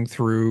rifling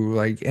through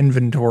like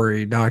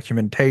inventory,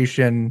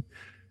 documentation,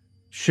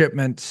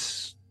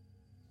 shipments,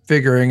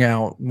 figuring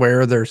out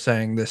where they're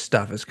saying this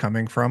stuff is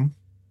coming from.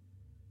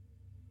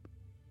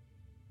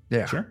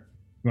 Yeah. Sure.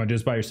 You want to do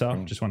this by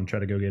yourself? Just want to try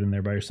to go get in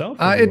there by yourself?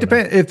 It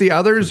depends. If the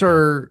others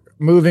are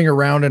moving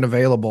around and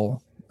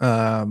available,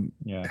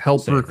 Yeah.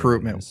 help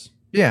recruitment.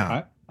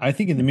 Yeah. I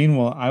think in the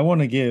meanwhile, I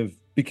want to give,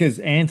 because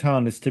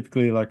Anton is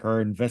typically like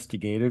our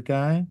investigative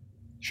guy.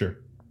 Sure.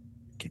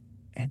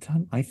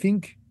 Anton, I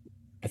think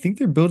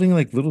they're building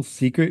like little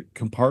secret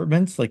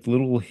compartments, like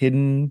little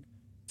hidden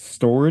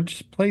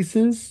storage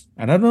places.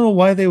 And I don't know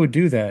why they would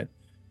do that.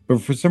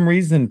 But for some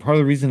reason, part of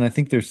the reason I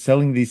think they're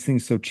selling these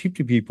things so cheap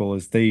to people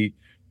is they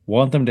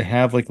want them to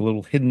have like a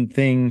little hidden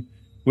thing,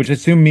 which I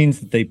assume means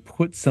that they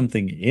put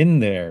something in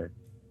there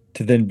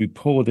to then be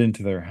pulled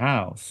into their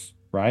house,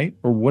 right?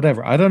 Or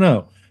whatever. I don't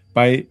know.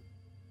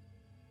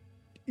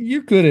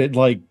 You're good at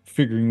like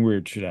figuring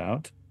weird shit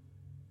out.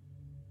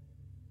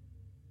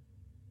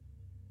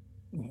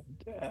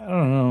 I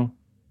don't know.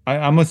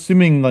 I'm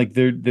assuming like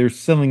they're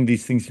selling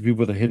these things to people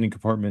with a hidden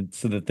compartment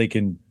so that they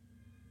can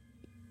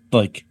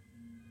like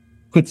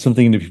put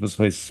something into people's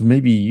places.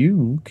 Maybe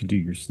you could do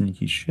your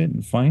sneaky shit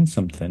and find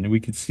something, and we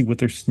could see what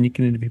they're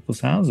sneaking into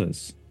people's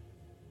houses.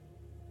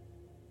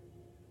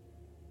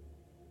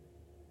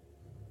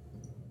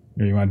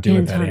 What do you want to do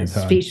with that, Anton is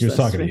Anton? He was speechless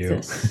talking to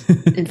with you.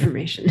 this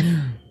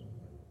information.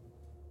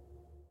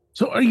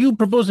 So are you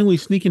proposing we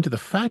sneak into the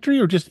factory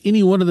or just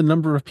any one of the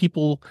number of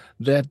people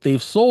that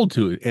they've sold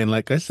to? And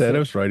like I said, I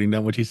was writing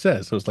down what she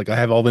says. So it's like I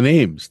have all the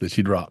names that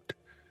she dropped.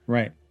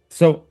 Right.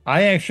 So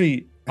I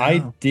actually,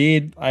 Oh.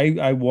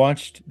 I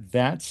watched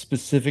that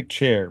specific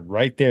chair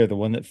right there, the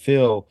one that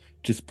Phil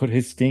just put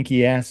his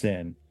stinky ass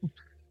in.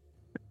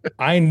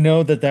 I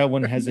know that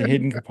one has a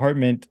hidden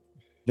compartment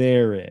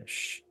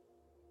there-ish.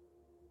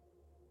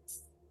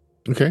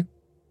 Okay.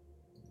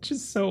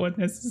 Just so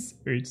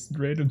unnecessary. Just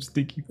random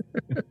stinky.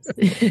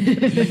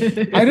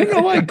 I don't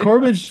know why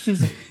Corbin's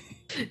just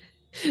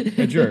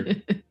a jerk.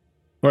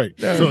 Right.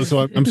 No, So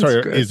I'm it's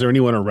sorry. good. Is there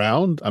anyone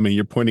around? I mean,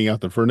 you're pointing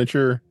out the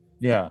furniture.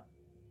 Yeah.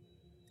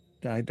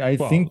 I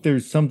Well- think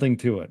there's something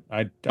to it.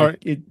 All right.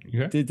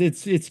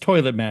 It's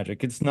toilet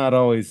magic. It's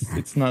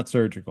not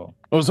surgical.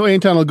 Oh, so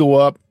Anton will go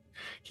up.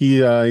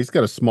 He's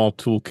got a small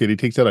toolkit. He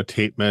takes out a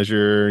tape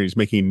measure. He's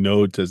making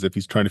notes as if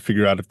he's trying to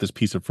figure out if this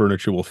piece of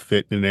furniture will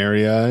fit in an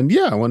area. And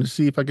yeah, I want to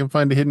see if I can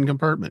find a hidden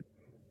compartment.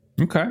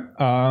 Okay.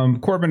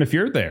 Corbin, if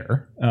you're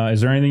there, is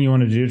there anything you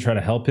want to do to try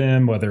to help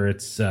him? Whether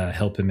it's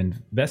help him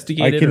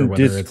investigate I it, or can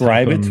whether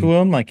describe it's it help to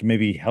him, like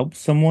maybe help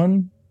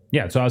someone.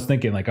 Yeah. So I was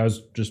thinking, like, I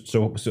was just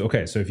so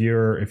okay. So if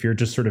you're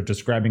just sort of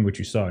describing what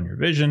you saw in your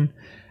vision,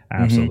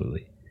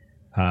 absolutely.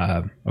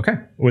 Okay.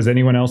 Was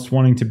anyone else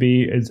wanting to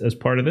be as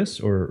part of this,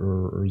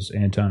 or is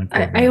Anton? And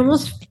Corbin? I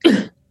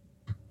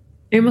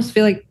almost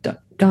feel like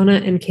Donna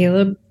and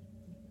Caleb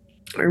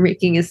are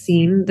making a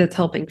scene that's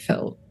helping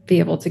Phil be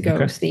able to go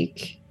Okay.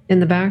 sneak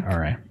in the back. All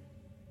right.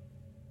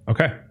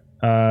 Okay.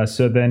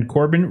 So then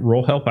Corbin,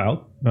 roll help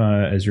out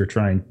as you're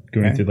going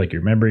through like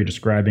your memory,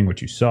 describing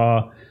what you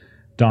saw.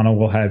 Donna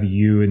will have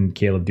you and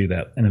Caleb do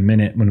that in a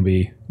minute when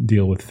we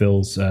deal with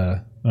Phil's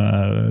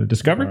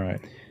discovery. All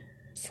right.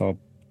 So I'll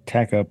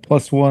tack a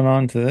 +1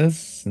 onto this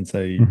since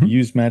I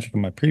used magic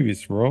in my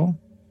previous roll.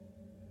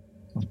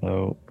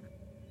 Although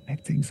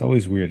that thing's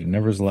always weird. It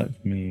never's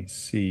let me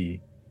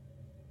see.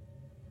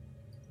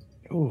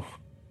 Oh,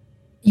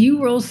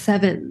 You roll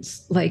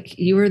sevens. Like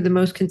you are the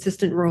most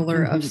consistent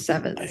roller of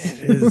sevens.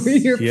 It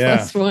is, Your yeah.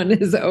 +1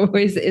 is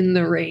always in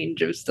the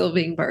range of still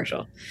being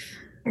partial.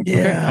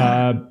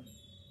 Yeah.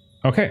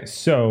 Okay.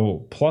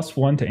 So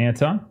 +1 to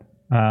Anton.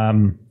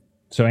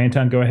 So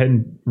Anton, go ahead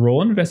and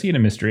roll and investigate a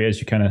mystery as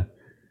you kind of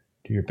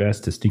do your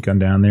best to sneak on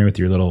down there with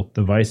your little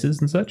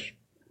devices and such.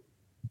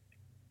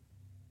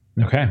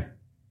 Okay.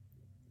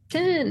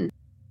 10.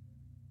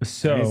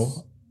 So.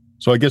 Nice.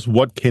 So I guess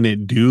what can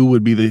it do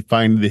would be to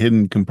find the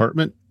hidden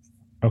compartment.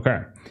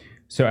 Okay.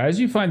 So as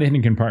you find the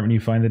hidden compartment, you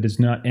find that it's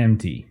not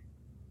empty.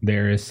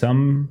 There is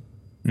some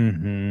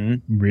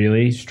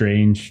really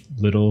strange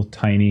little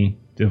tiny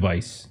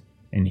device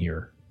in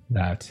here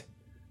that,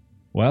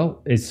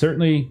 well, it's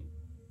certainly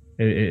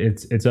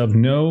it's of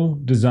no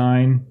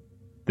design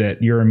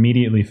that you're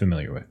immediately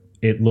familiar with.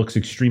 It looks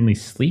extremely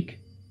sleek.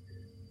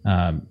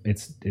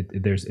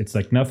 It's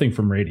like nothing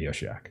from Radio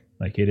Shack.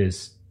 Like it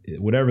is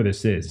whatever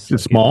this is. It's like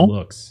small? It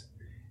looks.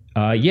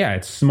 Yeah,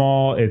 it's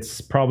small. It's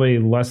probably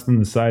less than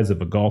the size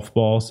of a golf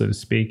ball, so to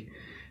speak.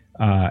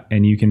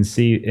 And you can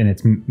see, and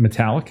it's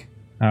metallic.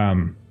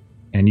 And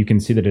you can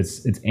see that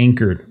it's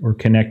anchored or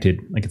connected,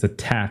 like it's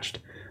attached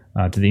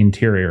to the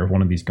interior of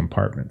one of these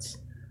compartments.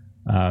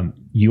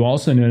 You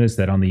also notice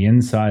that on the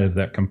inside of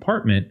that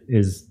compartment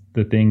is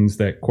the things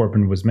that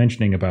Corbin was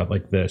mentioning about,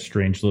 like the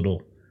strange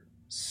little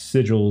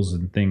sigils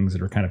and things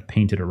that are kind of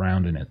painted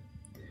around in it.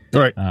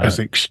 All right. I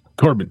say, "Shh,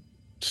 Corbin,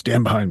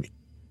 stand behind me."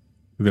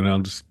 And then I'll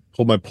just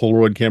hold my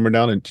Polaroid camera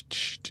down and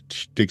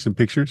take some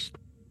pictures.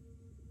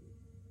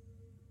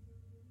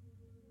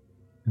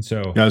 And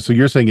so, So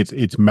you're saying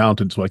it's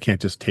mounted, so I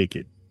can't just take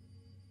it.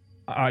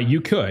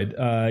 you could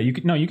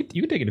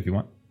take it if you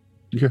want.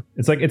 Okay.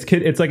 It's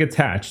like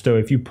attached. So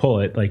if you pull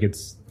it, like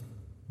it's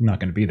not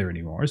going to be there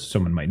anymore. So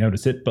someone might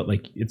notice it, but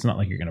like it's not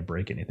like you're going to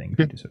break anything if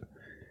you do so.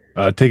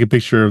 Take a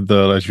picture of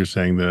as you're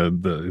saying,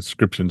 the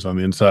inscriptions on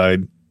the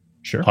inside.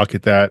 Sure.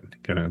 Pocket that.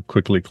 Kind of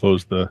quickly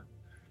close the.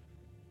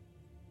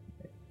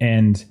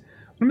 And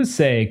what I'm going to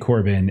say,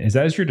 Corbin, is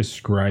as you're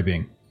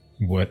describing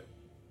what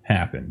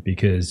happened,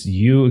 because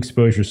you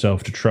expose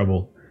yourself to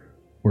trouble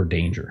or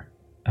danger.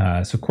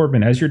 So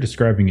Corbin, as you're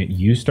describing it,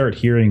 you start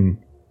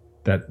hearing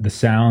that the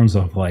sounds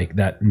of like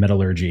that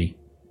metallurgy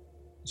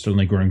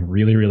suddenly growing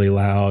really, really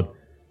loud.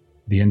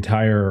 The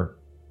entire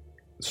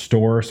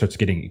store starts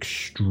getting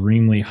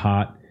extremely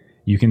hot.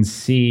 You can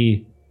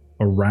see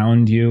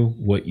around you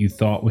what you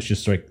thought was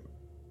just like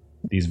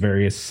these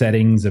various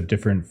settings of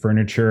different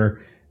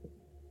furniture.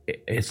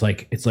 It's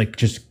like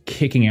just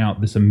kicking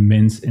out this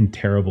immense and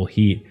terrible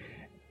heat,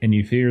 and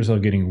you feel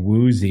yourself getting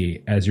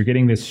woozy as you're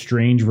getting this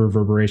strange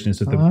reverberation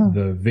as if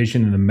the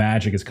vision and the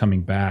magic is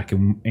coming back.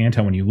 And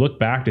Anton, when you look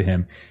back to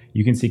him,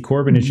 you can see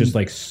Corbin is just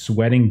like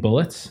sweating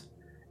bullets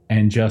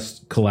and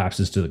just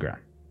collapses to the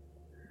ground.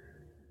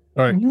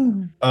 All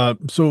right.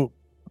 So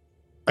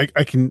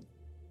I can.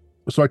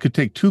 So I could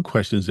take two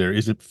questions there.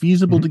 Is it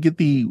feasible to get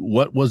the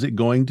what was it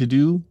going to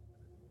do?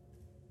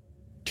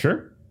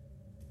 Sure.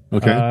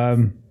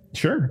 Okay.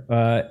 Sure.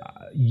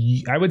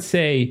 I would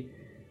say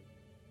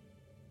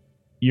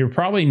you're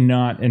probably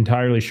not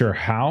entirely sure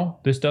how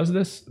this does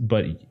this,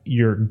 but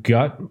your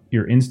gut,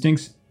 your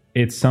instincts,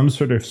 it's some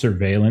sort of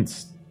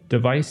surveillance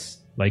device.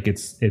 Like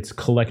it's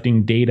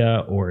collecting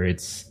data, or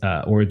it's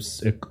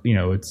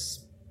it's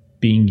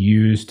being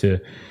used to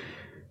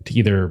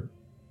either.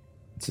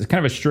 It's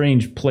kind of a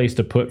strange place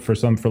to put for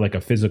like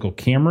a physical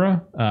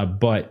camera,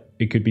 but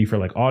it could be for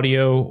like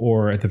audio,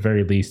 or at the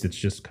very least, it's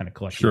just kind of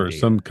collecting data.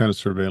 Some kind of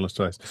surveillance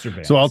device.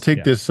 So I'll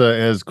take this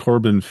as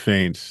Corbin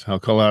faints. I'll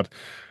call out,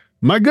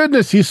 "My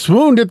goodness, he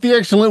swooned at the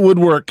excellent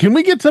woodwork. Can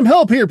we get some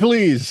help here,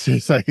 please?"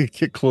 As I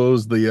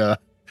close the.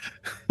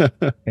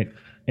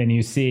 And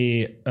you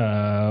see,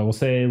 we'll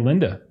say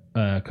Linda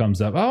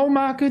comes up. "Oh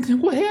my goodness,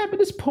 what happened to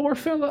this poor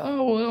fella?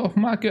 Oh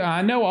my God,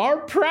 I know our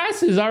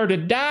prices are to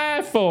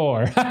die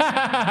for."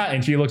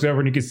 And she looks over,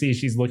 and you can see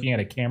she's looking at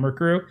a camera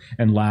crew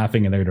and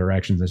laughing in their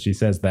directions as she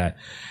says that.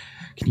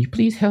 "Can you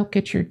please help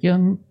get your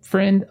young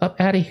friend up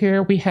out of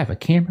here? We have a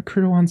camera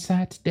crew on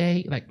site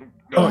today." Like,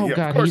 yeah,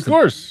 God, of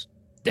course.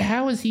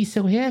 How is he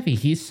so heavy?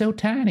 He's so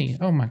tiny.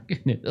 Oh my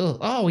goodness.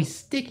 Oh, he's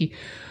sticky.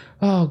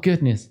 Oh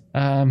goodness.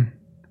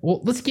 Well,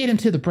 let's get him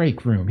to the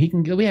break room.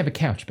 We have a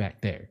couch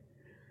back there.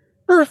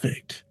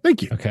 Perfect.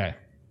 Thank you. Okay.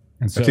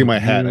 And so I take my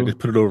hat and I just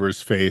put it over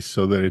his face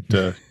so that it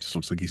just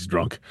looks like he's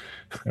drunk.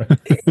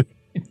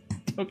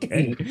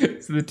 Okay.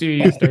 So the two of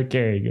you start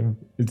carrying him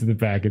into the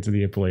back, into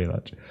the employee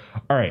lounge.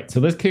 All right. So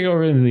let's kick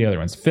over into the other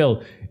ones.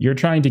 Phil, you're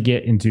trying to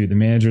get into the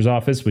manager's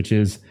office, which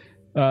is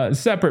a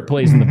separate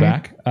place in the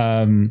back.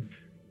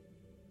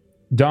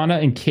 Donna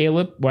and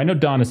Caleb. Well, I know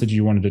Donna said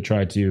you wanted to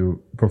try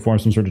to perform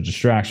some sort of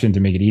distraction to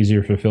make it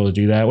easier for Phil to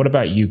do that. What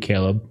about you,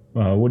 Caleb?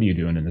 What are you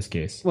doing in this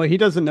case? Well, he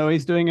doesn't know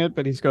he's doing it,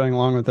 but he's going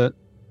along with it.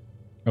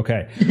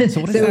 Okay.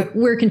 So,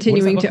 we're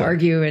continuing to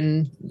argue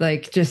and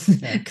like just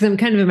because I'm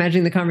kind of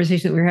imagining the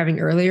conversation that we were having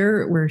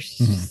earlier where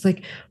she's just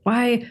like,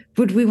 why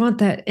would we want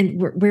that?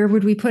 And where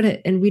would we put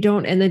it? And we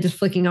don't. And then just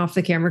flicking off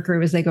the camera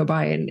crew as they go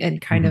by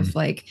and kind of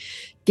like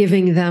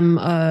giving them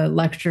a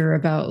lecture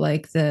about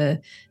like they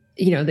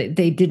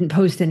didn't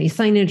post any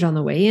signage on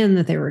the way in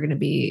that they were going to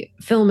be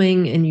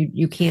filming, and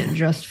you can't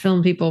just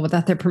film people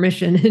without their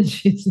permission. And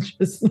she's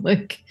just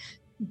like,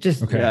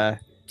 I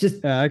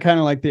kind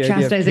of like the idea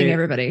chastising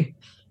everybody.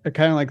 I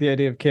kind of like the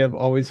idea of Caleb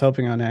always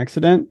helping on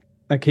accident.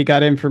 Like he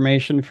got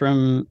information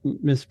from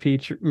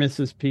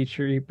Mrs.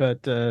 Petrie,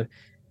 but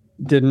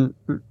didn't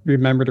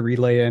remember to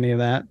relay any of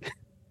that.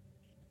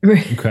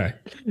 Okay.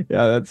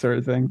 Yeah, that sort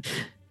of thing.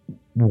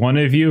 One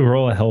of you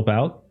roll a help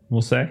out,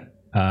 we'll say.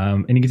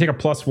 And you can take a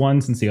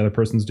 +1 since the other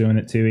person's doing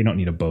it too. You don't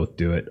need to both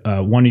do it.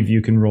 One of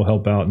you can roll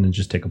help out and then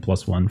just take a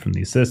 +1 from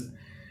the assist.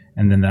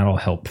 And then that'll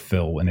help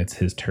Phil when it's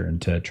his turn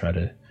to try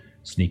to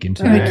sneak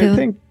into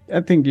it.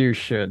 I think you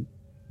should.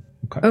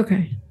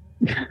 Okay.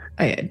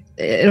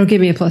 It'll give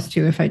me a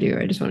 +2 if I do.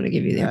 I just wanted to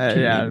give you the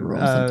opportunity to roll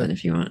something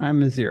if you want.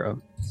 I'm a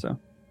 0, so.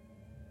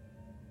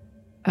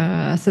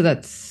 So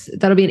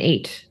that'll be an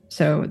 8.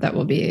 So that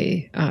will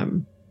be a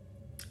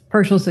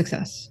partial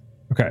success.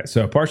 Okay,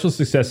 so a partial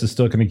success is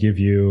still going to give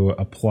you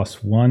a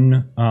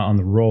 +1 on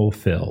the roll,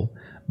 Phil.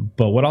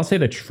 But what I'll say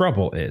the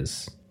trouble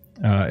is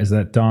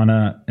that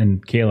Donna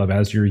and Caleb,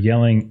 as you're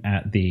yelling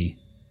at the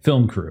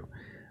film crew,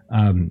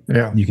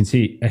 you can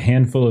see a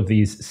handful of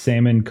these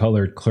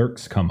salmon-colored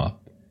clerks come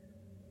up,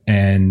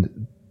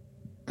 and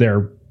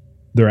they're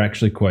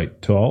actually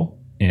quite tall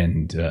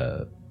and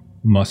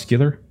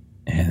muscular,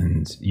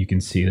 and you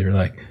can see they're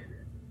like,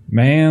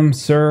 "Ma'am,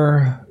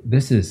 sir,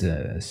 this is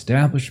an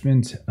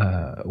establishment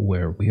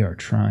where we are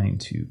trying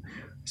to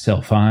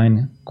sell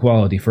fine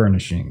quality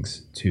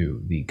furnishings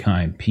to the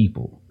kind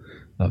people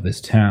of this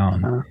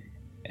town,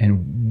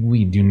 and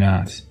we do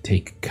not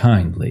take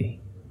kindly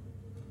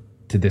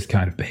to this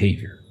kind of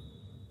behavior.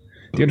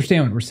 Do you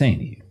understand what we're saying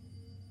to you?"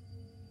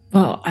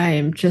 Well, I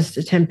am just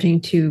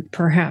attempting to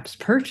perhaps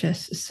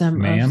purchase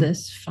some of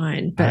this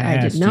fine, but I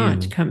did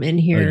not come in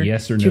here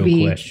to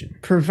be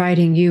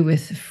providing you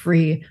with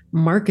free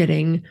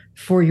marketing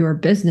for your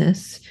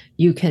business.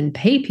 You can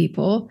pay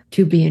people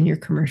to be in your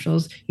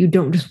commercials. You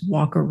don't just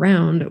walk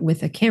around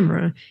with a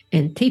camera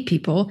and tape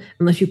people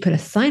unless you put a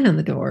sign on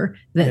the door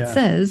that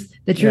says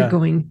that you're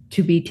going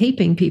to be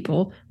taping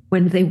people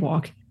when they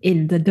walk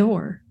in the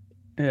door.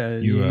 Yeah,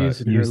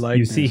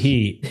 you see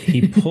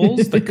he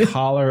pulls the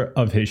collar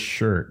of his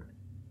shirt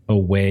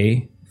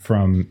away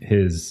from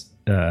his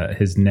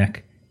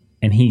neck,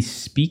 and he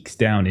speaks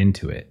down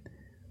into it,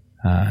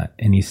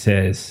 and he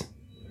says,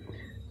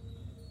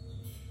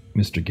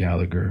 "Mr.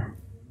 Gallagher,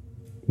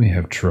 we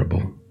have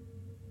trouble.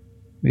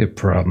 We have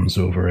problems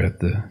over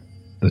at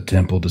the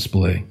temple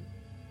display.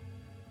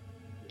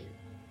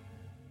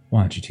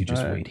 Why don't you two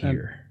just wait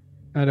here?"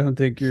 I don't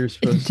think you're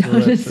supposed to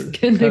let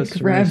the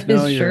grab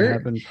his shirt.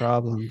 Having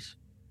problems.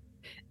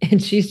 And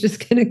she's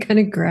just gonna kind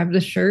of grab the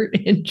shirt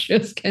and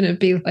just kind of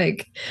be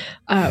like,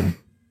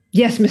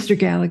 Yes, Mr.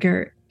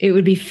 Gallagher. It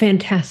would be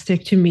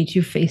fantastic to meet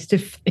you face to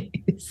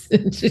face.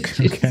 She's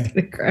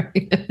Okay.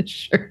 grabbing a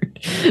shirt.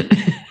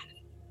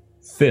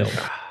 Phil,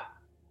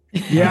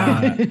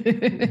 Yeah.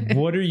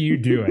 what are you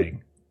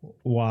doing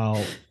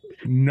while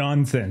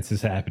nonsense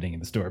is happening in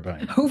the store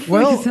behind you? Hopefully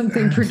Well-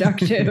 something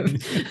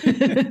productive.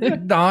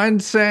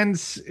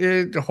 Nonsense.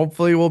 It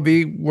hopefully will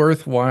be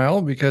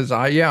worthwhile because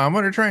I'm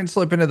going to try and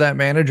slip into that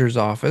manager's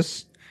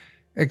office,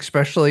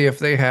 especially if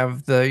they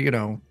have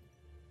their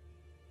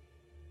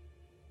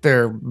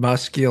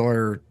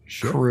muscular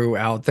Sure. crew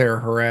out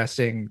there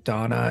harassing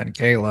Donna and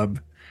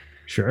Caleb.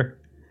 Sure.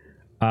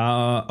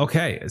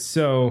 Okay,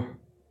 so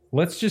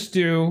let's just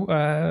do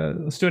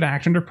an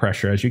action under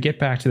pressure as you get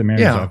back to the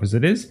manager's Yeah. office.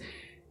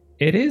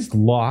 It is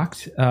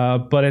locked,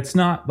 but it's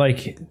not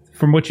like,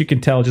 from what you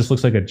can tell, it just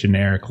looks like a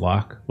generic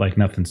lock, like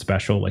nothing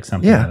special, like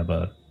something Yeah.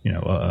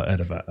 out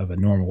of a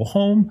normal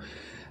home.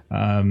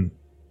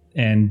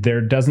 And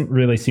there doesn't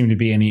really seem to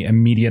be any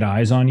immediate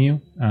eyes on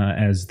you,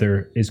 as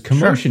there is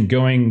commotion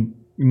going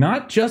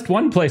not just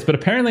one place, but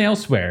apparently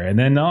elsewhere, and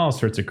then all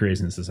sorts of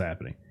craziness is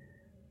happening.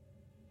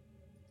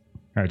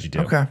 How'd you do?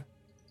 Okay.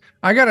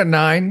 I got a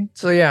 9.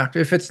 So yeah,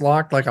 if it's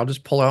locked, like I'll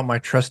just pull out my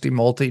trusty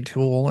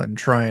multi-tool and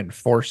try and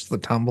force the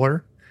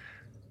tumbler.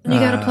 You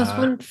got a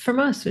 +1 from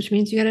us, which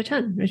means you got a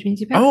 10, which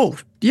means you passed. Oh,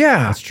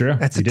 yeah. That's true.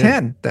 That's You a did.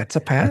 10. That's a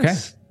pass. Okay.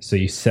 So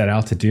you set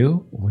out to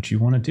do what you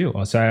want to do.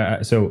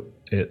 So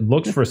it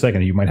looks for a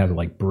second that you might have to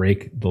like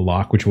break the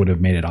lock, which would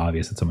have made it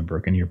obvious that someone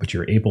broke in here, but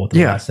you're able at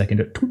the last second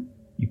to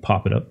you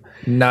pop it up.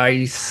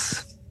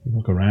 Nice. You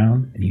look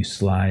around and you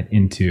slide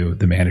into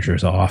the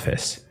manager's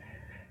office.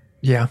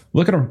 Yeah.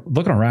 Looking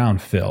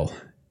around, Phil,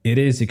 it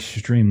is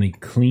extremely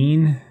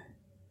clean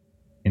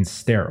and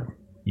sterile.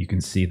 You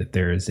can see that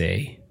there is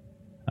a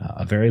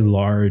very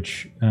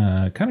large,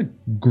 kind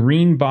of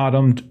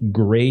green-bottomed,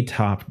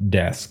 gray-topped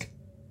desk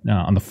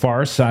on the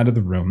far side of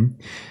the room.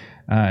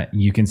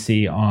 You can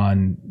see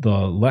on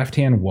the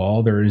left-hand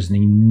wall there is an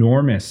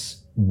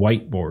enormous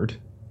whiteboard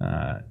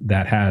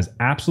that has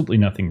absolutely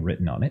nothing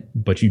written on it,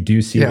 but you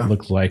do see what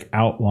looks like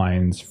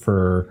outlines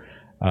for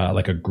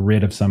like a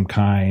grid of some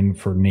kind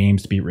for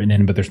names to be written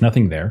in, but there's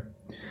nothing there.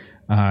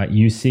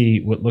 You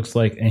see what looks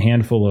like a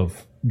handful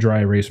of dry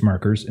erase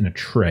markers in a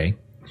tray.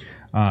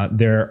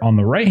 There on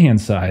the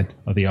right-hand side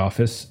of the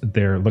office,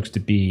 there looks to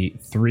be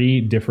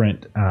 3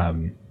 different,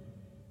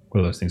 what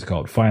are those things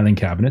called? Filing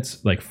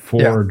cabinets, like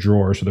 4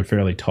 drawers, so they're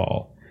fairly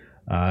tall.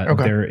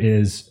 There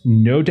is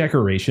no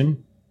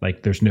decoration.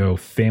 Like there's no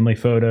family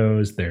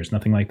photos. There's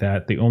nothing like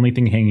that. The only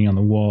thing hanging on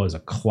the wall is a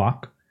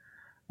clock.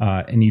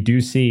 And you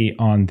do see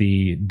on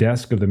the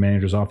desk of the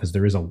manager's office,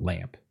 there is a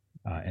lamp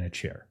and a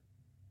chair.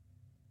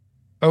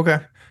 Okay.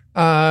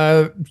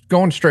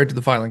 Going straight to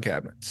the filing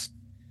cabinets.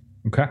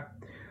 Okay.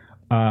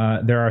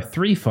 There are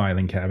 3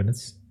 filing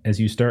cabinets. As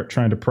you start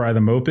trying to pry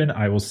them open,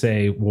 I will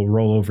say we'll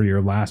roll over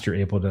your last. You're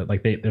able to,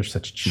 like, they're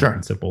such cheap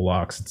and simple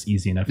locks. It's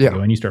easy enough to go.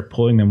 And you start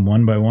pulling them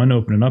one by one,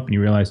 opening up, and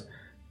you realize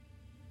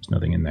there's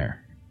nothing in there.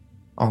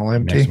 All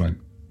empty. Next one,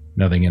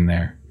 nothing in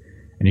there.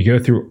 And you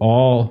go through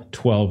all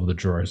 12 of the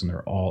drawers, and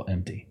they're all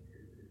empty.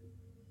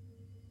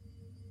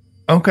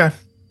 Okay.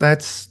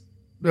 That's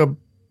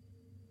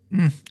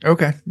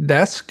okay.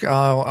 Desk.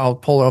 I'll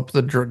pull up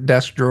the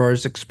desk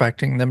drawers,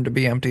 expecting them to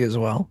be empty as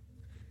well.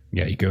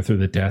 Yeah, you go through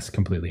the desk,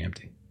 completely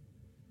empty.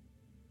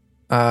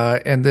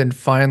 And then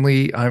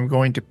finally, I'm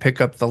going to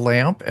pick up the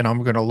lamp, and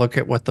I'm going to look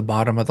at what the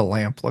bottom of the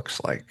lamp looks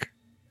like.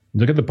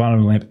 Look at the bottom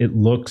of the lamp. It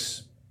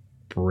looks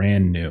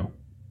brand new.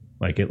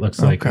 Like it looks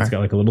like it's got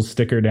like a little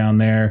sticker down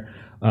there.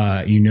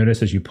 You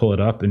notice as you pull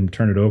it up and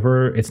turn it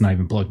over, it's not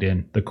even plugged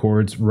in. The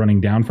cord's running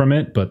down from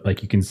it, but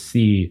like you can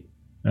see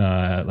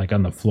like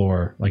on the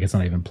floor, like it's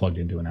not even plugged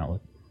into an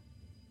outlet.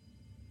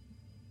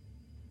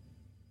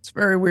 It's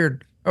very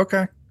weird.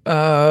 Okay.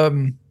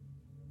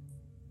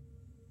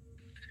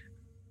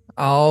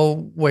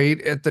 I'll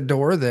wait at the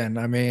door then.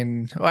 I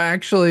mean,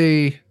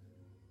 actually,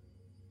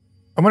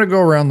 I'm going to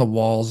go around the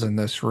walls in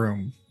this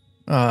room.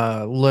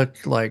 Look,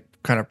 like,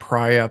 kind of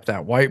pry up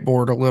that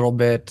whiteboard a little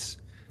bit,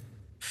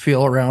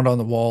 feel around on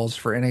the walls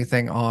for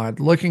anything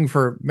odd, looking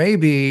for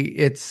maybe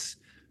it's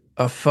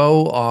a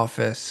faux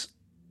office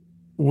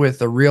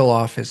with a real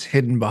office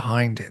hidden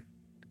behind it.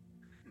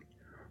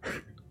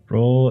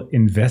 Roll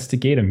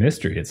investigate a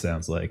mystery, it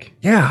sounds like.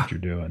 Yeah. What you're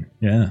doing.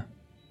 Yeah.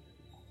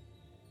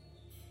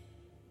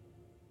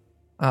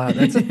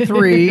 That's a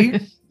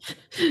 3.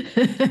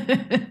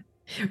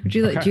 Would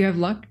you like? Do you have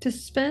luck to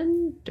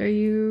spend? Are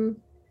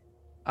you?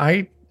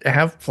 I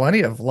have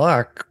plenty of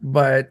luck,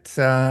 but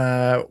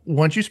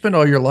once you spend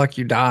all your luck,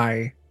 you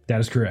die. That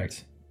is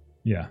correct.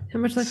 Yeah. How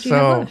much luck do you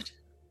have left?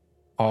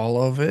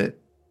 All of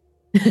it.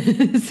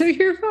 So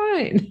you're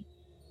fine.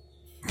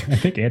 I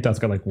think Anton's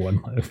got like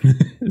 1 left.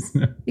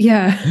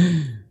 Yeah.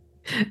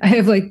 I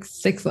have like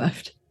 6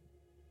 left.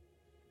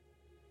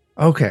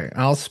 Okay,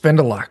 I'll spend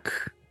a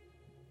luck.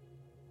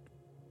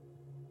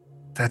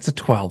 That's a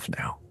 12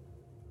 now.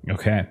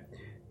 Okay.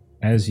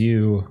 As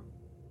you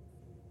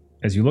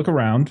look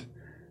around,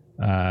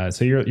 so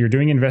you're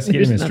doing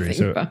investigate a mystery.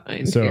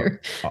 So here.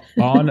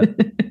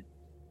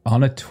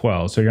 On a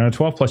 12. So you're on a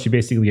 12 plus, you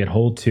basically get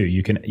hold 2.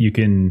 You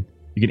can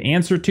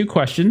answer 2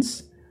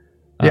 questions.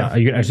 Yeah.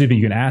 You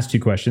can ask 2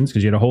 questions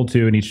because you had a hold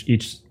 2, and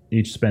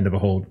each spend of a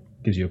hold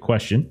gives you a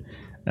question.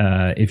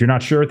 If you're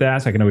not sure what to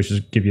ask, I can always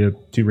just give you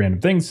 2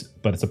 random things,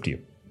 but it's up to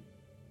you.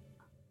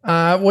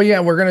 Well, yeah,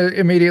 we're going to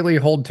immediately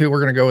hold 2.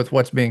 We're going to go with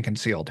what's being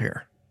concealed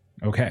here.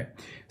 Okay.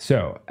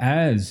 So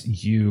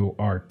as you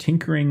are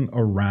tinkering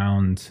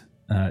around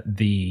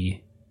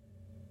looking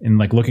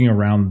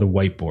around the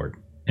whiteboard,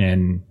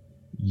 and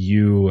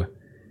you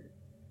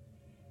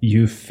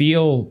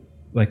feel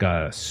like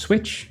a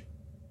switch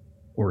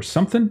or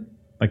something,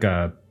 like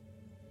on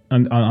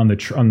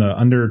the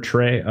under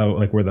tray,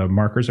 like where the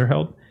markers are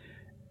held,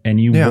 and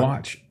you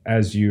watch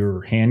as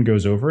your hand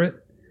goes over it.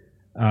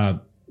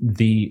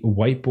 The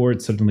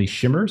whiteboard suddenly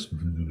shimmers.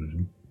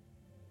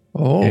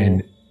 Oh.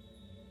 And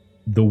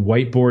the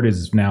whiteboard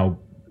is now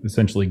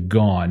essentially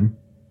gone,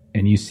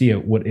 and you see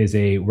what is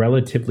a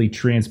relatively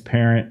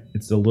transparent,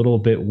 it's a little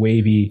bit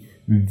wavy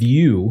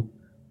view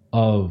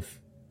of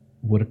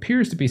what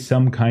appears to be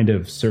some kind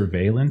of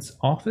surveillance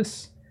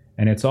office.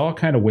 And it's all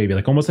kind of wavy,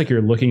 like almost like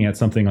you're looking at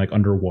something like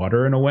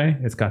underwater in a way.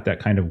 It's got that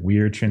kind of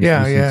weird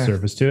translucent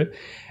surface to it.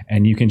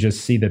 And you can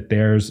just see that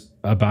there's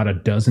about a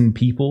dozen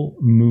people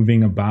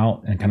moving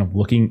about and kind of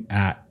looking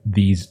at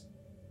these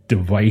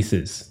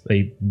devices.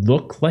 They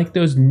look like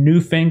those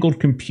newfangled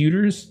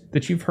computers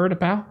that you've heard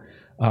about,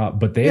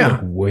 but they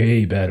look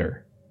way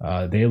better.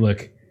 They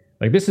look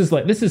like this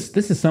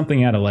is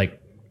something out of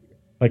like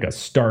a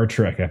Star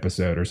Trek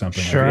episode or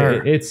something. Sure.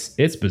 Like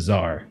it's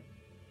bizarre.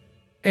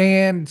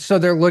 And so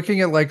they're looking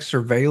at like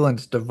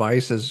surveillance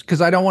devices, because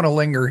I don't want to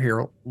linger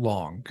here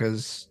long,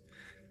 because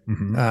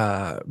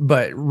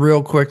but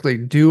real quickly,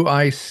 do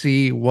I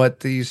see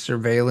what these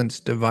surveillance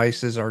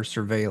devices are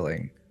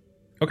surveilling?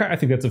 Okay, I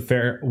think that's a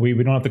fair. We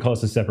don't have to call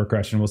this a separate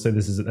question. We'll say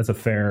that's a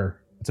fair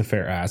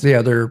ask.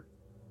 Yeah,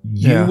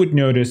 you would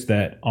notice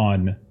that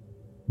on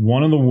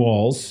one of the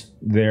walls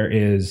there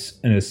is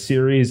a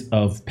series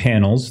of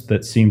panels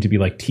that seem to be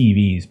like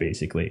TVs,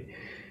 basically.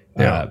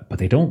 But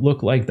they don't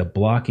look like the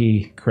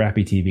blocky,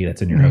 crappy TV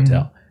that's in your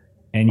hotel.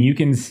 And you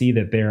can see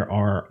that there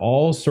are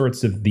all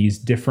sorts of these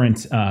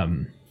different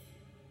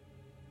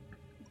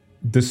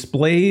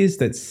displays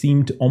that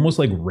seem to almost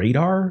like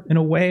radar in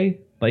a way.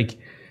 Like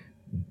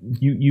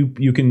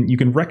you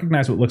can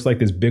recognize what looks like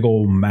this big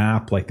old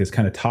map, like this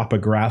kind of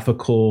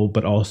topographical,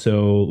 but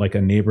also like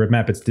a neighborhood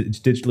map. It's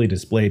digitally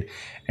displayed,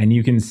 and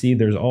you can see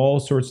there's all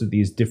sorts of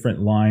these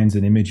different lines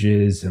and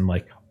images and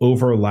like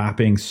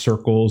overlapping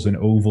circles and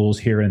ovals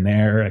here and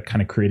there,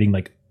 kind of creating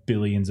like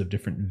billions of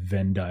different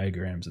Venn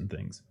diagrams and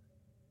things.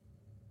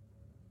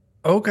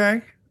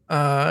 Okay.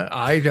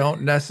 I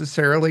don't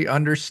necessarily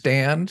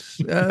understand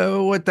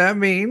what that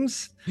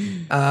means,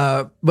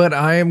 but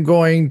I am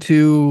going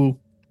to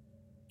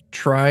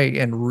try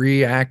and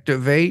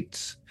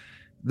reactivate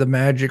the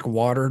magic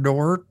water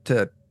door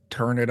to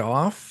turn it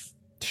off.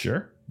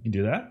 Sure, you can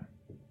do that.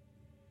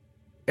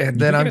 And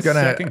then I'm gonna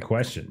second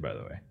question, by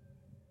the way.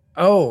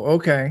 Oh,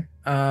 okay.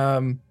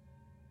 Oh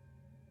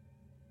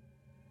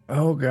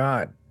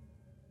God.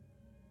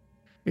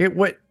 You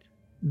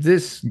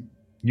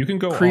can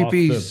go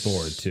creepy off the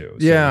board too. So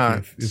yeah.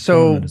 If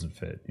that doesn't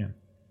fit. Yeah.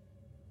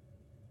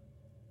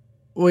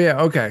 Well,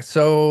 yeah. Okay.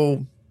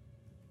 So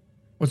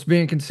what's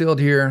being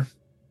concealed here?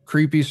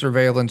 Creepy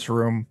surveillance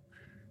room.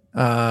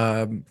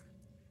 So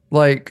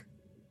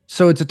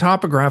it's a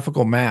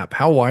topographical map.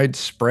 How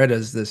widespread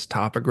is this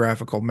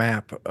topographical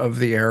map of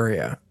the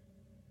area?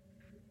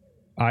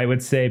 I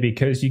would say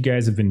because you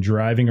guys have been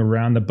driving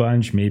around the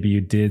bunch, maybe you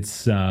did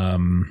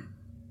some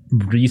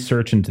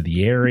research into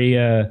the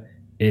area.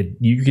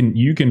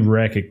 You can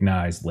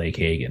recognize Lake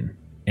Hagen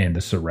and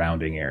the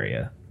surrounding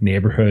area,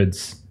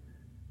 neighborhoods,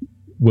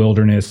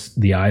 wilderness,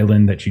 the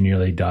island that you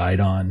nearly died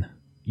on.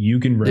 You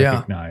can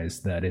recognize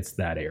that it's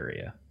that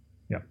area.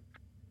 Yeah.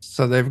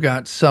 So they've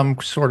got some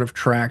sort of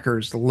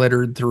trackers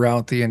littered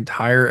throughout the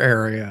entire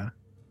area.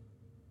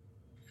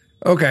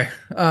 Okay.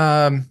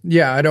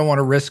 Yeah, I don't want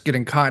to risk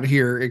getting caught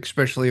here,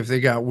 especially if they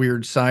got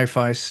weird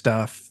sci-fi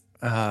stuff.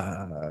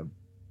 Yeah,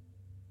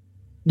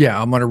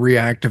 I'm going to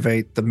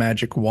reactivate the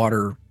magic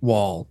water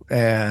wall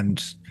and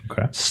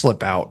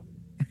slip out.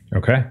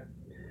 Okay.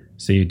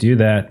 So you do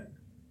that.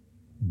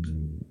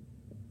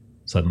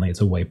 Suddenly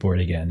it's a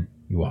whiteboard again.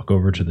 You walk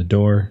over to the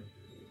door,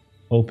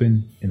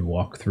 open, and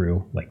walk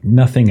through like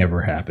nothing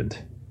ever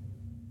happened.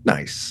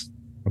 Nice.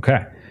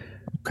 Okay.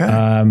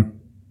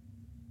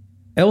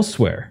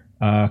 Elsewhere,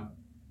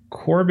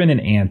 Corbin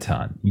and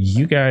Anton,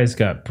 you guys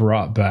got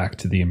brought back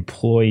to the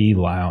employee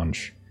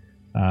lounge.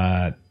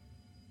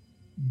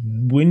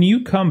 When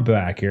you come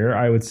back here,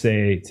 I would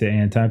say to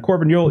Anton,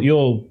 Corbin,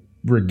 you'll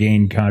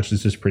regain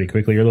consciousness pretty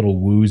quickly. You're a little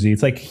woozy.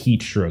 It's like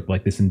heat stroke,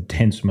 like this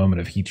intense moment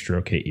of heat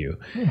stroke hit you.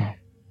 Yeah.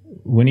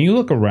 When you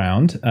look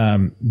around,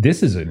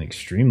 this is an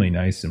extremely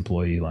nice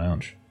employee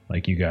lounge.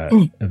 Like you got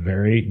a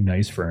very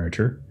nice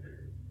furniture.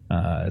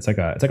 It's like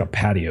a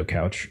patio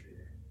couch.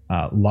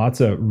 Lots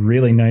of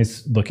really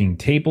nice looking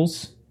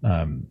tables.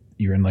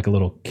 You're in like a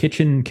little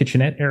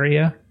kitchenette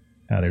area.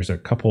 There's a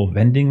couple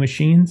vending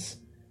machines.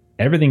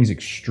 Everything's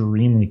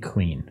extremely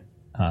clean.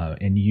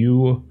 And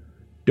you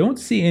don't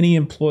see any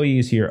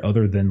employees here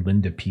other than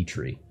Linda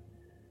Petrie,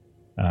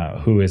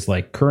 who is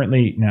like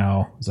currently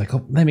now is like,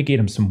 oh, let me get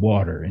him some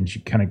water. And she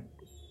kind of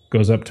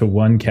goes up to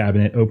one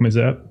cabinet, opens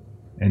it up.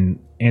 And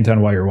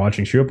Anton, while you're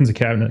watching, she opens a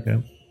cabinet.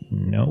 Goes,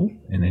 no.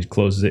 And then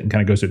closes it and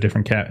kind of goes to a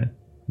different cabinet.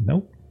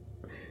 Nope.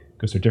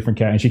 Goes to a different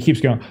cabinet. And she keeps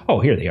going, oh,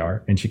 here they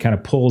are. And she kind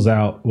of pulls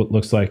out what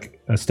looks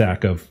like a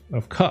stack of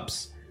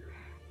cups.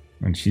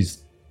 And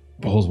she's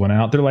pulls one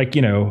out. They're like,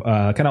 kind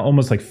of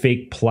almost like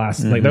fake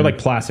plastic. Like they're like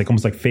plastic,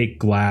 almost like fake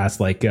glass,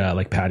 like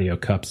patio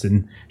cups.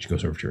 And she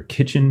goes over to her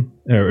kitchen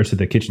or to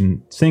the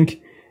kitchen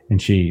sink,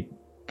 and she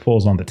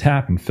pulls on the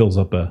tap and fills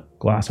up a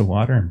glass of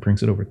water and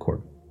brings it over to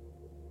Corbin.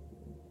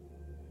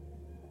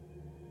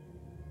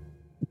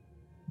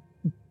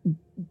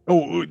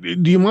 Oh,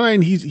 do you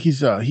mind?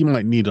 He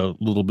might need a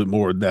little bit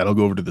more of that. I'll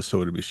go over to the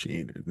soda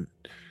machine and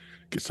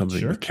get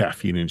something with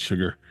caffeine and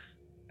sugar.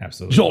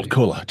 Absolutely. Jolt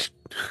Cola.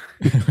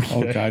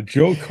 Oh God,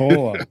 Jolt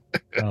Cola.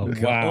 Oh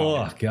God.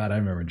 Wow. Oh God, I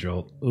remember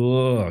Jolt.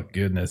 Oh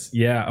goodness.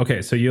 Yeah.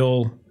 Okay. So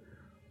you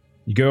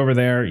go over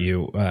there.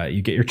 You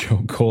get your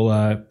Jolt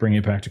Cola. Bring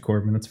it back to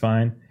Corbin. That's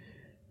fine.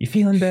 You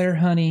feeling better,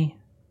 honey?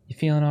 You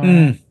feeling all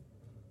right?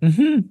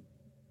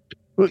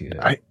 Mm-hmm.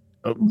 I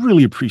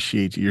really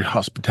appreciate your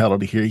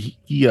hospitality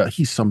here.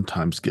 He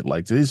sometimes get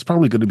like this. It's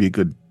probably going to be a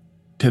good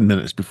 10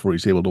 minutes before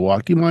he's able to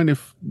walk. Do you mind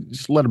if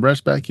just let him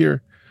rest back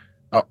here?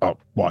 I'll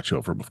watch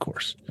over him, of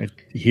course.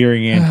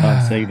 Hearing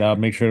Anton say that, I'll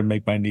make sure to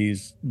make my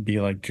knees be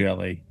like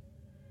jelly.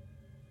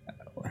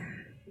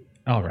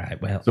 All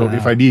right. Well, so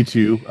if I need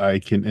to, I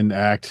can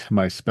enact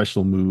my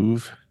special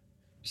move,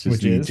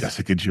 which is the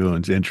Jessica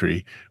Jones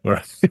entry,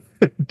 where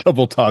I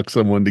double talk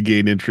someone to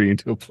gain entry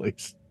into a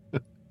place.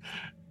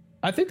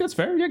 I think that's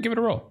fair. Yeah, give it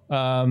a roll.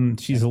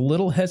 She's a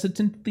little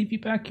hesitant to leave you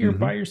back here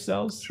by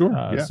yourselves. Sure.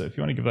 So if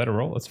you want to give that a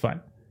roll, that's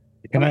fine.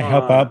 Can I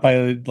help out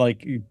by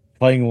like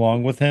playing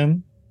along with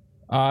him?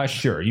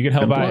 Sure. You can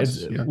help out.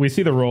 We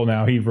see the roll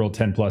now. He rolled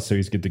 10 plus, so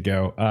he's good to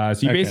go.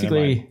 So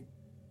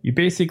you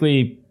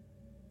basically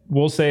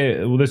we'll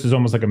say, well, this is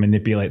almost like a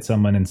manipulate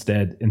someone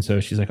instead. And so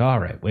she's like, all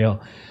right,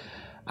 well,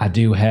 I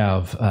do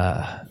have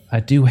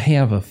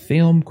a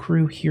film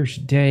crew here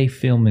today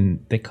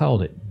filming. They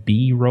called it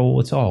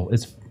B-roll. It's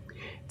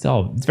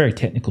very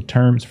technical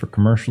terms for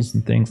commercials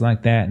and things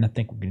like that. And I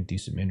think we're going to do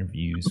some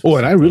interviews. Oh,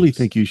 and I really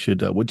think you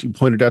should, what you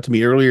pointed out to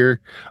me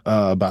earlier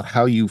about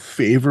how you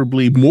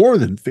more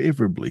than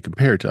favorably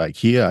compare to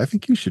IKEA. I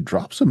think you should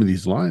drop some of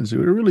these lines. They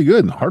were really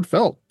good and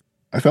heartfelt.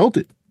 I felt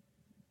it.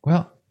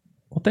 Well,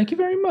 thank you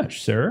very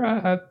much, sir.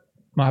 I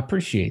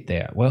appreciate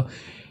that. Well,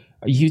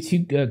 you two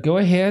go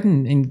ahead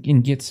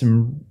and get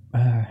some,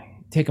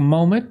 take a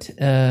moment.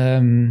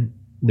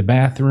 The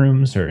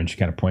bathrooms, and she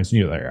kind of points,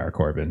 there,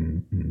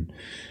 Corbin, and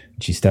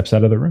she steps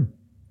out of the room.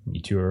 You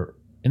two are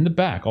in the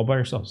back, all by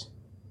yourselves.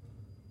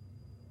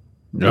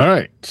 All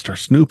right, start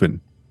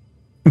snooping.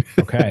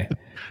 Okay.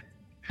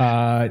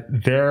 So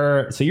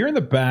you're in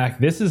the back.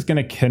 This is going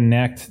to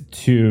connect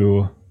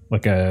to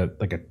like a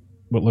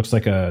what looks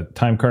like a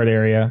time card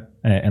area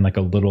and like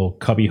a little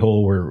cubby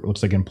hole where it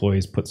looks like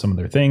employees put some of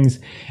their things,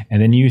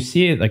 and then you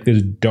see it like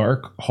this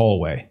dark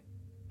hallway.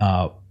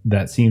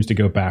 That seems to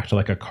go back to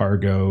like a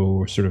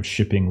cargo sort of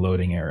shipping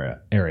loading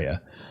area.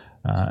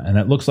 And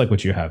that looks like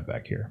what you have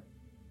back here.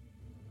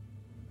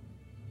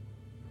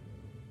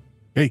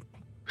 Hey,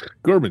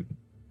 Corbin,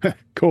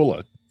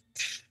 Cola.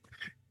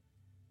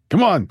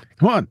 Come on.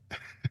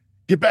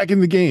 Get back in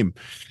the game.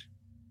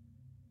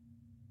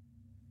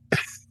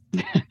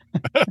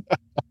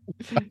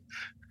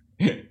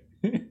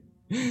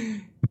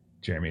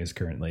 Jeremy is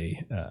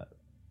currently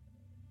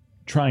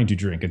trying to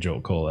drink a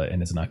Jolt Cola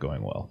and it's not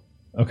going well.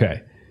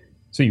 Okay.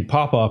 So you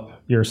pop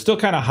up. You're still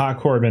kind of hot,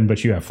 Corbin,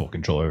 but you have full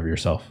control over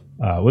yourself.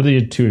 What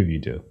did the two of you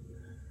do?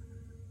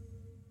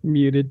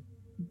 Muted.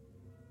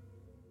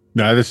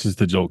 No, this is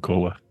the Jolt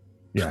Cola.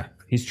 Yeah.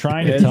 He's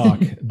trying to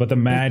talk, but the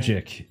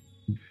magic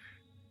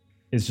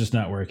is just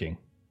not working.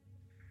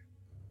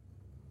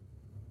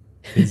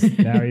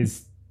 Now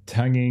he's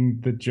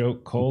tonguing the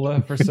Jolt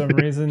Cola for some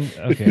reason.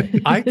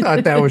 Okay. I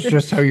thought that was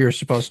just how you're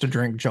supposed to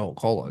drink Jolt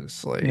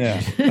Colas. Like,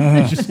 yeah.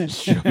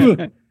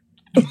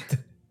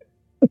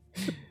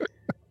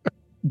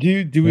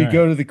 Do we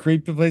go to the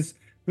creepy place?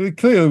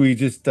 Clearly, we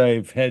just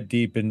dive head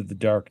deep into the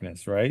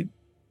darkness, right?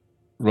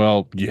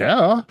 Well,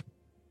 yeah.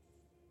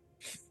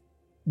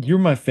 You're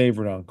my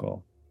favorite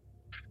uncle.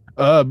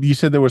 You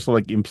said there was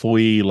like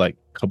employee like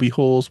cubby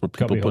holes where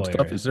people put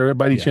stuff. Area. Is there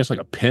by any chance like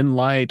a pen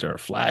light or a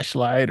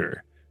flashlight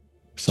or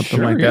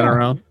something like that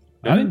around?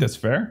 I think that's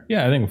fair.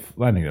 Yeah, I think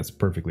that's a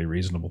perfectly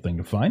reasonable thing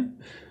to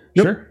find.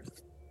 Yep. Sure.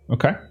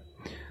 Okay.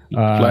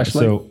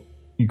 Flashlight? So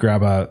you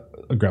grab a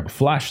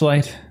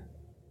flashlight,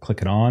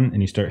 click it on,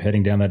 and you start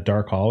heading down that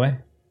dark hallway.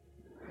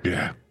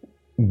 Yeah.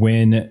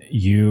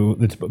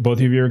 Both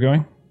of you are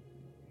going?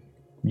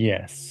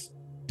 Yes.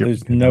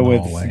 There's no way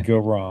this could go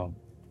wrong.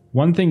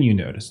 One thing you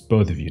notice,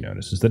 both of you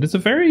notice, is that it's a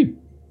very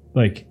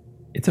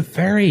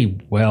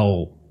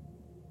well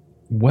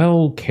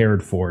well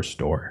cared for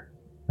store.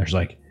 There's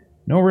like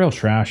no real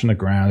trash on the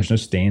ground. There's no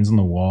stains on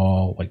the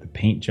wall. Like the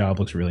paint job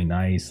looks really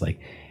nice. Like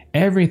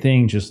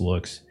everything just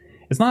looks,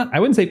 it's not, I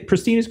wouldn't say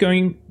pristine is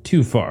going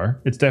too far.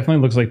 It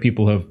definitely looks like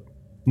people have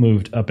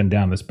moved up and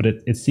down this, but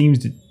it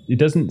seems it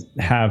doesn't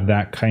have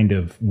that kind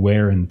of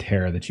wear and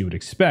tear that you would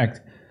expect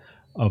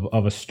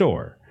of a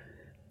store.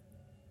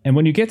 And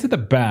when you get to the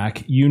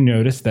back, you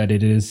notice that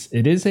it is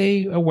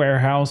a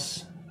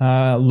warehouse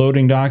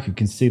loading dock. You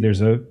can see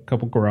there's a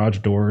couple garage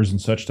doors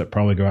and such that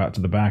probably go out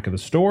to the back of the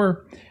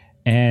store.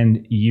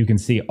 And you can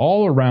see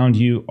all around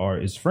you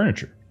is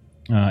furniture.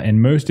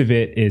 And most of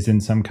it is in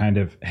some kind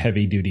of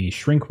heavy duty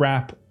shrink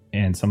wrap.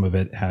 And some of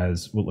it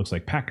has what looks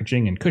like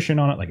packaging and cushion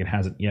on it. Like it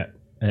hasn't yet.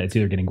 It's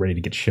either getting ready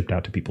to get shipped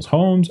out to people's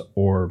homes,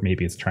 or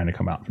maybe it's trying to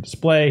come out for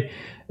display.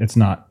 It's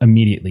not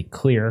immediately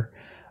clear.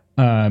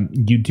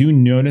 You do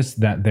notice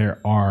that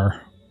there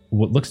are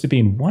what looks to be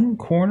in one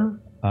corner,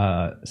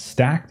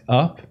 stacked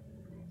up,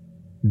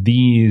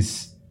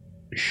 these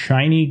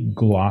shiny,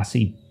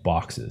 glossy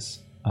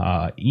boxes.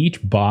 Each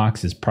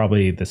box is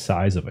probably the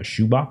size of a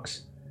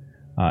shoebox,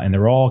 and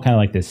they're all kind of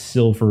like this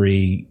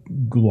silvery,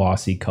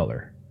 glossy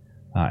color.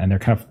 And they're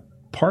kind of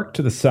parked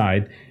to the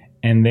side,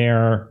 and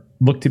they're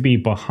look to be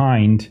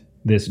behind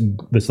this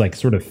like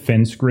sort of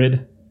fence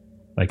grid,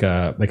 like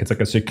it's like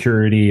a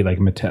security like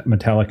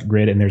metallic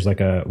grid, and there's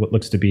like a what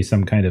looks to be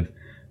some kind of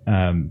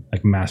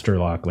like master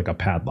lock, like a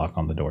padlock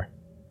on the door.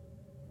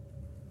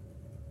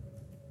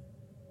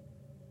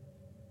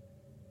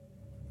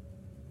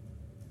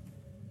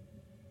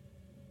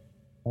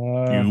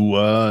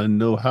 You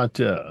know how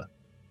to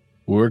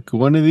work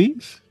one of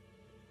these?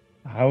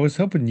 I was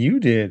hoping you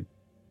did.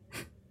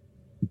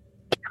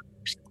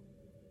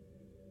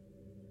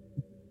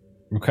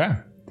 Okay.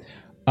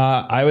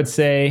 I would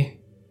say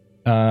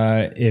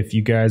if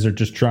you guys are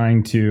just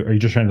trying to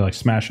like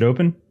smash it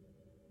open?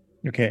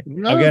 Okay.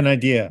 No. I've got an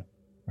idea.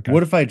 Okay.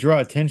 What if I draw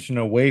attention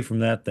away from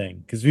that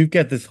thing? Because we've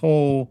got this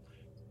whole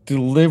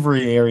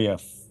delivery area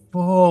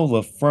full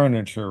of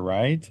furniture,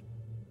 right?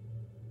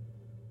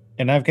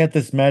 And I've got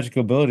this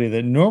magical ability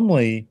that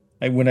normally,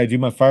 when I do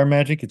my fire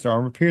magic, it's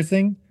armor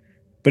piercing.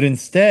 But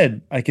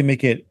instead, I can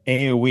make it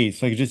AoE.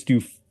 So I can just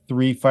do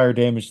 3 fire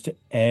damage to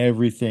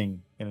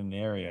everything in an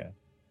area.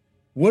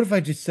 What if I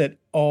just set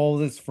all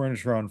this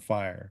furniture on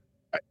fire?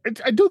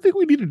 I don't think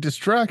we need a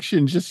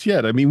distraction just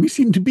yet. I mean, we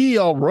seem to be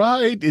all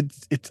right.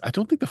 It's. I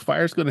don't think the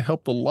fire's going to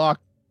help the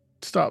lock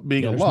stop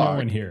being a there's lock. no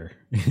one here.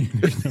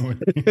 There's no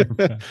one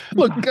here.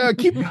 Look,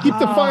 keep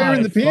the fire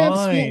in the pants.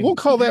 Fine. We'll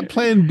call that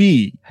Plan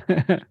B.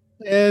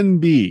 Plan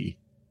B.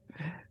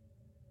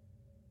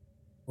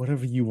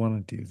 Whatever you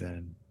want to do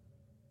then.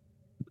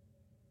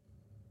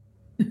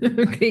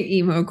 Okay,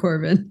 emo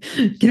Corbin.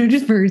 Can I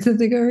just burn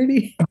something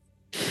already?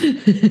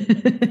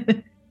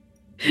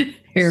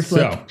 Hair flip.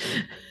 So,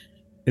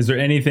 is there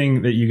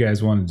anything that you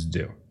guys wanted to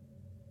do?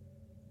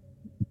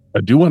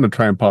 I do want to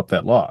try and pop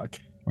that lock.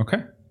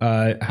 Okay.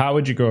 How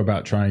would you go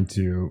about trying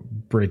to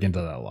break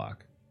into that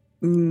lock?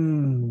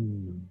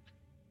 You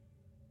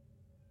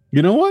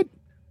know what?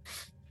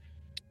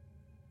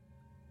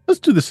 Let's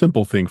do the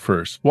simple thing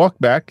first. Walk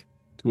back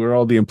to where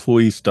all the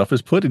employee stuff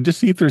is put and just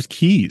see if there's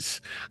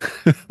keys.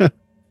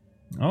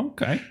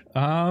 Okay.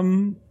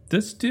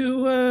 Let's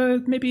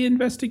do maybe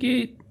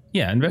investigate.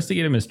 Yeah,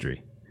 investigate a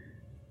mystery.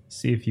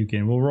 See if you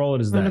can. We'll roll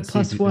it as On that. a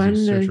plus See if one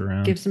you search to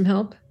around. give some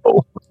help.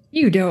 Oh.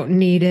 You don't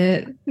need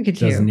it. Look at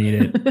Doesn't you.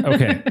 need it.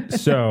 Okay.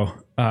 So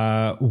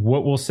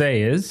what we'll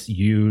say is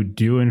you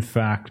do in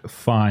fact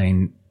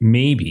find,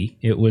 maybe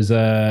it was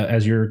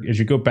as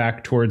you go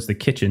back towards the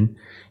kitchen,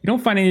 you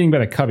don't find anything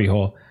but a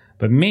cubbyhole,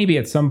 but maybe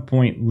at some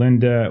point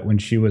Linda, when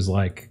she was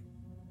like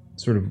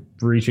sort of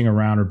reaching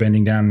around or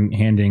bending down,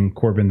 handing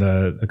Corbin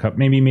the cup,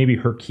 maybe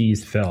her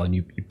keys fell and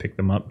you pick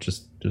them up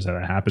just out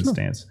of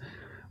happenstance,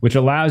 which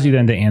allows you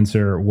then to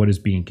answer what is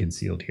being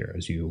concealed here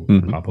as you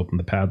pop open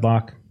the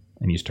padlock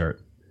and you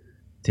start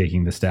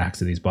taking the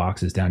stacks of these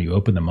boxes down. You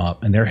open them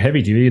up and they're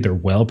heavy duty. They're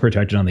well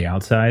protected on the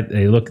outside.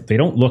 They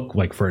don't look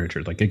like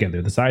furniture. Like, again,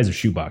 they're the size of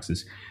shoe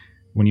boxes.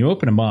 When you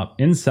open them up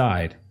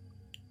inside,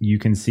 you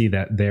can see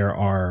that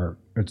they're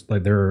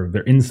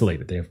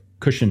insulated. They have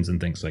cushions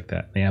and things like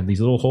that. They have these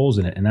little holes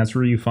in it, and that's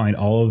where you find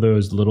all of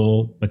those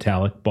little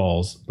metallic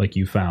balls like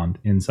you found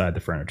inside the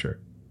furniture.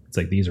 It's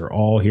like these are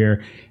all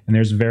here, and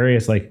there's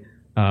various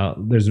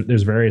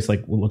there's various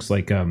what looks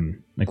like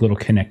little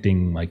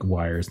connecting like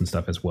wires and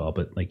stuff as well,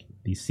 but like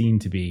these seem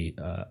to be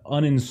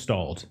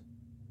uninstalled.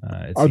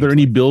 Are there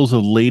any bills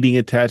of lading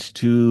attached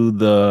to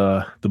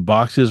the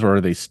boxes, or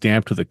are they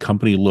stamped with a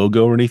company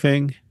logo or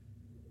anything?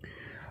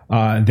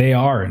 They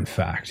are, in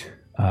fact.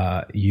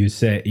 You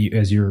say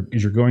as you're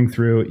going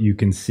through, you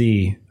can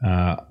see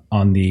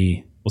on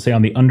the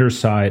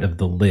underside of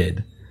the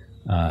lid,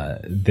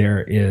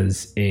 there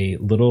is a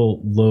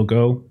little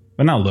logo,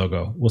 but not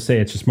logo. We'll say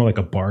it's just more like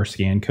a bar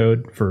scan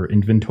code for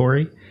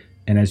inventory.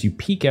 And as you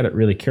peek at it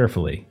really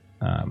carefully,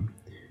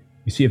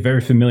 you see a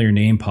very familiar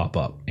name pop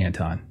up,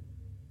 Anton.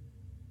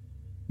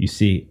 You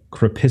see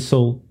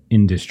Crepisal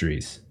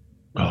Industries.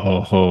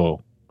 Oh,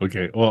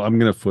 Okay. Well, I'm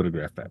gonna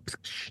photograph that.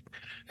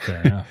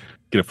 Fair enough.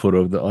 Get a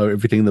photo of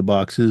everything in the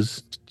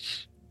boxes.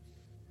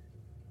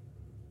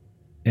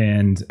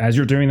 And as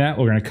you're doing that,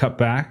 we're going to cut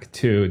back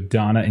to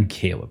Donna and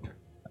Caleb.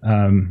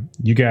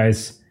 You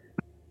guys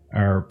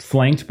are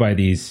flanked by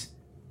these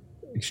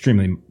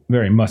extremely,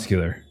 very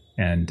muscular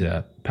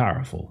and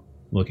powerful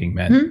looking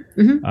men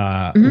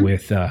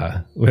with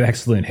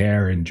excellent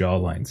hair and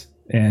jawlines.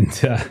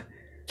 And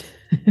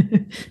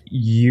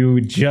you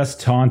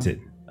just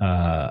taunted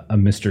a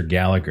Mr.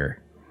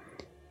 Gallagher,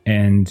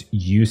 and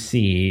you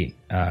see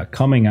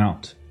coming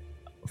out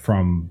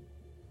from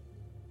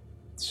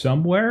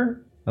somewhere,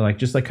 like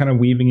just like kind of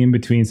weaving in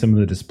between some of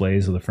the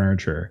displays of the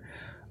furniture,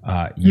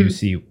 you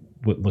see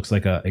what looks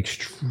like a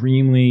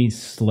extremely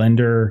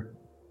slender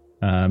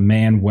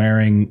man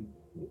wearing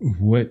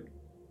what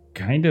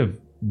kind of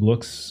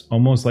looks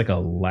almost like a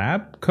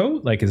lab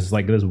coat, like it's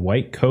like this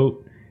white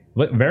coat,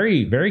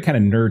 very, very kind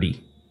of nerdy.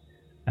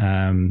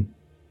 And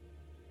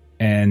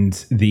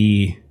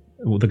the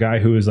guy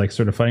who is like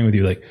sort of fighting with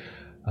you, like,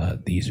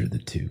 these are the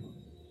two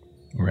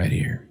right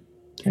here.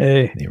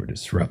 Hey, They were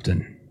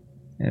disrupting.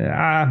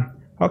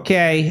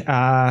 Okay,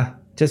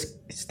 just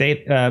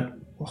stay,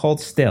 hold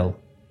still.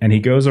 And he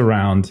goes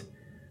around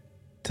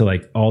to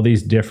like all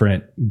these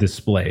different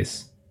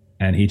displays,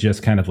 and he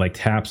just kind of like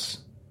taps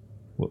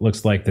what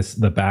looks like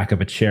the back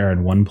of a chair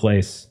in one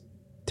place,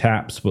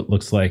 taps what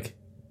looks like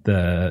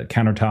the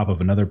countertop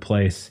of another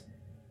place,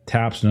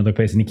 taps another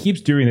place, and he keeps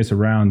doing this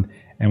around.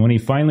 And when he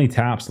finally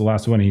taps the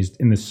last one, he's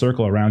in this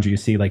circle around you. You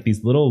see like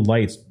these little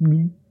lights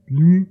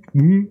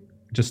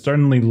just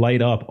suddenly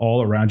light up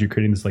all around you,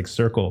 creating this like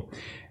circle.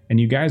 And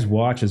you guys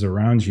watch as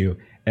around you,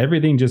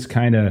 everything just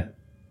kind of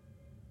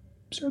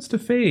starts to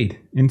fade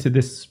into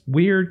this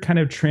weird kind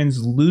of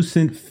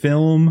translucent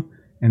film,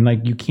 and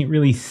like you can't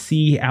really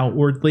see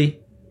outwardly.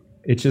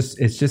 It's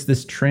just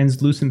this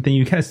translucent thing.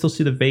 You kind of still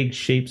see the vague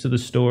shapes of the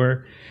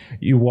store.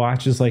 You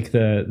watch as like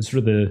the sort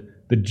of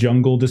the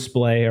jungle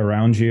display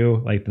around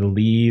you, like the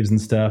leaves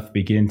and stuff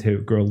begin to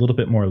grow a little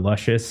bit more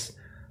luscious.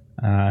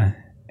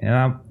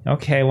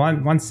 Okay,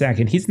 one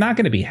second. He's not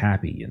going to be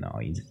happy, you know.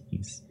 He's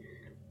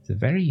a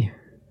very,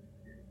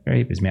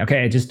 very busy man.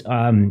 Okay, just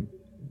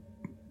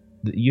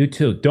you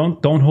too.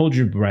 Don't hold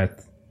your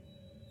breath.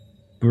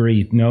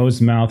 Breathe,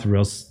 nose, mouth, or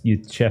else your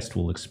chest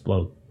will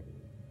explode.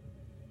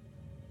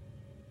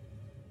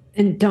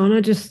 And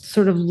Donna just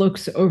sort of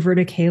looks over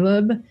to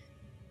Caleb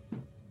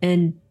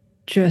and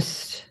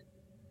just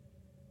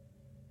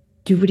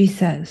do what he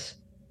says.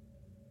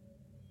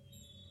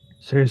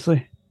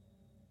 seriously?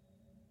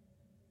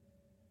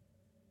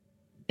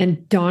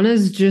 And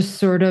Donna's just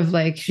sort of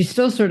like, she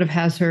still sort of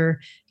has her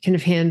kind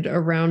of hand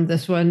around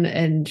this one.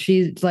 And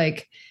she's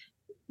like,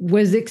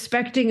 was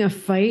expecting a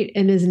fight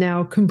and is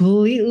now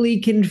completely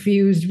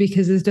confused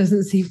because this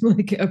doesn't seem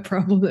like a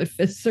problem that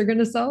fists are going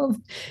to solve.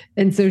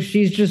 And so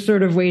she's just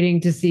sort of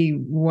waiting to see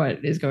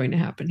what is going to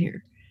happen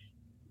here.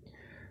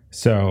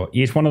 So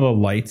each one of the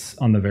lights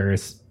on the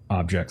various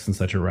objects and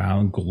such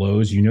around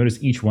glows. You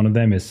notice each one of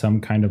them is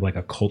some kind of like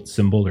a cult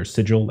symbol or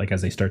sigil, like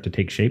as they start to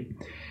take shape.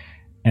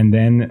 And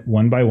then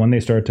one by one, they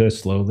start to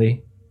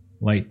slowly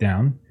light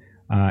down.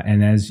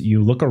 And as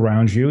you look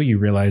around you, you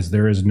realize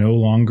there is no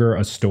longer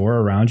a store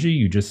around you.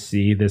 You just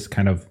see this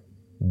kind of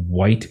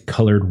white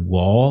colored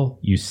wall.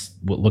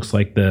 What looks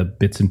like the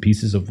bits and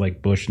pieces of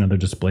like bush and other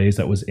displays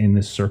that was in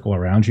this circle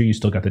around you. You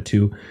still got the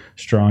two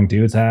strong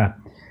dudes. 1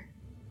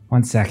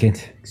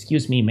 second.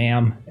 Excuse me,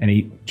 ma'am. And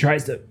he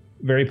tries to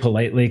very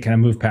politely kind of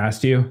move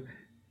past you.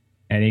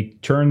 And he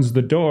turns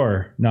the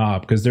door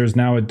knob because there's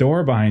now a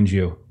door behind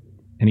you.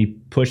 And he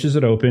pushes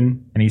it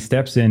open and he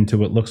steps into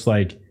what looks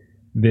like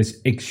this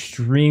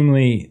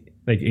extremely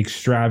like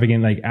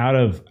extravagant, like out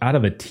of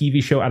a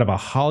TV show, out of a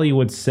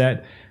Hollywood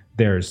set.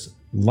 There's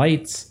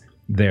lights,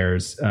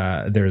 there's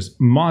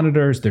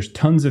monitors, there's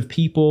tons of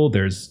people.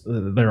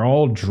 They're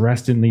all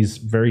dressed in these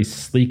very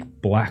sleek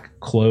black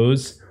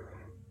clothes.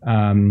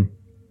 And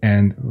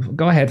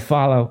go ahead,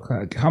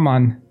 follow. Come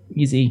on,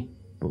 easy.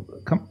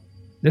 Come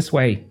this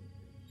way.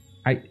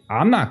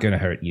 I'm not gonna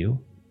hurt you,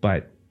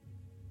 but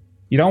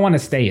you don't want to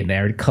stay in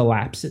there. It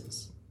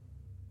collapses.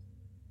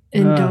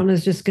 And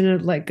Donna's just going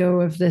to let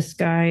go of this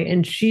guy.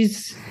 And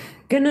she's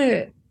going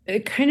to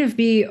kind of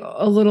be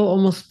a little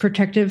almost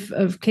protective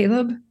of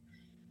Caleb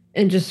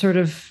and just sort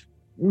of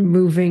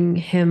moving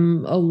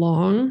him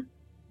along.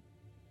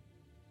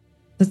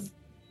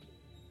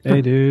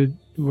 Hey, dude,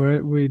 where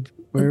are we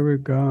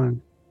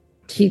going?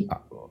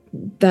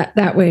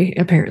 That way,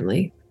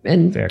 apparently.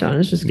 And Fair.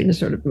 Donna's just going to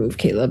sort of move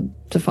Caleb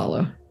to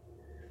follow.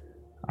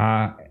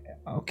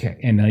 Okay.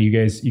 And you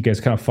guys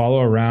kind of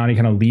follow around. He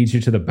kind of leads you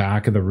to the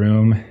back of the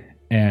room.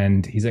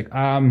 And he's like,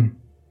 Dr.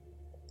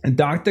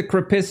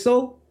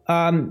 Krapisel,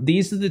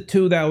 these are the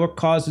two that were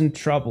causing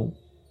trouble.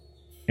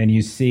 And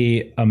you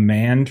see a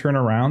man turn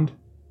around.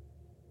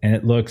 And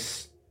it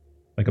looks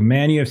like a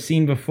man you have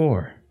seen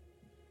before.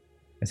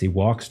 As he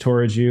walks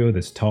towards you,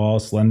 this tall,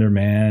 slender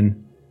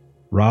man,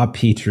 Rob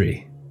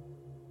Petrie.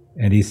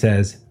 And he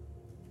says,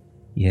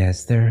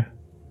 yes, their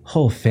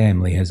whole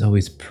family has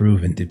always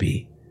proven to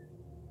be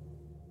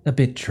a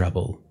bit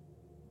trouble.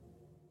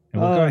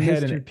 And we'll go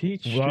ahead Mr. and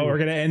Peach well, we're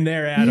Tree. gonna end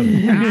there,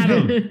 Adam.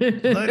 Adam,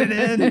 let it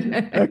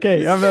in.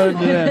 Okay, I'm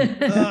voting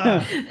it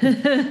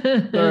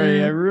in.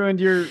 Sorry, I ruined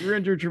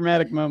your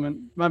dramatic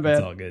moment. My It's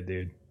bad. all good,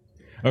 dude.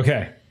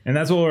 Okay, and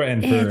that's what we're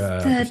end for. It's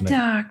the tonight.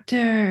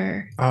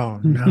 doctor. Oh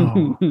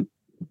no.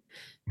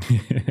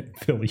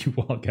 Phil, you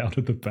walk out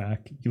of the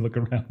back. You look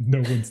around.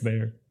 No one's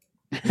there.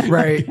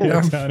 Right. You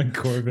look down at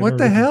Corbin. What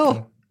the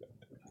hell?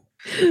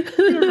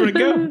 Where to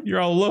go? You're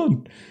all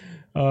alone.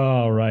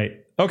 All right.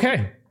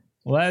 Okay.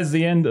 Well, that's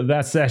the end of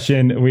that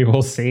session. We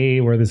will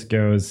see where this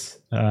goes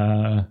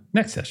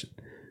next session.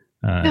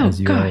 Oh,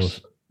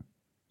 gosh.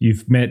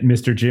 You've met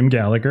Mr. Jim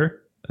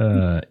Gallagher.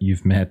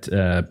 You've met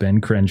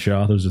Ben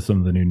Crenshaw. Those are some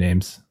of the new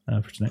names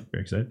for tonight.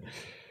 Very excited.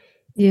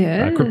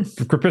 Yes.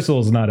 Cripple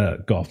is not a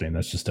golf name.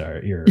 That's just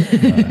your.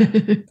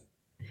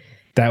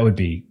 That would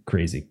be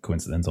crazy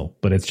coincidental,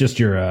 but it's just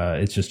your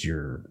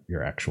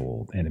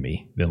actual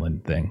enemy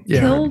villain thing.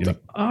 Yeah. Killed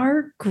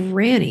our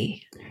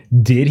granny,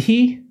 Did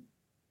he?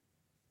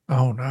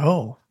 Oh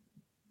no.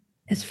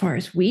 as far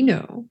as we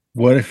know.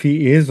 What if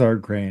he is our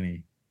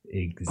granny?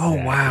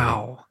 Exactly. Oh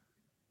wow.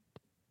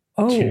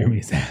 Oh.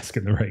 Jeremy's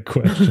asking the right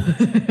question.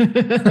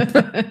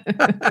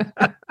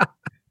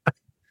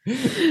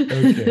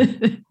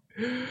 Okay.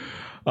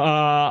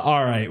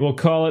 All right, we'll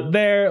call it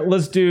there.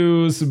 Let's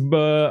do some.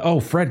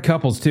 Fred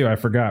Couples too. I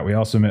forgot. We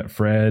also met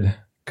Fred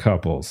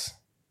Couples.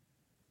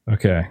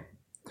 Okay.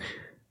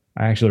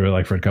 I actually really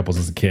liked Fred Couples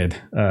as a kid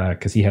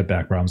because he had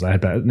back problems. I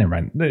had that. Never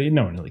mind.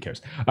 No one really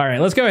cares. All right,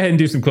 let's go ahead and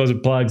do some closing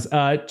plugs.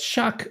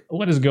 Chuck,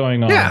 what is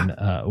going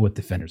on with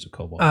Defenders of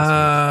Cobalt this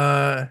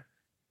week?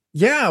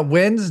 Yeah,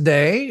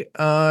 Wednesday,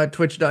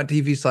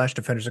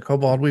 twitch.tv/Defenders of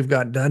Cobalt. We've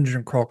got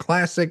Dungeon Crawl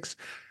Classics.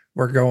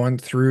 We're going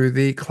through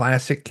the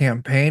classic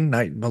campaign,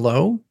 Night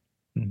Below.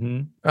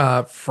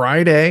 Mm-hmm.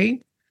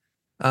 Friday,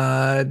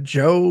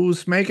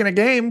 Joe's making a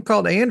game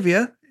called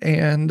Anvia,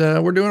 and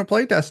we're doing a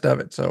playtest of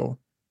it. So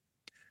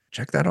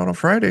check that out on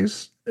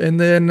Fridays. And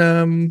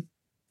then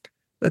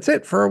that's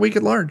it for our week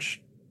at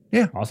large.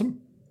 Yeah. Awesome.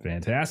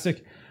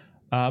 Fantastic.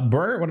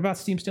 Burr, what about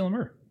Steam Steel and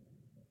Murr?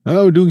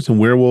 Oh, doing some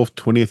Werewolf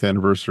 20th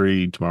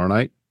anniversary tomorrow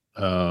night.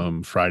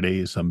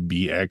 Friday, some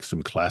BX,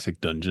 some classic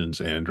Dungeons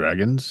and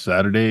Dragons.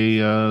 Saturday,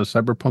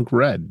 Cyberpunk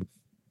Red.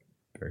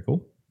 Very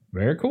cool.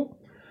 Very cool.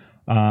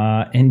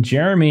 And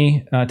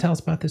Jeremy, tell us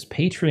about this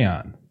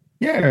Patreon.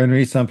 Yeah, and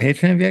read some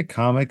Patreon. We get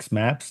comics,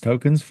 maps,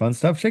 tokens, fun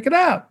stuff. Check it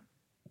out.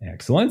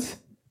 Excellent.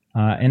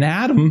 And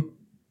Adam,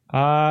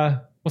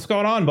 what's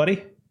going on,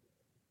 buddy?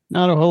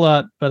 Not a whole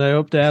lot, but I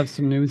hope to have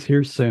some news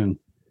here soon.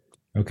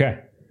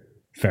 Okay.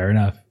 Fair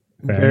enough.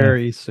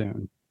 Very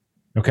soon.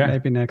 Okay.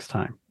 Maybe next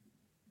time.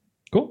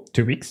 Cool.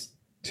 2 weeks.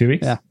 2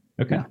 weeks? Yeah.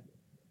 Okay. Yeah.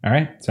 All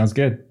right. Sounds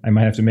good. I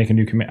might have to make a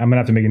new command. I'm going to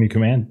have to make a new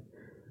command.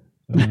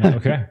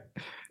 Okay.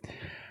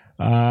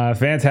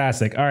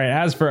 Fantastic. All right.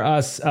 As for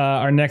us,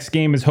 our next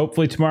game is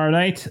hopefully tomorrow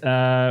night.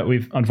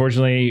 We've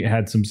unfortunately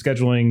had some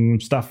scheduling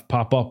stuff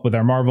pop up with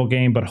our Marvel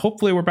game, but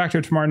hopefully we're back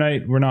here tomorrow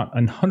night. We're not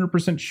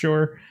 100%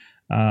 sure,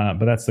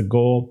 but that's the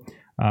goal.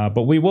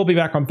 But we will be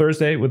back on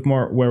Thursday with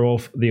more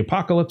Werewolf the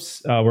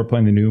Apocalypse. We're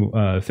playing the new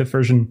 5th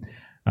version.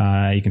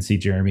 You can see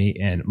Jeremy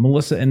and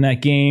Melissa in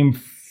that game.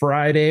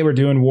 Friday, we're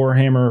doing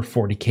Warhammer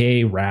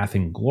 40k Wrath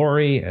and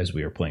Glory as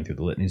we are playing through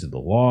the Litanies of the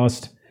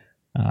Lost.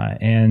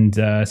 And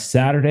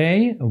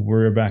Saturday,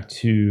 we're back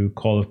to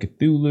Call of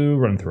Cthulhu,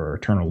 running through our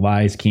Eternal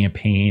Lies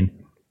campaign.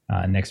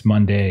 Next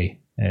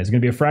Monday, it's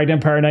going to be a Fragged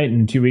Empire night.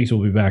 In 2 weeks,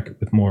 we'll be back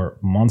with more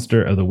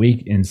Monster of the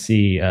Week and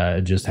see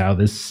just how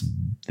this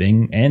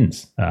thing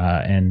ends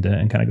and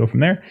kind of go from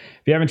there.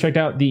 If you haven't checked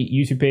out the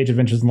YouTube page,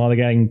 Adventures in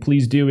Lollygagging,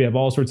 please do. We have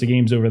all sorts of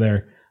games over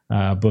there.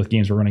 Both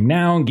games we're running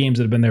now and games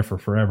that have been there for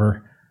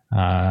forever.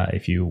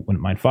 If you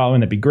wouldn't mind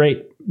following, that'd be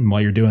great. And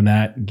while you're doing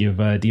that, give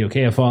DOK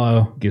a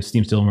follow, give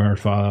Steam Still Murder a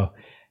follow.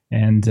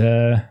 And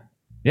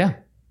yeah,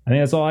 I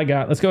think that's all I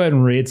got. Let's go ahead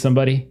and raid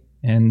somebody.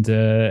 And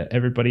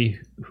everybody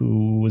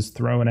who was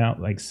throwing out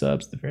like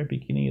subs at the very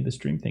beginning of the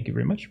stream, thank you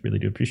very much. Really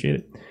do appreciate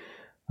it.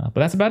 But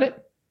that's about it.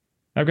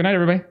 Have a good night,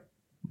 everybody.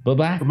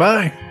 Bye-bye.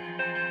 Bye.